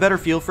you to get a better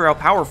feel for how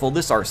powerful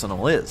this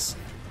arsenal is.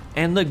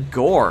 And the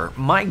gore,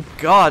 my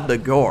god, the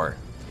gore.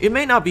 It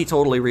may not be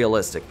totally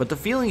realistic, but the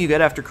feeling you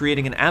get after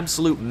creating an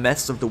absolute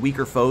mess of the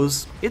weaker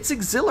foes, it's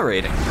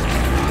exhilarating.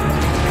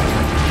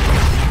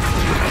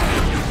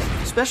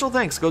 Special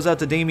thanks goes out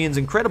to Damien's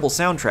incredible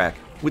soundtrack,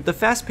 with the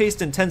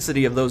fast-paced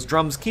intensity of those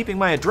drums keeping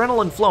my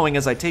adrenaline flowing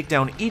as I take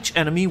down each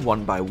enemy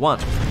one by one.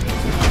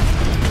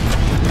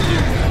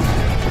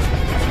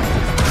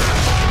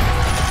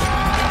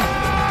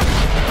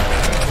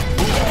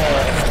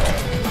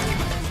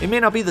 It may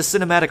not be the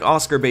cinematic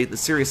Oscar bait that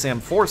Serious Sam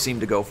 4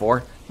 seemed to go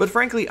for, but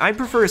frankly, I'd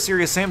prefer a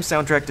Serious Sam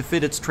soundtrack to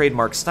fit its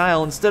trademark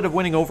style instead of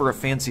winning over a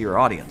fancier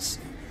audience.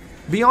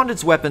 Beyond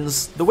its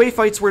weapons, the way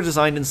fights were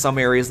designed in some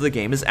areas of the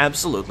game is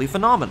absolutely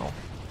phenomenal.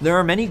 There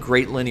are many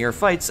great linear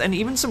fights, and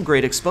even some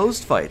great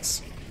exposed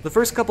fights. The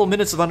first couple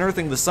minutes of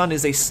Unearthing the Sun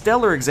is a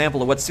stellar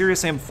example of what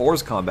Serious Sam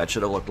 4's combat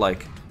should have looked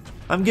like.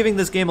 I'm giving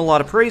this game a lot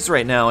of praise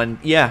right now, and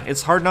yeah,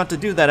 it's hard not to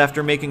do that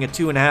after making a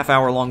 2.5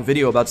 hour long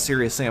video about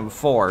Serious Sam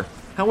 4.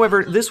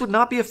 However, this would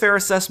not be a fair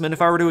assessment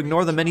if I were to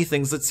ignore the many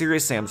things that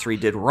Serious Sam 3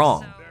 did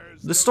wrong.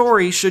 The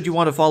story, should you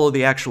want to follow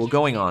the actual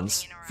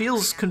going-ons,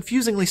 feels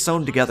confusingly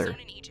sewn together.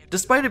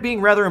 Despite it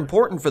being rather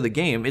important for the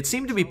game, it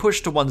seemed to be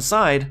pushed to one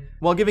side,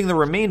 while giving the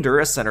remainder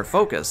a center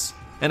focus.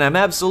 And I'm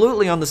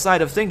absolutely on the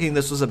side of thinking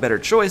this was a better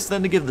choice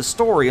than to give the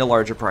story a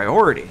larger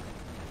priority.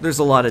 There's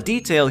a lot of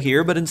detail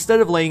here, but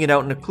instead of laying it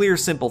out in a clear,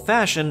 simple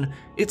fashion,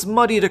 it's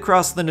muddied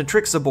across the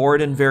Natrixa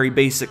board in very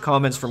basic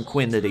comments from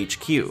Quinn at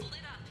HQ.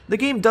 The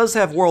game does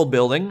have world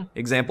building,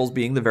 examples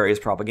being the various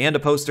propaganda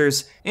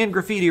posters, and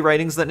graffiti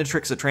writings that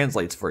Natrixa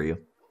translates for you.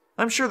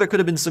 I'm sure there could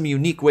have been some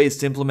unique ways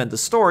to implement the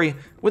story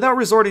without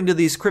resorting to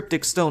these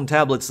cryptic stone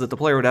tablets that the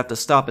player would have to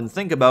stop and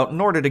think about in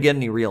order to get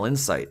any real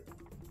insight.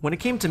 When it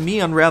came to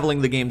me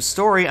unraveling the game's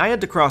story, I had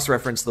to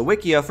cross-reference the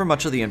Wikia for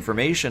much of the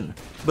information.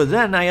 But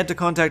then I had to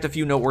contact a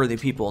few noteworthy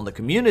people in the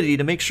community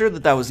to make sure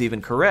that that was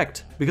even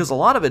correct, because a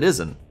lot of it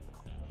isn't.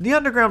 The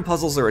underground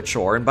puzzles are a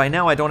chore, and by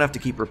now I don't have to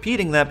keep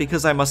repeating that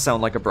because I must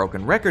sound like a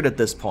broken record at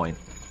this point.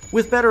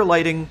 With better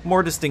lighting,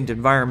 more distinct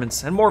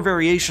environments, and more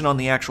variation on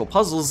the actual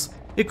puzzles,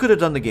 it could have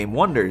done the game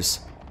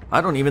wonders.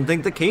 I don't even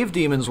think the cave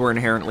demons were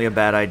inherently a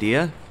bad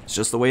idea, it's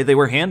just the way they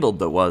were handled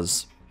that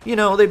was. You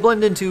know, they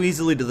blend in too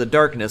easily to the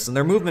darkness, and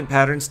their movement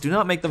patterns do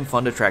not make them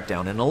fun to track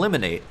down and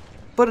eliminate.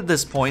 But at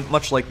this point,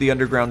 much like the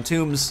underground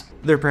tombs,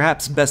 they're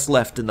perhaps best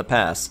left in the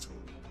past.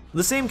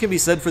 The same can be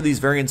said for these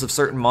variants of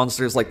certain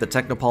monsters like the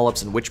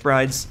Technopolyps and Witch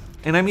Brides,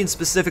 and I mean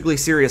specifically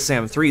Serious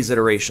Sam 3's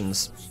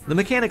iterations. The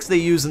mechanics they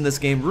use in this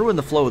game ruin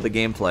the flow of the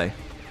gameplay.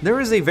 There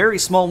is a very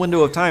small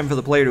window of time for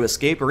the player to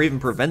escape or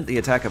even prevent the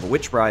attack of a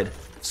Witch Bride,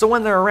 so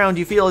when they're around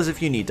you feel as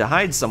if you need to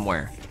hide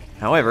somewhere.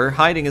 However,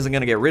 hiding isn't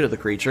going to get rid of the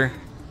creature.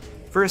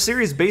 For a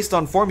series based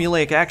on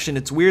formulaic action,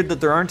 it's weird that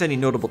there aren't any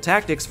notable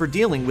tactics for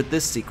dealing with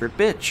this secret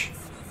bitch.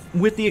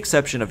 With the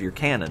exception of your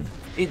cannon.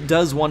 It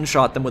does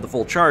one-shot them with a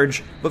full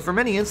charge, but for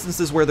many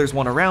instances where there's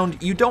one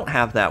around, you don't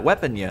have that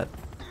weapon yet.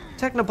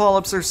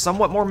 Technopolyps are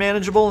somewhat more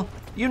manageable.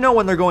 You know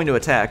when they're going to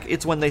attack,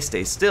 it's when they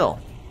stay still.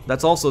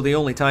 That's also the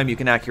only time you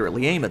can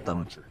accurately aim at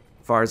them. As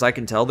far as I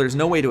can tell, there's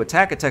no way to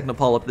attack a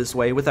Technopolyp this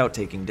way without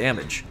taking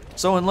damage.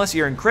 So unless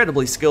you're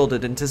incredibly skilled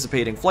at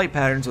anticipating flight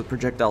patterns with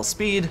projectile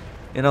speed,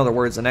 in other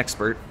words an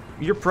expert,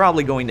 you're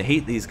probably going to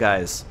hate these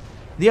guys.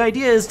 The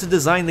idea is to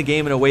design the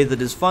game in a way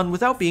that is fun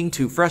without being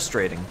too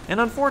frustrating, and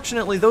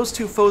unfortunately those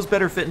two foes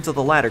better fit into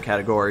the latter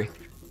category.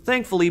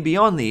 Thankfully,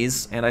 beyond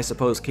these, and I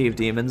suppose cave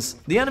demons,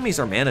 the enemies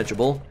are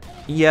manageable.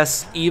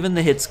 Yes, even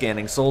the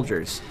hit-scanning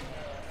soldiers.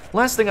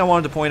 Last thing I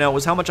wanted to point out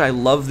was how much I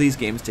love these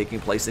games taking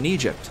place in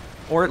Egypt,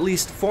 or at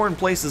least foreign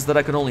places that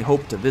I could only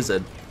hope to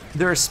visit.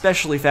 They're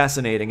especially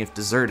fascinating if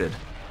deserted.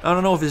 I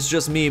don't know if it's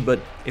just me, but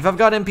if I've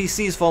got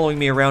NPCs following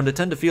me around, I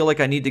tend to feel like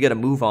I need to get a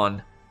move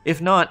on. If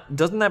not,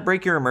 doesn't that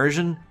break your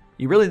immersion?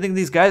 You really think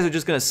these guys are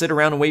just gonna sit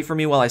around and wait for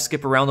me while I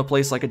skip around the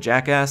place like a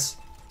jackass?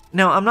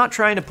 Now, I'm not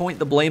trying to point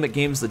the blame at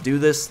games that do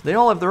this. They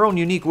all have their own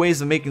unique ways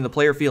of making the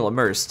player feel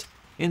immersed.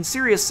 In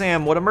Serious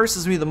Sam, what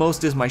immerses me the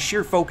most is my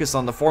sheer focus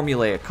on the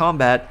formulaic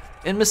combat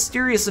and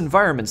mysterious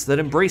environments that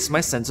embrace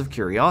my sense of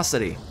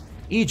curiosity.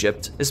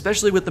 Egypt,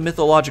 especially with the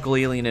mythological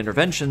alien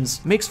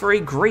interventions, makes for a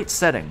great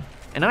setting,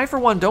 and I for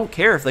one don't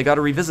care if they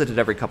gotta revisit it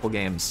every couple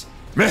games.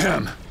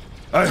 Man,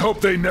 I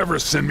hope they never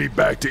send me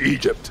back to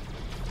Egypt.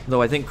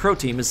 Though I think Crow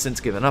Team has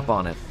since given up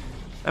on it.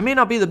 I may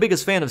not be the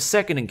biggest fan of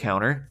Second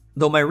Encounter,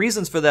 though my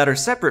reasons for that are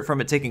separate from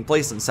it taking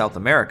place in South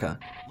America.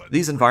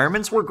 These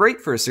environments were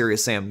great for a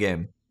Serious Sam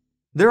game.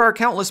 There are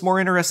countless more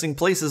interesting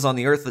places on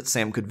the Earth that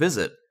Sam could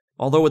visit,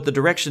 although with the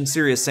direction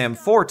Serious Sam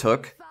 4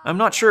 took, I'm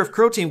not sure if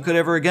Crow Team could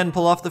ever again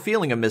pull off the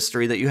feeling of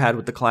mystery that you had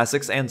with the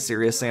classics and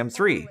Serious Sam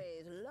 3.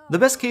 The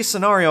best case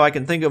scenario I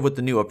can think of with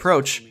the new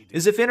approach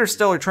is if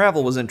interstellar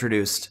travel was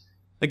introduced.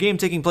 A game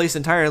taking place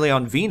entirely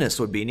on Venus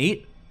would be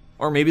neat.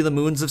 Or maybe the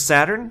moons of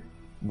Saturn?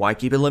 Why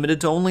keep it limited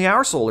to only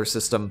our solar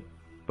system?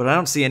 But I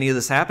don't see any of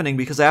this happening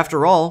because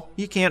after all,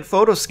 you can't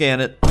photo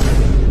scan it.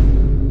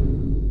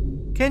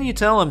 Can you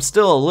tell I'm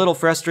still a little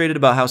frustrated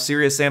about how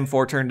Serious Sam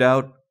 4 turned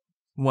out?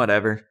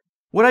 Whatever.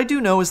 What I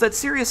do know is that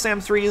Serious Sam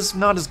 3 is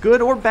not as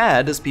good or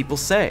bad as people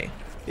say.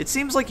 It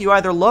seems like you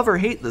either love or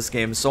hate this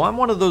game, so I'm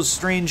one of those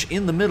strange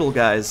in-the-middle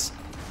guys.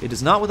 It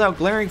is not without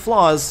glaring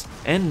flaws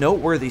and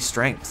noteworthy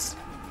strengths.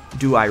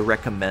 Do I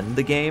recommend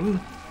the game?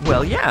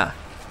 Well, yeah.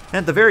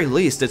 At the very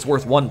least, it's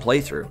worth one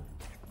playthrough.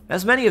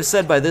 As many have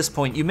said by this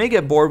point, you may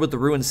get bored with the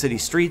ruined city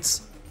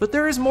streets, but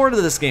there is more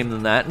to this game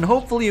than that, and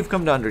hopefully you've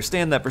come to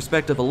understand that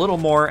perspective a little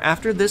more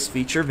after this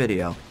feature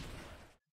video.